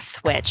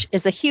North, which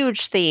is a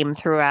huge theme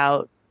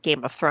throughout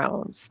Game of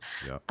Thrones.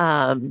 Yep.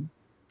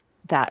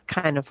 That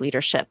kind of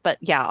leadership. But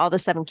yeah, all the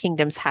 7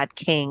 kingdoms had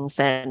kings,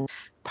 and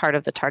part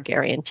of the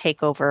Targaryen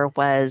takeover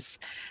was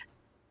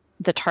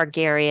the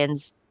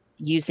Targaryens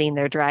using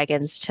their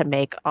dragons to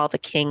make all the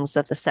kings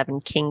of the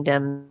 7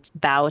 kingdoms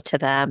bow to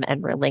them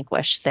and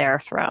relinquish their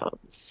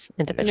thrones,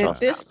 individual and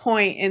at this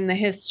point in the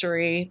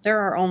history, there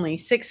are only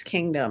 6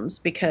 kingdoms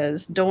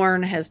because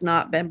Dorne has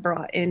not been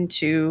brought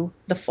into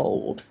the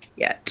fold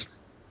yet.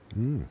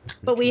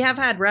 But we have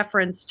had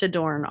reference to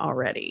Dorne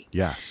already.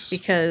 Yes.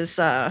 Because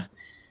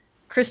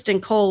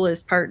Kristen Cole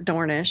is part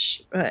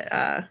Dornish,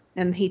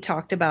 and he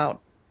talked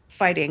about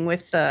fighting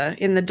with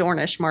in the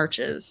Dornish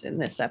marches in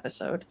this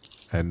episode.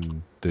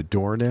 And the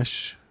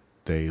Dornish,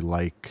 they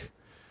like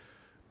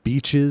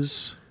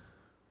beaches,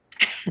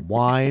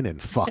 wine,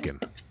 and fucking.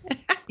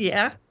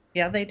 Yeah,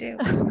 they do.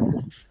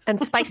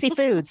 And spicy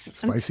foods.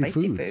 Spicy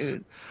foods.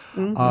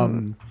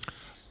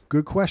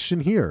 Good question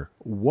here.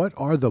 What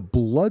are the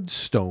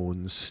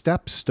bloodstones,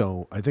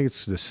 stepstone? I think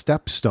it's the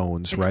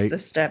stepstones, right? The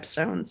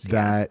stepstones.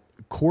 That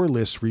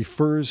Corlys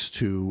refers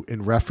to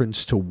in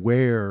reference to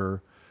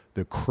where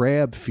the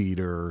crab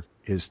feeder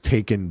is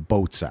taking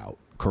boats out,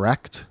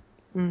 correct?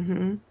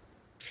 Mm-hmm.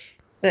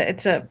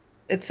 It's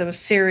a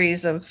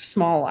series of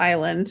small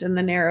islands in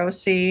the Narrow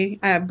Sea.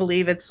 I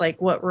believe it's like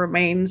what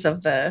remains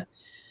of the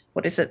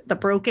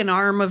broken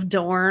arm of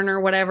Dorne or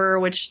whatever,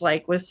 which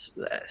like was,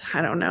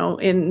 I don't know,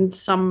 in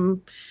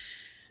some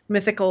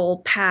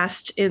mythical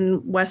past in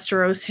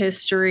Westeros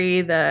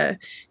history, the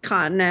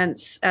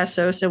continents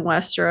Essos and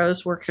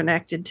Westeros were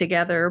connected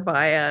together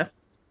by a,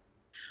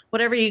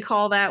 whatever you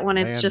call that when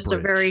it's just bridge.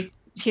 A very,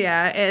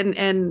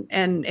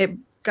 and it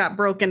got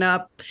broken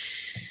up.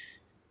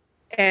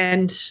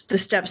 And the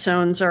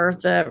stepstones are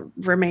the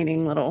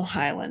remaining little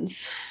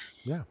islands.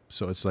 Yeah.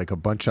 So it's like a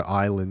bunch of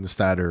islands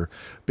that are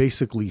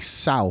basically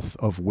south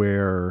of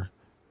where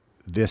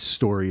this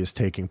story is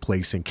taking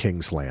place in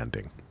King's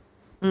Landing.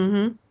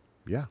 Mm-hmm.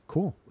 Yeah,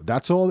 cool.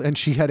 That's all. And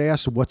she had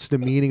asked, what's the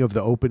meaning of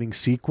the opening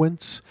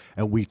sequence?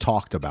 And we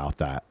talked about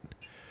that.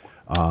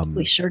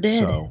 We sure did.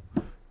 So,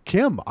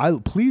 Kim,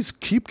 please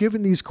keep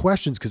giving these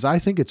questions because I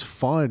think it's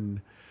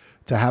fun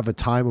to have a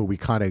time where we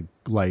kind of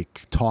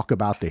like talk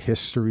about the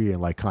history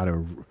and like kind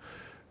of,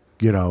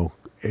 you know,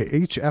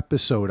 each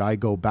episode I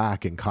go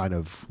back and kind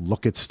of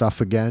look at stuff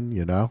again,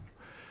 you know,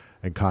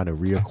 and kind of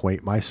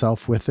reacquaint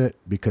myself with it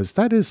because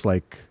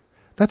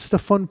that's the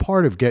fun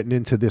part of getting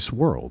into this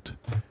world.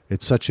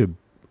 It's such a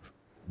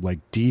like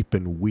deep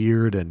and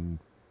weird and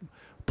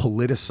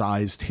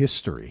politicized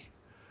history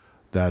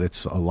that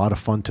it's a lot of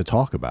fun to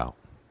talk about.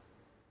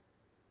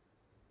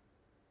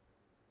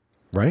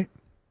 Right?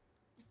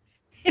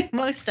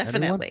 Most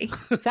definitely.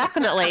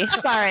 Definitely.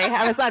 Sorry,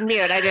 I was on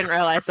mute. I didn't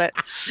realize it.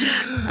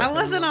 I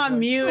wasn't on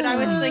mute. I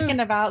was thinking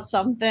about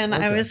something.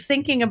 Okay. I was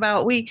thinking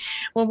about when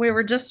we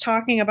were just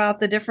talking about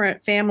the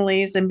different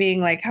families and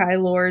being like high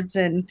lords,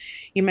 and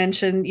you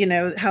mentioned, you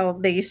know, how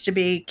they used to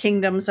be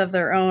kingdoms of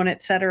their own,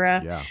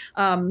 etc. Yeah.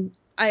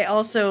 I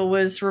also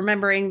was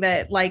remembering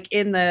that like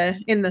in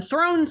the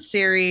Throne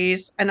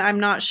series, and I'm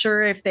not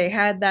sure if they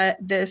had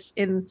this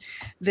in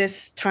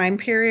this time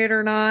period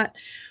or not,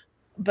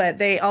 but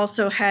they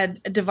also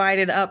had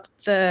divided up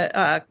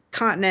the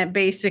continent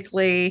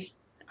basically.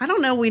 I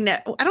don't know.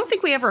 I don't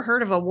think we ever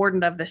heard of a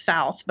Warden of the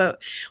South, but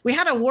we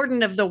had a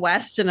Warden of the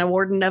West and a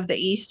Warden of the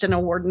East and a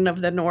Warden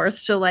of the North.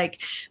 So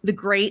like the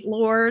Great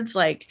Lords,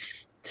 like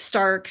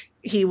Stark,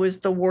 he was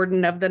the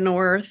Warden of the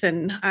North,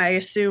 and I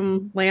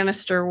assume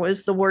Lannister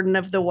was the Warden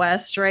of the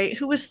West, right?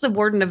 Who was the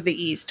Warden of the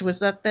East? Was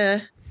that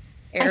the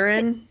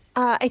Aaron?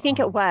 I think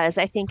it was.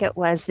 I think it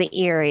was the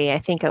Eyrie. I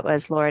think it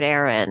was Lord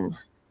Aaron.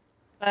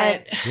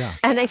 And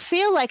I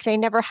feel like they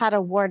never had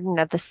a Warden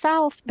of the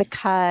South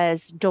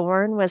because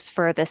Dorne was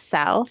further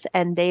south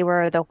and they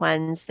were the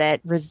ones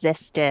that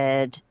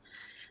resisted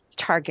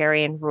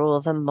Targaryen rule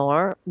the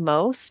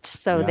most.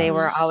 So they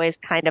were always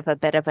kind of a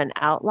bit of an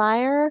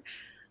outlier.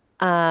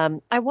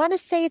 I want to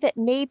say that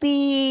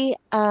maybe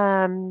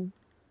the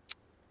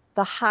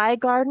High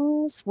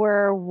Gardens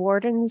were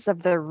Wardens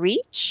of the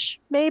Reach,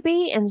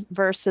 maybe,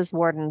 versus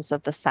Wardens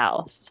of the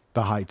South.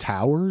 The High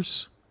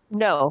Towers?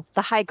 No,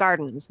 the High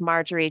Gardens,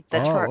 Marjorie, the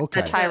Tyrells.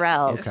 Okay.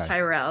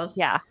 Tyrells.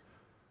 Yeah.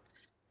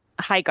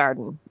 High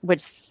Garden,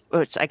 which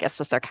I guess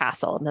was their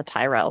castle, and the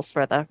Tyrells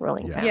were the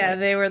ruling family. Yeah,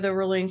 they were the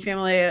ruling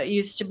family. It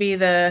used to be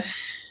the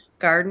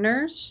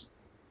Gardeners,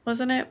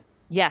 wasn't it?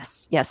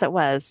 Yes, it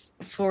was.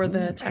 Before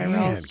the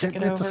Tyrells took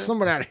getting it into over. some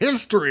of that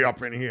history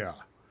up in here.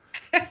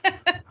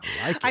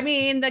 Like I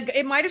mean,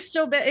 it might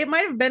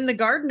have been the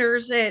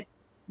gardeners at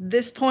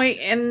this point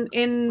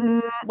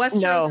in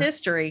Westeros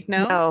history.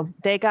 No,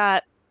 they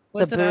got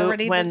was the it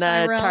already when the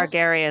Tyrells?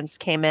 Targaryens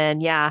came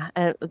in. Yeah,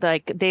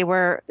 like they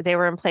were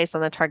in place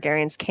when the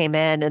Targaryens came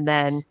in, and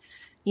then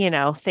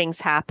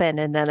things happen,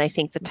 and then I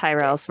think the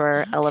Tyrells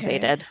were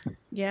elevated.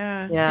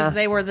 Yeah, because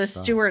they were the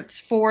stewards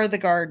for the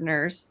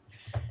gardeners.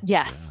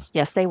 Yes,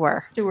 they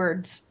were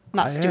stewards,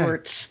 not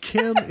stewards.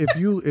 Kim, if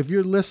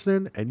you're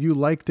listening and you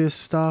like this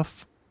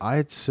stuff,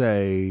 I'd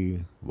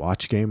say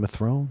watch Game of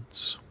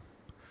Thrones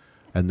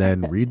and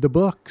then read the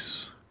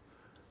books.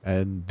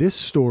 And this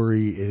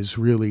story is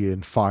really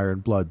in Fire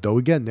and Blood, though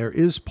again there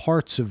is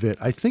parts of it.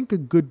 I think a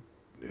good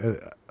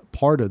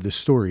part of the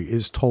story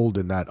is told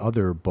in that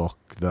other book,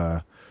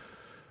 the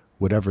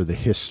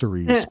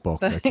Histories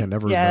book. I can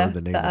never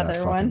remember the name of that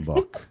fucking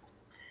book.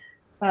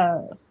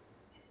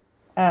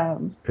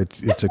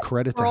 It's a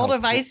credit to World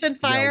of Ice and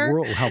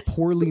Fire. How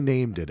poorly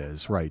named it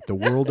is, right? The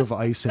World of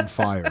Ice and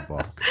Fire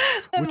book,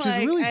 which is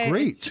really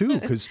great too,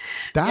 because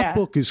that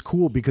book is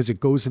cool because it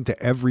goes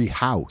into every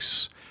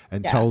house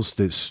and tells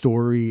the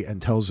story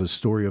and tells a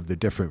story of the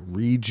different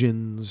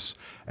regions,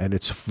 and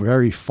it's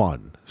very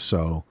fun.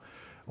 So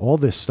all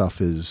this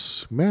stuff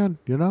is, man,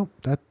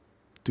 that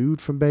dude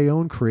from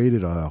Bayonne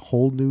created a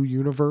whole new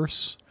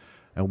universe,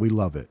 and we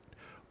love it.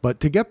 But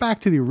to get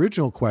back to the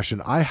original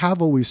question, I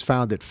have always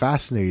found it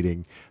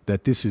fascinating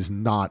that this is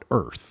not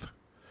Earth.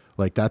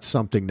 Like, that's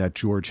something that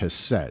George has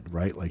said,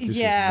 right? Like, this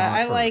is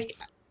not Earth.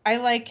 I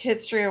like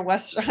History of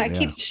Westeros. I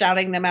keep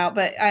shouting them out,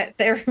 but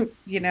they're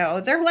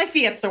like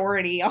the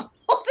authority on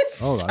all this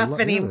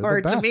stuff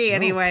anymore to me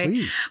anyway.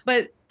 Please.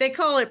 But they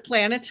call it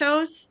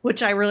Planetos,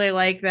 which I really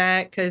like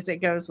that because it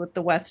goes with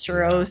the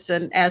Westeros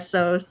and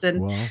Essos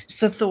and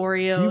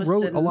Sithorios. He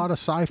wrote a lot of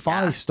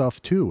sci-fi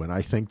stuff too, and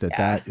I think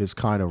that is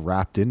kind of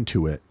wrapped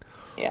into it.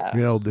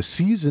 Yeah. The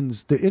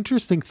seasons, the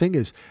interesting thing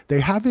is they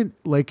haven't,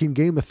 like in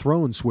Game of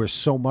Thrones where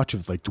so much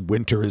of like the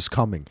winter is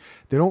coming.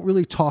 They don't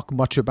really talk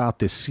much about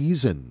the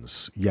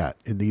seasons yet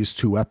in these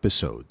 2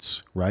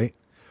 episodes, right?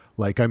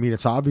 Like, I mean,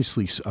 it's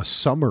obviously a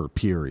summer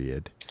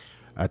period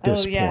at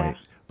this point,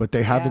 but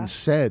they haven't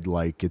said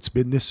like it's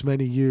been this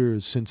many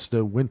years since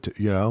the winter,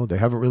 they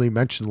haven't really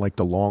mentioned like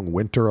the long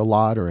winter a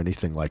lot or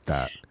anything like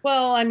that.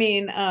 Well, I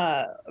mean,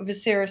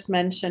 Viserys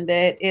mentioned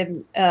it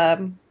in,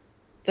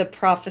 the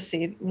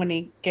prophecy when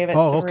he gave it to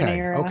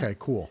Rhaenyra. Okay,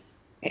 cool.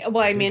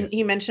 Well, I mean,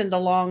 he mentioned the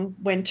long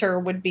winter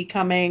would be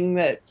coming,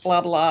 that blah,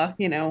 blah,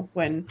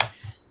 when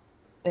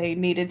they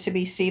needed to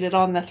be seated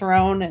on the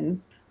throne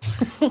and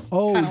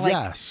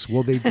yes.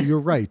 Well, you're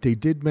right. They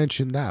did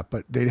mention that,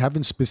 but they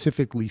haven't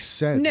specifically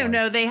said.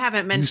 No, they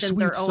haven't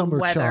mentioned their own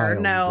weather.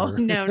 No,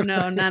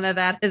 none of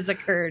that has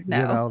occurred.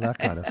 No. That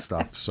kind of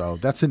stuff. So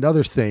that's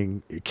another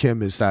thing,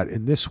 Kim, is that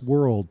in this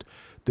world,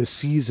 the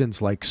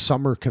seasons, like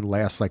summer can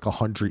last like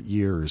 100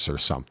 years or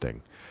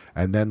something.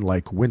 And then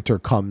like winter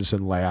comes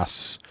and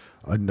lasts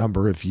a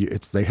number of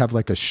years. They have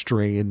like a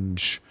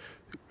strange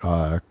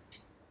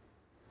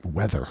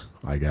weather,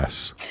 I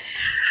guess.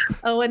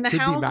 Oh, and the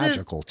Could houses, be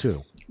magical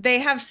too. They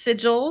have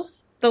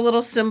sigils, the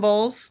little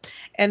symbols,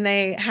 and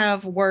they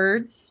have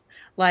words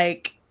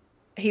like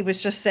he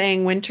was just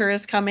saying winter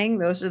is coming.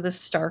 Those are the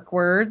Stark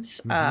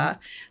words. Mm-hmm.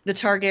 The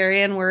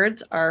Targaryen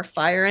words are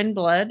fire and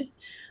blood.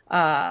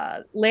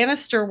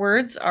 Lannister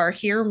words are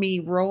hear me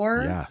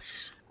roar.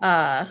 Yes.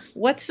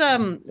 What's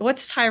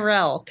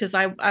Tyrell? Because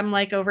I'm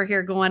like over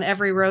here going,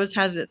 every rose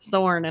has its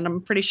thorn, and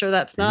I'm pretty sure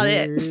that's not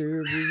it.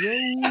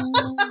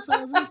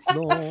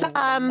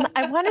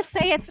 I want to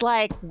say it's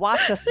like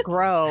watch us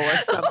grow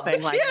or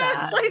something like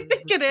that. Yes, I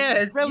think it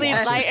is. Really,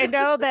 like I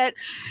know that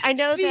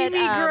see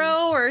me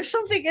grow or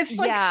something. It's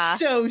like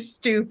so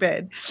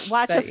stupid.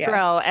 Watch us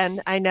grow,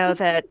 and I know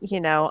that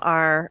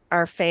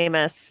our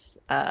famous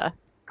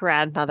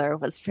grandmother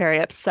was very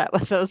upset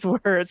with those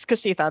words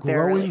because she thought they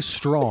were growing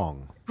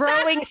strong.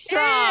 Growing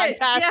strong.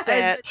 That's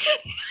it.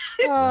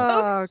 It's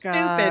so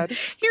stupid.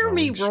 Hear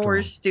me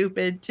roar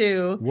stupid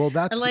too. Well,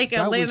 that's like a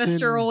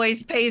Lannister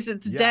always pays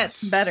its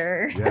debts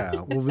better.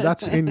 Yeah. Well,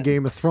 that's in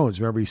Game of Thrones.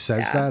 Remember, he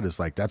says that is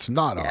like that's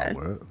not our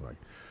word.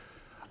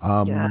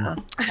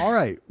 All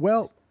right.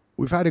 Well,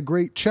 we've had a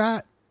great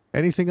chat.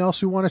 Anything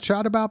else we want to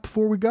chat about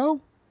before we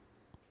go?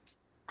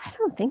 I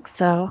don't think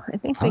so. I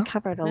think we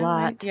covered a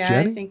lot. Yeah,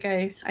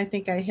 Jenny? I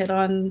think I hit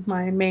on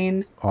my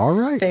main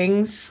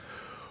things.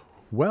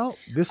 Well,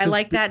 I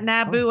like that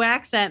Naboo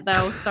accent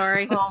though.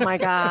 Sorry. Oh my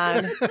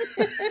God.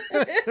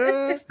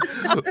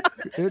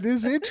 It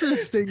is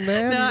interesting,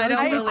 man. No, I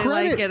don't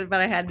really like it,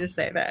 but I had to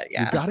say that.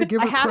 Yeah. You got to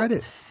give it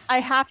credit. I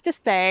have to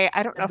say,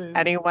 I don't know if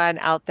anyone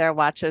out there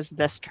watches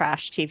this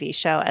trash TV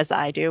show as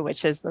I do,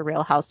 which is The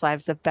Real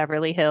Housewives of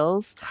Beverly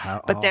Hills.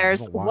 But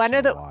there's one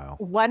of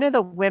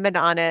the women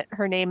on it.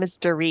 Her name is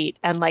Dorit,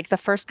 and like the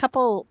first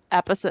couple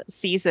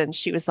seasons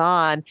she was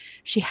on,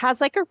 she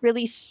has like a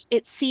really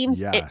it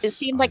seemed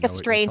like a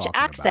strange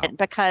accent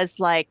because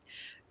like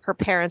her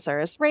parents are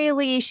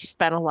Israeli. She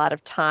spent a lot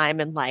of time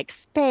in like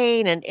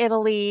Spain and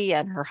Italy,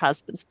 and her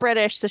husband's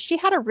British. So she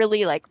had a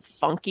really like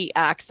funky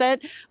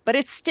accent, but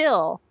it's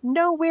still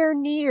nowhere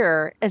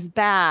near as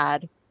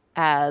bad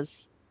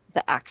as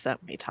the accent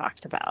we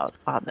talked about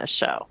on this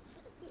show.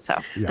 So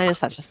I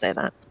just have to say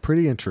that.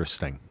 Pretty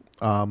interesting.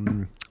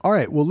 All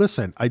right. Well,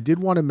 listen, I did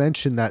want to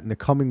mention that in the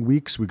coming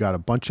weeks, we got a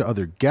bunch of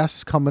other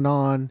guests coming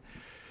on.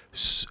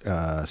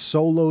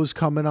 Solo's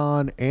coming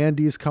on.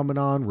 Andy's coming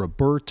on.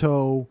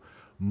 Roberto,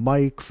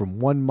 Mike from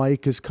One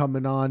Mike is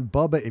coming on.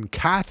 Bubba and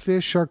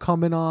Catfish are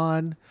coming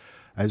on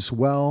as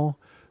well.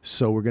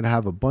 So we're going to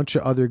have a bunch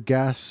of other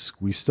guests.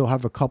 We still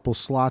have a couple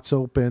slots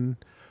open.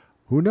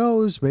 Who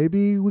knows?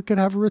 Maybe we could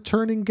have a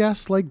returning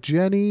guest like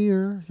Jenny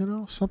or,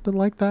 something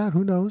like that.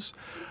 Who knows?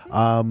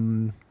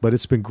 But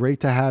it's been great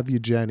to have you,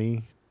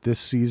 Jenny. This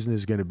season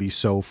is going to be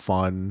so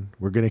fun.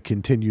 We're going to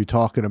continue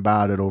talking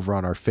about it over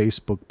on our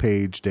Facebook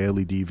page,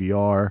 Daily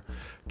DVR.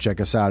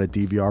 Check us out at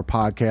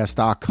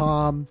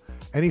dvrpodcast.com.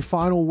 Any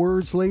final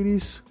words,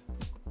 ladies?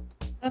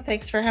 Well,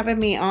 thanks for having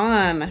me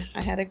on.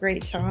 I had a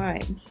great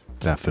time.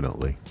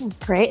 Definitely.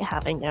 Great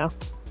having you.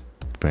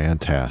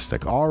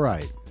 Fantastic. All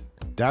right.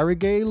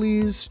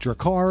 Darigales,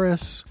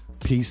 Dracarys,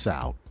 peace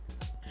out.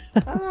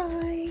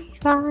 Bye.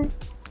 Bye.